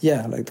version, right?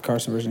 Yeah, like the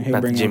Carson version. He'll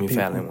Not bring the Jimmy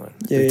people. Fallon one.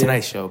 Yeah, the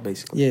Tonight Show,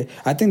 basically. Yeah,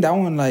 I think that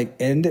one like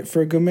ended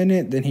for a good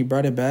minute. Then he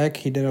brought it back.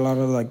 He did a lot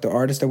of like the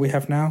artists that we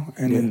have now,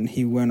 and then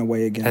he went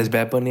away again. Has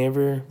Bad Bunny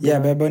ever? Yeah,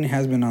 Bad Bunny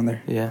has been on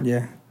there.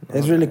 Yeah.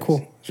 It's really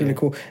cool. It's really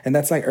cool, and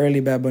that's like early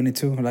Bad Bunny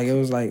too. Like it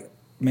was like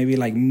maybe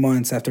like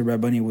months after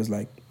Bad Bunny was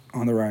like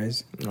on the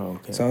rise. Oh,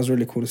 okay. So it was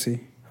really cool to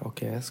see.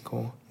 Okay, that's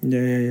cool.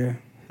 Yeah.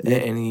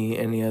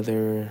 Any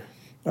other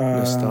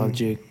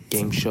nostalgic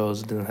game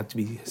shows? It doesn't have to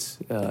be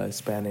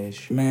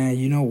Spanish. Man,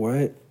 you know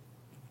what?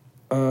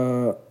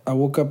 I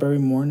woke up every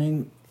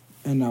morning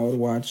and I would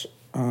watch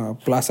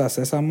Plaza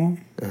Sésamo,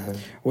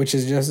 which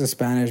is just a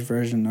Spanish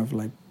version of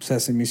like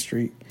Sesame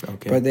Street.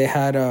 Okay. But they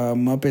had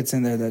Muppets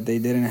in there that they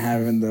didn't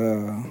have in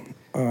the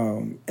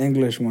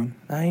English one.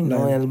 Ay,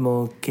 no,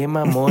 Elmo, qué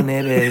mamón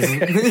eres.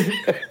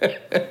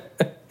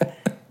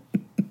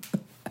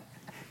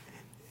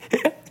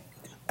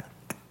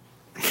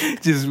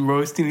 Just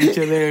roasting each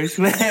other in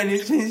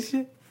Spanish and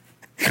shit.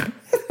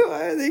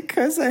 Why are they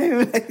cussing him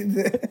like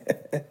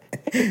that?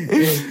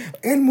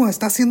 Elmo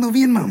está haciendo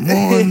bien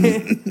mamón.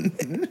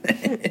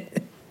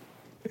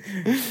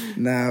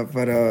 Nah,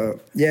 but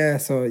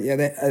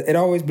it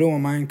always blew my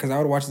mind because I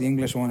would watch the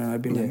English one and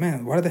I'd be like,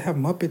 man, why do they have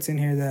Muppets in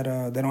here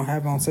that they don't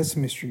have on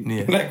Sesame Street?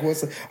 Yeah. Like,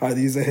 are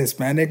these the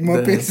Hispanic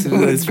Muppets? The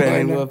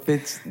Hispanic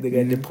Muppets. They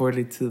got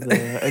deported to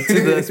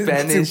the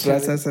Spanish. To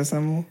Plaza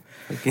Sésamo.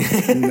 Okay.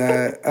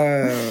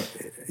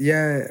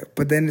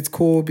 But then it's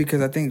cool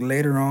because I think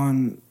later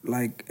on,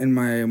 like in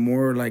my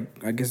more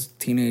like I guess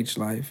teenage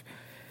life,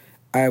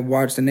 I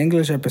watched an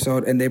English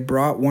episode and they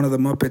brought one of the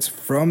Muppets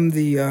from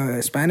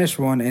the Spanish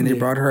one and they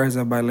brought her as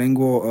a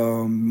bilingual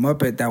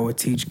Muppet that would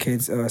teach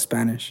kids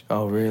Spanish.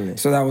 Oh, really?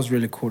 So that was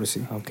really cool to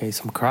see. Okay,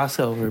 some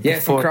crossover.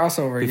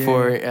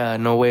 Before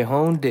No Way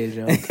Home did.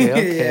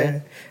 Okay.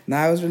 Yeah.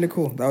 Nah, it was really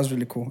cool. That was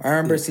really cool. I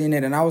remember seeing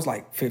it and I was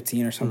like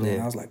 15 or something.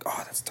 And I was like,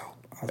 oh, that's dope.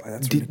 I was like,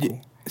 that's really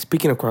cool.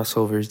 Speaking of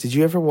crossovers, did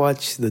you ever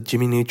watch the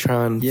Jimmy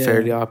Neutron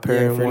Fairly Odd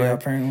Parent one?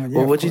 Odd Parent one.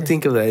 Well, what'd you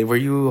think of that? Were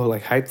you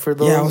like hyped for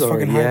those? Yeah, I was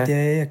fucking hyped.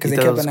 Yeah. Because they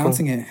kept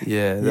announcing it.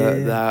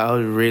 Yeah, I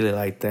would really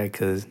like that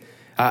because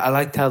I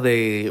liked how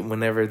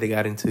whenever they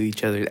got into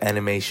each other's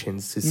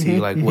animations to see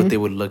like what they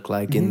would look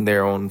like in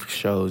their own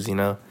shows, you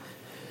know?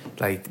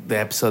 like the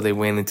episode they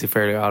went into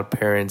Fairly Odd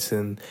Parents,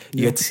 and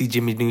you get to see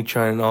Jimmy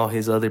Neutron and all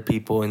his other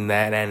people in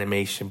that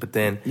animation. But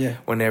then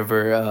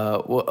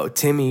whenever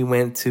Timmy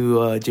went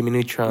to Jimmy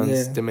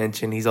Neutron's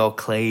dimension, he's all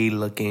clay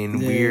looking,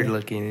 weird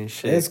looking and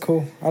shit. It's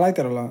cool. I like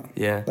that a lot.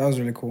 Yeah, that was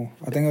really cool.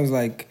 I think it was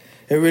like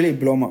it really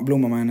blew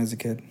my mind as a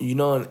kid. You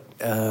know,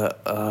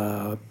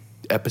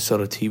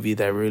 episode of TV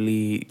that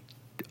really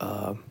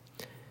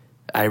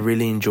I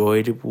really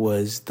enjoyed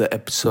was the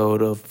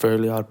episode of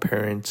Fairly Odd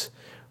Parents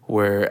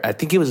where I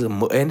think it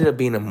ended up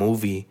being a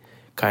movie,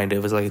 kind of.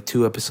 It was like a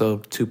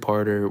 2-episode,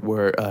 2-parter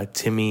where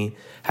Timmy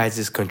has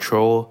this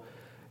control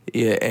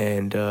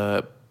and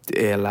it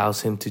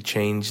allows him to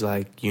change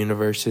like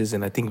universes,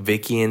 and I think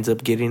Vicky ends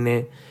up getting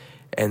it,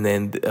 and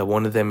then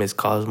one of them is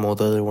Cosmo,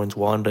 the other one's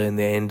Wanda, and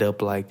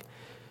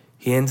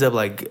he ends up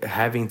like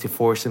having to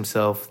force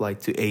himself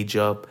like to age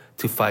up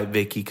to fight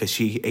Vicky because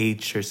she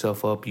aged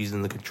herself up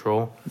using the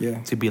control.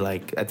 Yeah. To be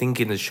like, I think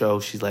in the show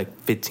she's like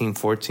 15,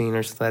 14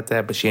 or something like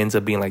that, but she ends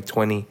up being like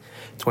 20,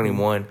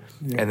 21.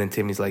 Yeah. And then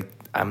Timmy's like,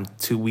 I'm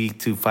too weak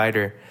to fight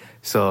her,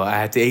 so I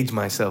had to age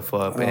myself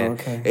up.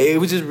 It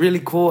was just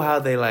really cool how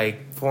they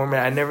like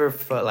format. I never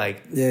felt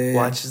like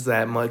watches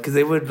that much because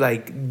they would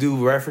like do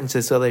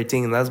references to other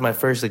things, and that was my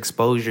first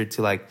exposure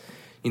to like,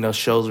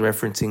 shows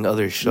referening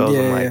other shows.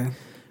 I'm like,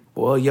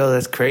 well, yo,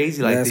 that's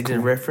crazy. Like, they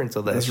just reference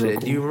all that shit.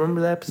 Cool. Do you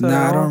remember that episode? No,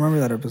 I don't remember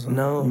that episode.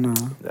 No.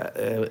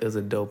 It was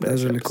a dope episode.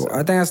 That's really cool.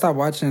 I think I stopped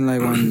watching, like,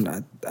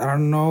 when, I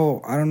don't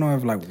know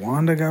if, like,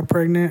 Wanda got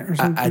pregnant or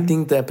something. I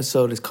think the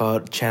episode is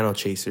called Channel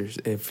Chasers.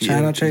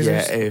 Channel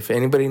Chasers? Yeah, if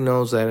anybody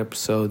knows that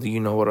episode,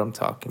 you know what I'm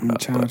talking about.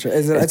 Channel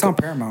Chasers. It's on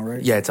Paramount,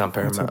 right? Yeah, it's on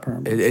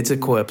Paramount. It's a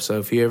cool episode.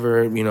 If you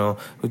ever, when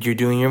you're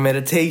doing your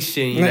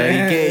meditation, you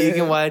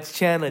can watch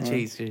Channel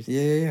Chasers.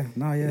 Yeah.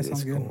 No, yeah, it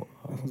sounds good. Cool.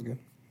 That sounds good.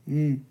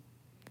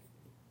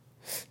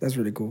 That's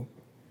really cool.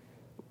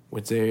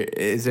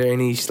 Is there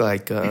any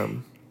like I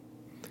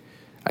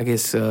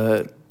guess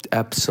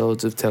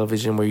episodes of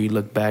television where you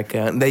look back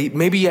at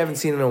maybe you haven't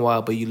seen it in a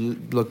while, but you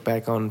look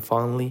back on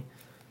fondly?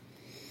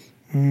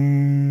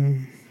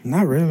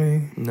 Not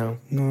really. No.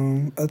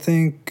 I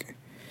think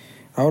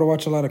I would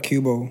watch a lot of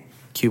Cubo,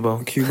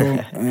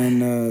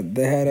 and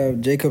they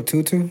had Jacob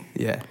Tutu.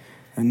 Yeah.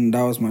 And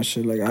that was my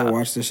shit. Like, I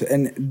watched this shit.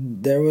 And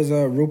there was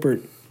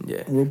Rupert.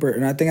 Yeah. Rupert.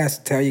 And I think I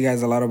tell you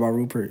guys a lot about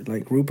Rupert.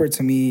 Like, Rupert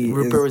to me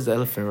was the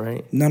elephant,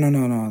 right? No.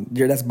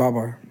 That's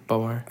Babar.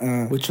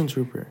 Babar. Which one's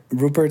Rupert?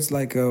 Rupert's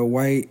like a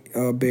white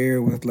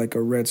bear with like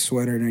a red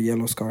sweater and a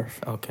yellow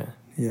scarf. Okay.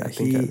 Yeah,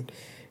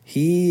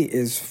 he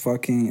is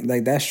fucking...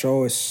 Like, that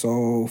show is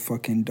so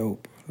fucking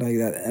dope. Like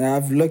that. And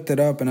I've looked it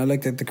up, and I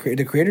looked at the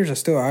creators are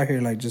still out here,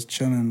 like, just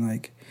chilling,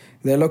 like...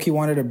 They low-key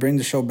wanted to bring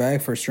the show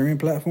back for streaming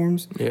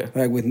platforms,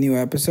 like with new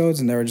episodes,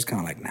 and they were just kind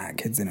of like, nah,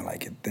 kids didn't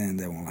like it then,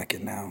 they won't like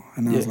it now.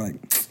 And I was like,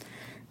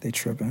 they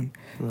tripping.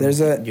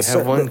 You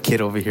have one kid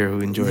over here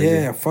who enjoys it.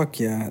 Yeah, fuck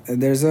yeah.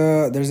 There's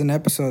an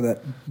episode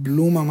that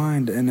blew my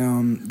mind,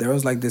 and there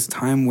was like this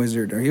time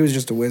wizard, or he was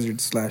just a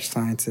wizard /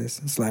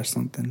 scientist /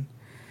 something.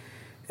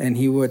 And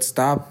he would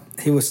stop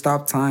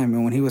time,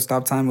 and when he would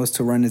stop time, it was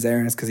to run his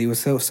errands because he was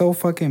so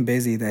fucking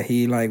busy that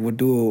he like would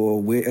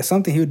do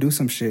something. He would do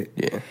some shit,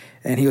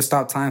 and he would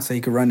stop time so he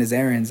could run his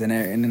errands, and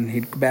then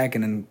he'd go back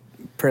and then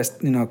press,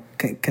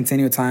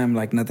 continue time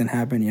like nothing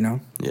happened,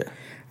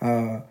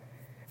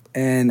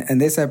 And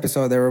this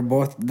episode, they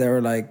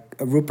were like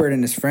Rupert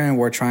and his friend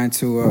were trying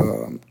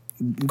to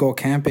go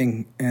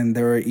camping, and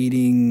they were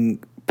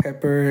eating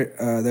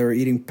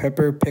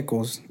pepper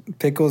pickles.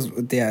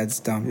 It's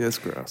dumb. Yeah, it's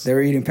gross. They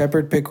were eating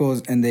peppered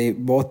pickles, and they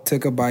both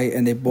took a bite,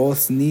 and they both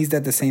sneezed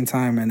at the same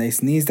time, and they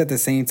sneezed at the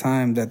same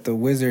time that the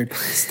wizard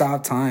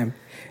stopped time.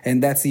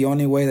 And that's the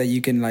only way that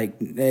you can, like,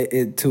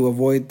 to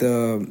avoid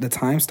the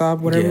time stop,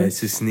 whatever. Yeah,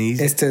 it's to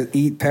sneeze. It's to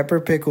eat pepper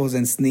pickles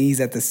and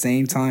sneeze at the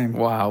same time.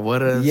 Wow,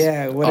 what a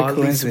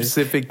coincidence.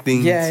 Specific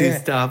thing to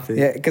stop it.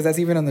 Yeah, because that's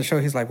even on the show.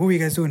 He's like, what were you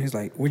guys doing? He's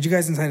like, were you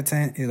guys inside a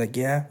tent? He's like,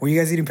 yeah. Were you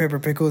guys eating pepper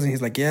pickles? And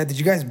he's like, yeah. Did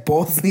you guys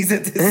both sneeze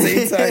at the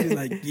same time? He's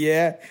like,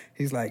 yeah.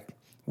 He's like,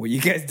 well,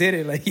 you guys did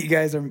it. Like, you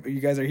guys are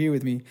here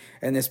with me.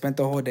 And they spent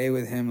the whole day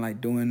with him,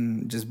 like,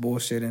 doing just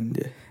bullshit. And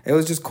it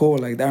was just cool.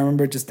 Like, I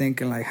remember just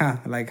thinking, like,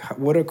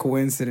 what a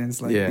coincidence.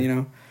 Like,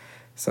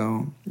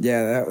 So,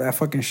 yeah, that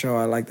fucking show,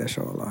 I like that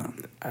show a lot.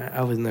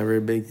 I was never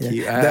a big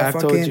kid.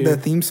 The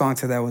theme song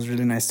to that was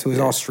really nice, too. It's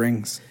all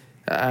strings.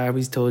 I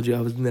always told you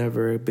I was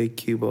never a big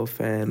Cubo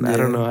fan. I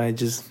don't know. I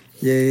just...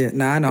 Yeah.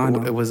 Nah, I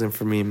know. It wasn't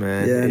for me,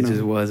 man. Yeah, it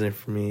just wasn't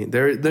for me.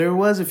 There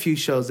was a few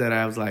shows that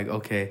I was like,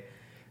 okay...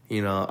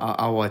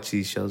 I'll watch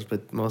these shows,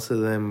 but most of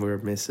them were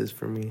misses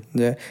for me.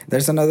 Yeah.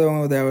 There's another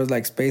one that was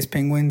like space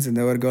penguins, and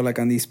they would go like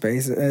on these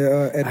space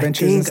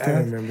adventures and stuff.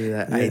 I remember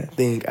that.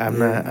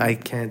 Yeah. I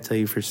can't tell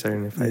you for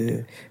certain if I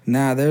did.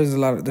 Nah, there's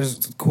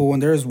a cool one.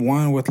 There's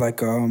one with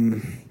like,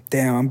 I'm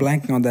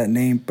blanking on that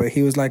name, but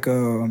he was like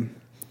a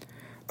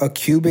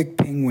cubic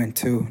penguin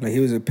too. Like,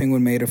 he was a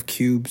penguin made of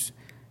cubes,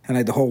 and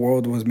like the whole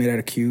world was made out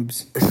of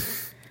cubes.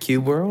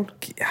 Cube World?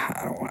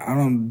 I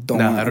don't know.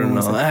 I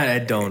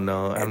don't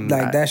know.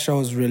 That show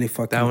is really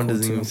fucking That one cool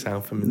doesn't too. even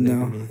sound familiar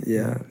to me.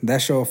 Yeah.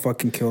 That show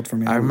fucking killed for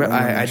me.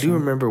 I do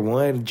remember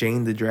one,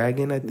 Jane the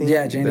Dragon, I think.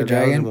 Yeah, Jane the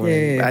Dragon.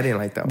 Yeah. I didn't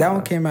like that one. That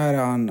one came out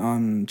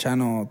on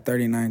channel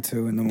 39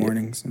 too in the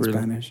mornings in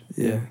Spanish.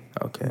 Yeah.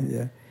 Okay.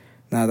 Yeah.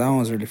 Nah, that one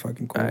was really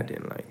fucking cool. I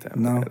didn't like that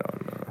one. I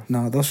don't know.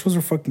 No, those shows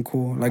are fucking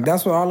cool. Like,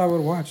 that's what all I would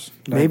watch.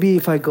 Like, maybe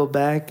if I go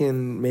back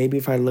and maybe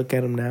if I look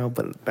at them now,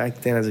 but back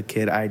then as a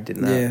kid, I did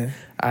not. Yeah.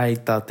 I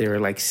thought they were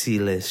like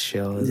C-list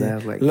shows. Yeah. I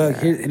was like,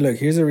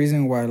 here's the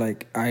reason why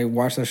like I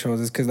watched those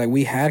shows is because like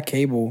we had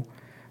cable,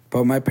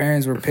 but my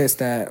parents were pissed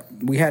that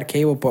we had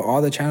cable, but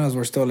all the channels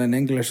were still in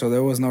English, so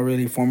there was no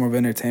really form of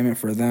entertainment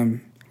for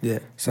them. Yeah.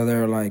 So they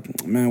were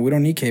like, man, we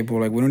don't need cable.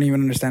 Like, we don't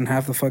even understand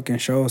half the fucking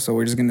show, so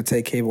we're just going to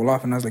take cable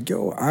off. And I was like,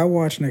 yo, I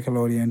watch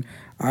Nickelodeon.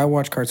 I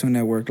watch Cartoon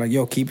Network. Like,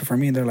 yo, keep it for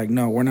me. And they're like,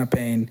 no, we're not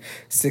paying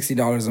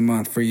 $60 a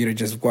month for you to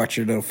just watch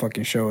your little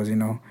fucking shows, you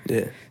know?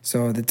 Yeah.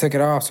 So they took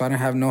it off, so I didn't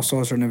have no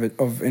source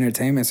of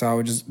entertainment. So I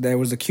would just, there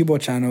was a Cubo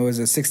channel. It was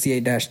a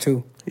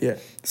 68-2. Yeah.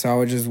 So I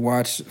would just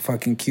watch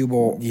fucking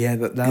Cubo. Yeah,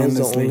 that was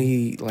the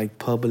only, like,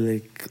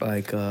 public,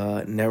 like,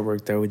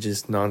 network that would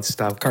just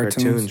nonstop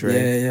cartoons, right?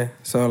 Yeah.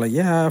 So, like,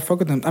 yeah, I fuck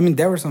with them. I mean,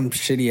 there were some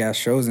shitty-ass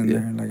shows in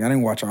there. Like, I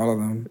didn't watch all of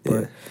them.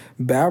 But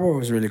Babbo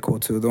was really cool,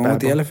 too. The one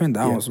with the elephant,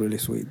 that one was really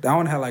sweet. That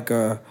one had, like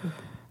a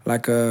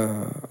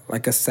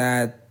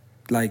sad,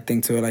 like,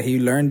 thing to it. Like, he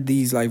learned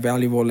these, like,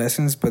 valuable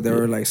lessons, but there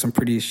were, like, some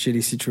pretty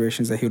shitty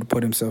situations that he would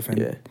put himself in.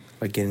 Yeah.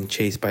 Like getting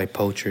chased by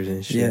poachers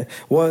and shit. Yeah.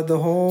 Well, the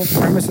whole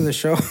premise of the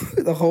show,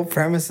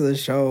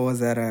 was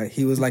that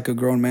he was like a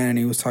grown man and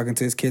he was talking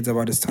to his kids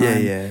about his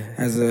time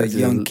as a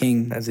young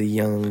king. As a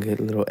young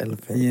little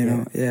elephant. You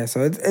know, so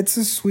it's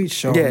a sweet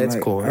show. Yeah, it's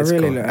like, cool. It's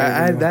cool.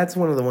 That's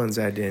one of the ones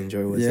I did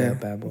enjoy was that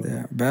Babbo.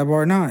 Yeah,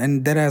 Babbo. No,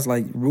 and that has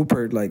like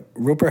Rupert. Like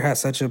Rupert has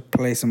such a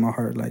place in my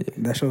heart. Like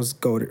that show's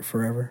goated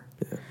forever.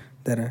 Yeah.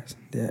 That has.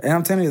 Yeah. And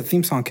I'm telling you, the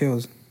theme song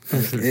kills.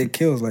 It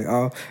kills like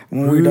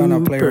when we're done I'll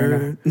play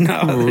right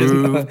now. No,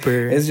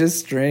 it's just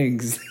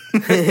strings.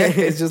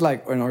 It's just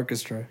like an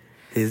orchestra.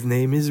 His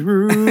name is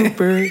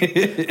Rupert.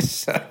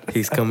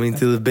 He's coming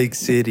to the big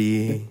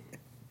city.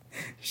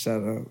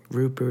 Shut up.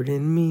 Rupert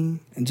and me.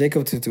 And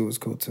Jacob Tutu was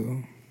cool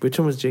too. Which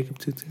one was Jacob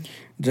Tutu?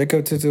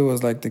 Jacob Tutu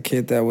was like the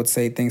kid that would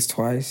say things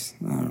twice.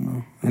 I don't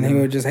know. And he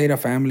would just hate a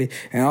family.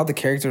 And all the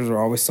characters were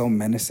always so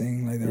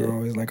menacing. Like, they were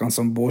always like on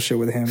some bullshit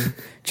with him.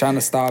 Trying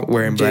to stop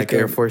wearing Jacob. black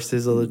Air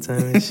Forces all the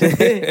time and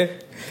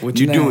shit. What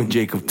you doing,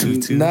 Jacob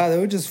Tutu? Nah, they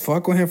would just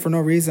fuck with him for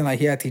no reason. Like,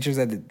 he had teachers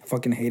that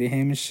fucking hated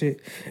him and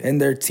shit. And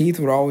their teeth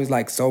were always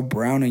like so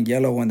brown and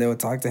yellow when they would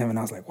talk to him. And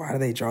I was like, why do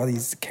they draw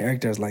these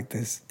characters like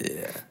this?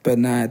 Yeah. But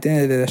nah, at the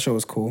end of the day, that show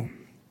was cool.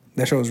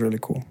 That show was really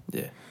cool.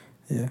 Yeah.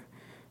 Yeah.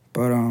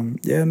 But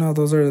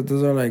those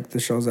are like the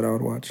shows that I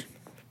would watch.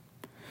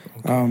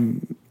 Okay.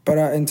 But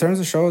in terms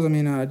of shows, I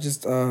mean,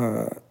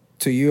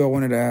 to you, I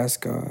wanted to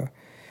ask,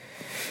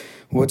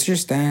 what's your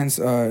stance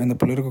in the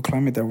political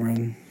climate that we're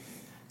in?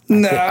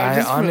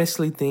 I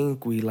honestly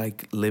think we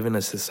like live in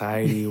a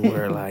society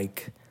where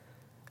like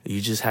you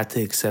just have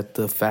to accept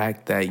the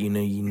fact that you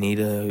need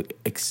to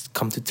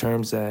come to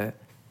terms that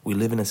we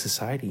live in a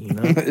society. You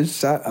know,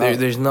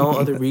 there's no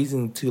other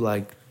reason to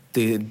like.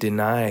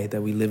 Deny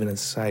that we live in a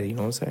society, you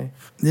know what I'm saying?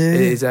 Yeah.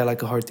 Is that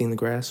like a hard thing to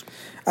grasp?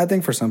 I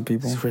think for some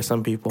people. For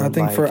some people. I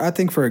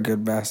think for a good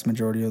vast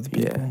majority of the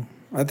people.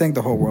 Yeah. I think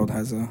the whole world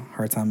has a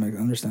hard time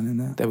understanding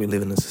that. That we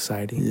live in a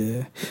society.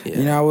 Yeah.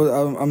 You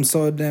know, I'm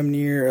so damn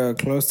near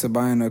close to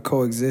buying a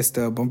Coexist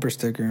bumper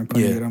sticker and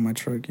putting it on my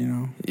truck, you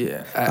know?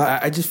 Yeah.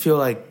 I just feel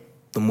like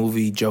the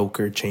movie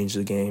Joker changed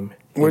the game.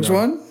 Which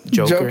one?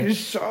 Joker.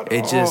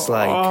 It just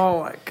like,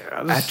 oh my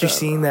God. After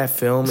seeing that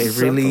film, it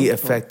really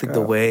affected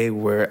the way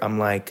where I'm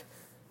like,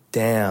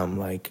 damn,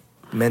 like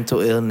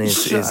mental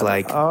illness is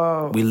like,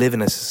 we live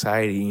in a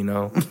society, you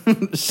know?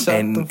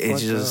 And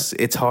it's just,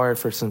 it's hard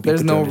for some people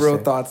There's no real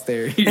thoughts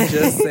there. You're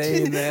just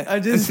saying that.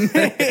 I'm just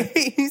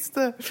saying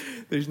stuff.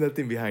 There's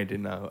nothing behind it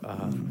now.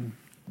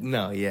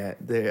 No, yeah,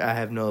 I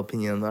have no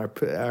opinion on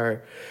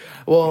our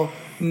well,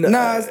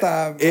 no,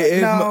 stop.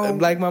 No.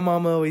 Like my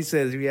mama always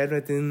says, if you have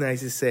nothing nice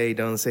to say,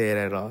 don't say it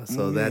at all.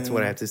 So that's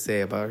what I have to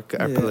say about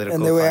our political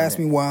And they would climate. ask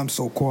me why I'm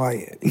so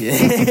quiet.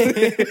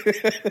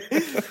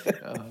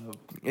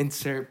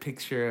 Insert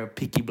picture of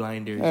Peaky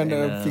Blinders. I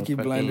know, Peaky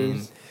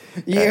Blinders.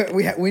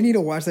 Yeah, we need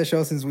to watch that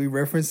show since we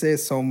reference it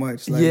so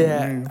much.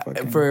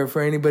 Like,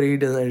 for anybody who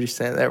doesn't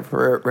understand that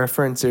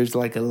reference, there's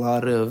like a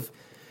lot of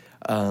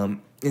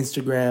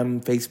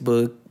Instagram,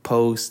 Facebook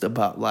posts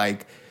about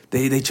like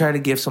they try to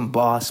give some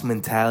boss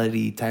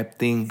mentality type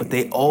thing, but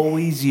they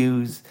always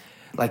use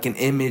like an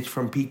image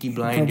from Peaky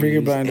Blinders,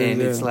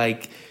 and it's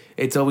like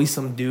it's always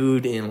some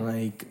dude in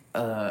like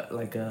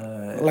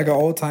an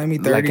old timey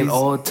 30s, like an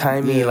old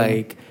timey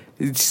like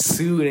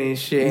suit and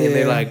shit, and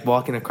they're like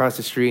walking across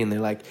the street, and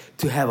they're like,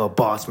 to have a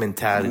boss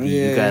mentality,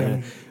 you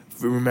gotta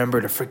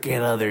remember to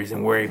forget others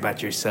and worry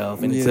about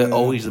yourself, and it's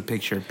always a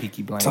picture of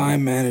Peaky Blinders.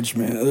 Time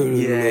management.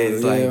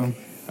 It's like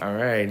All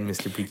right,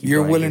 Mr. Peaky You're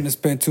Blinder. willing to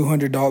spend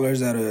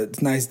 $200 at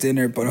a nice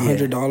dinner, but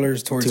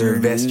 $100 towards to your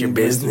invest your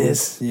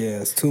business.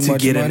 Yeah, it's too to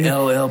much get money. an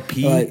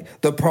LLP.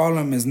 Like, the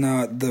problem is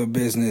not the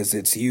business,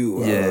 it's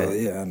you.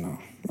 I know.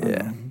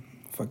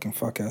 Fucking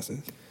fuck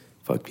asses.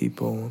 Fuck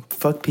people.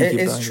 Fuck Peaky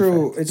It's Blinder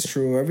true. fans. It's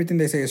true. Everything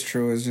they say is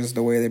true. It's just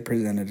the way they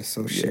present it is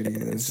so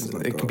shitty. It's just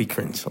like, it can be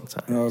cringe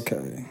sometimes.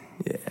 Okay.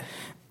 Yeah.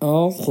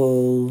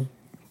 Okay.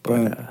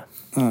 But I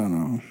don't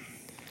know.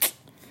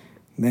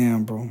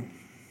 Damn, bro.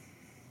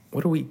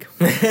 What a week.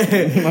 What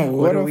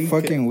a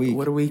fucking week.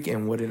 What a week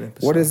and what an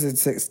episode. What is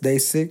it? Day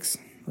 6,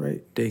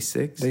 right? Day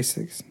 6? Day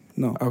 6.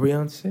 No. Are we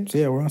on 6?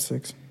 Yeah, we're on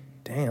 6.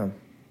 Damn.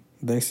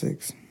 Day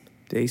 6.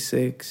 Day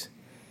 6.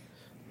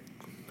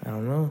 I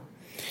don't know.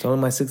 It's only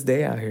my 6th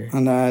day out here.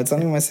 Nah, it's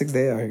only my 6th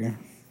day out here.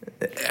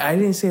 I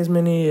didn't see as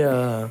many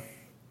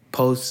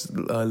posts,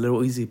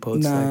 little easy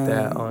posts like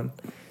that on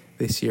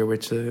this year,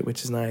 which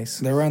is nice.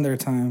 They're around their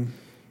time.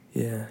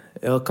 Yeah,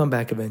 it'll come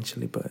back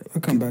eventually, but it'll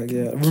come back.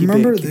 Yeah,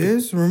 remember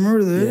this?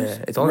 Remember this?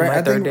 Yeah, it's only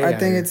my third day. I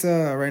think it's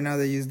right now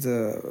they use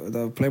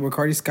the Playboy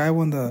Cardi Sky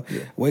one. The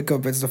wake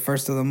up. It's the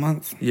first of the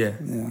month. Yeah.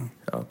 Yeah.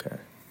 Okay.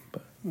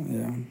 But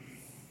yeah.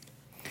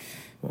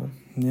 Well.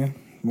 Yeah.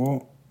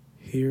 Well.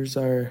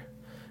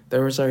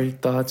 There was our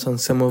thoughts on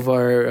some of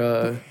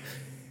our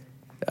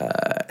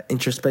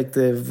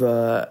introspective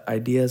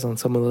ideas on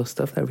some of those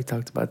stuff that we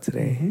talked about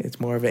today. Mm-hmm. It's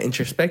more of an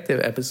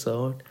introspective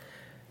episode,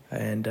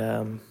 and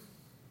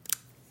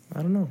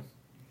I don't know.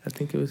 I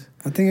think it was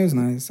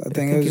nice. I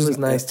think it was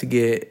nice to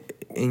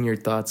get in your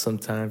thoughts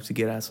sometimes, to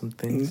get out some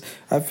things.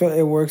 I feel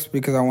it works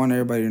because I want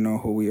everybody to know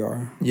who we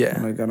are. Yeah.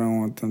 Like, I don't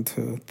want them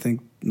to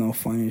think no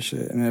funny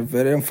shit. And if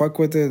they didn't fuck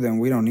with it, then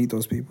we don't need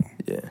those people.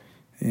 Yeah.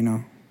 You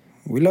know?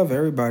 We love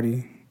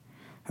everybody.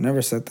 I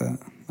never said that.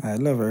 I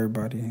love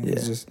everybody. Yeah.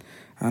 It's just,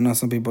 I know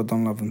some people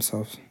don't love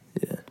themselves.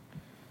 Yeah.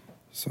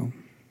 So.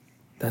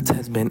 That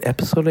has been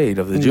episode 8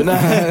 of the Jules.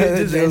 It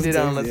just ended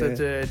on such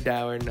a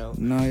dour note.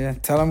 No, yeah.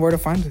 Tell them where to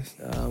find us.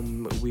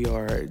 We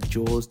are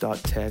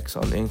Julz.tex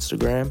on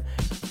Instagram.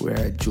 We are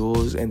at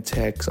Julz and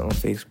Tex on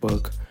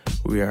Facebook.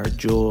 We are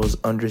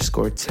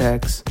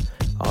Julz_Tex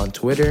on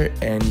Twitter.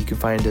 And you can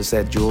find us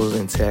at Julz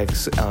and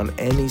Tex on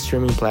any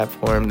streaming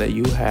platform that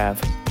you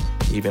have,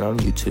 even on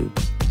YouTube.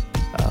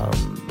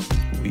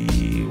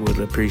 We would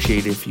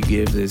appreciate if you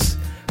give this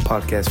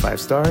podcast 5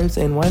 stars,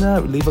 and why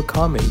not leave a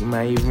comment? You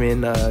might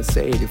even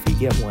say it if we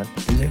get one.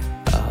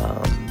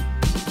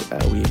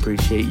 We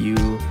appreciate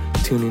you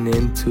tuning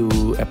in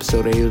to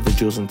episode 8 of the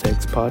Julz and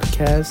Tex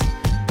podcast,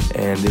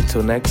 and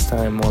until next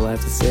time, all I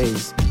have to say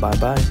is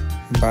bye-bye.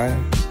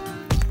 Bye.